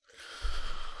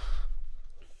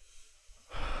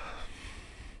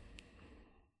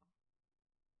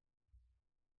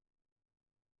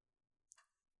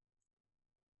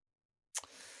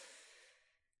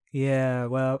 Yeah,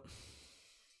 well.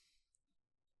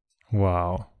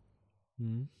 Wow.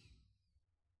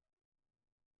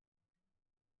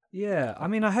 Yeah, I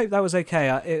mean, I hope that was okay.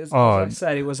 As I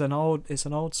said, it's an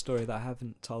old story that I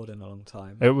haven't told in a long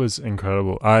time. It was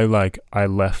incredible. I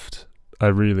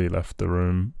really left the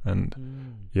room, and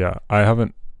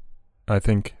I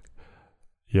think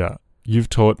you've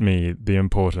taught me the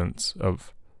importance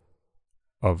of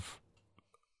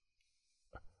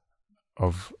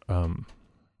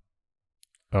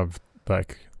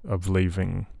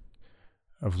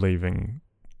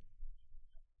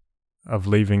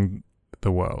leaving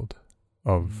the world,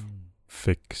 of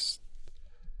fixed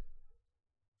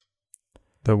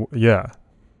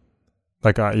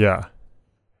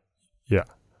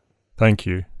thank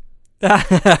you.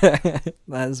 That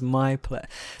is my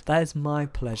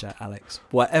pleasure, Alex.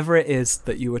 Whatever it is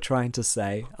that you were trying to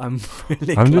say, I'm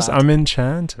glad. I'm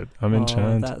enchanted.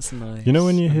 Enchanted. That's nice. You know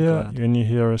when you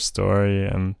hear a story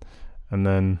and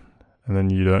then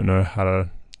you don't know how to,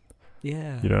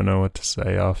 you don't know what to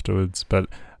say afterwards, but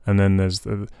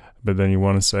then you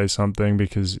want to say something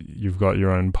because you've got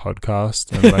your own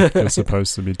podcast and you're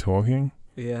supposed to be talking.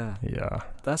 Yeah.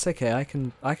 That's okay. I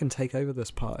can take over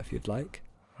this part if you'd like.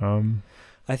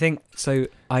 I think so.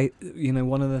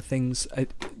 One of the things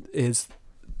is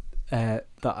that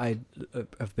I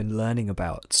have been learning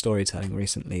about storytelling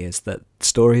recently is that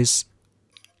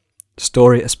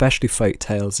especially folk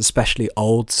tales, especially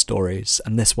old stories,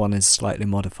 and this one is slightly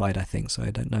modified, I think, so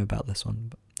I don't know about this one,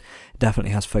 but it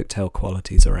definitely has folktale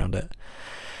qualities around it.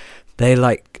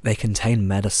 They contain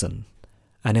medicine,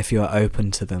 and if you are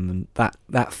open to them, and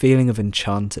that feeling of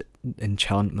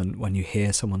enchantment when you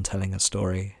hear someone telling a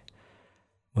story,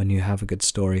 when you have a good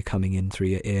story coming in through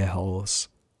your ear holes,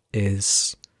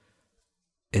 is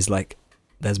like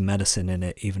there's medicine in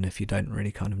it, even if you don't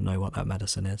really kind of know what that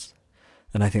medicine is.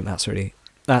 And I think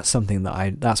that's something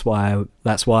that's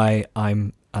why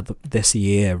I'm this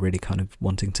year really kind of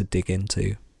wanting to dig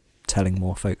into telling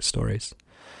more folk stories.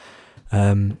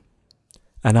 And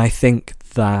I think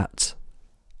that,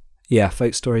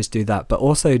 folk stories do that, but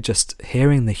also just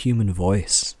hearing the human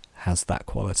voice has that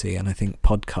quality. And I think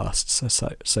podcasts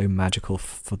are so magical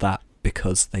for that,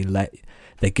 because they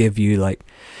give you like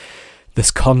this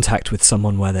contact with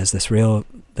someone where there's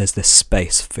this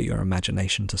space for your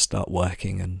imagination to start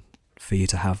working and for you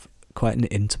to have quite an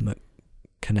intimate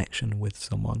connection with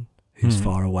someone who's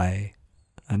far away,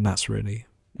 and that's really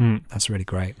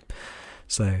great.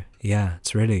 So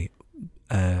it's really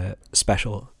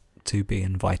special to be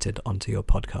invited onto your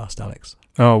podcast, Alex.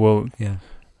 Oh well,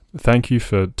 thank you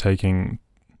for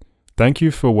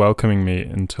welcoming me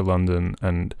into London,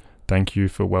 and thank you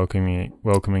for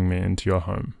welcoming me into your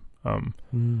home.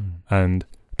 And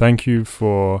thank you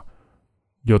for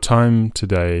your time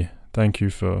today. Thank you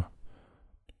for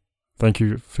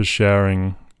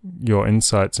sharing your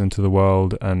insights into the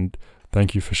world, and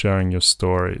thank you for sharing your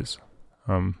stories.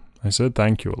 I said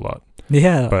thank you a lot.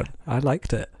 Yeah, but I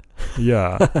liked it.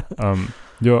 Yeah.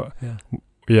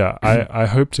 I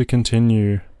hope to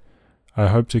continue.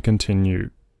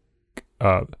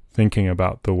 Thinking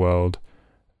about the world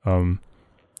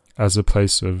as a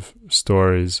place of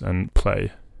stories and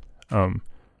play,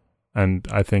 and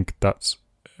I think that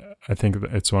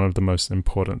it's one of the most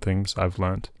important things I've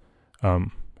learned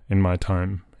in my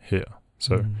time here.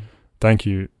 So thank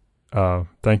you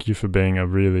for being a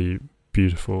really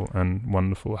beautiful and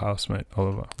wonderful housemate,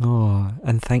 Oliver. Oh,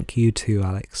 and thank you too,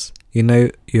 Alex. You know,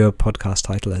 your podcast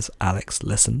title is Alex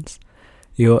Listens.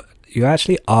 You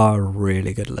actually are a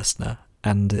really good listener,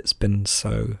 and it's been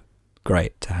so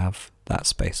great to have that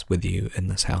space with you in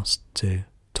this house to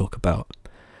talk about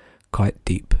quite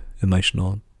deep,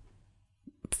 emotional,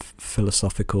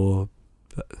 philosophical,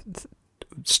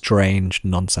 strange,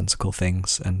 nonsensical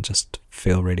things, and just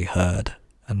feel really heard.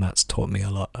 And that's taught me a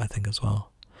lot, I think, as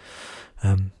well.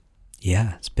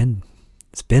 It's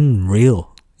been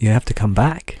real. You have to come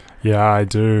back. Yeah, I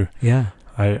do. Yeah,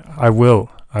 I will,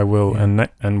 yeah.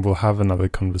 and we'll have another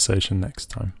conversation next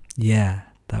time. Yeah,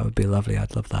 that would be lovely.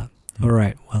 I'd love that. All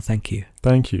right. Well, thank you.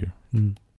 Thank you.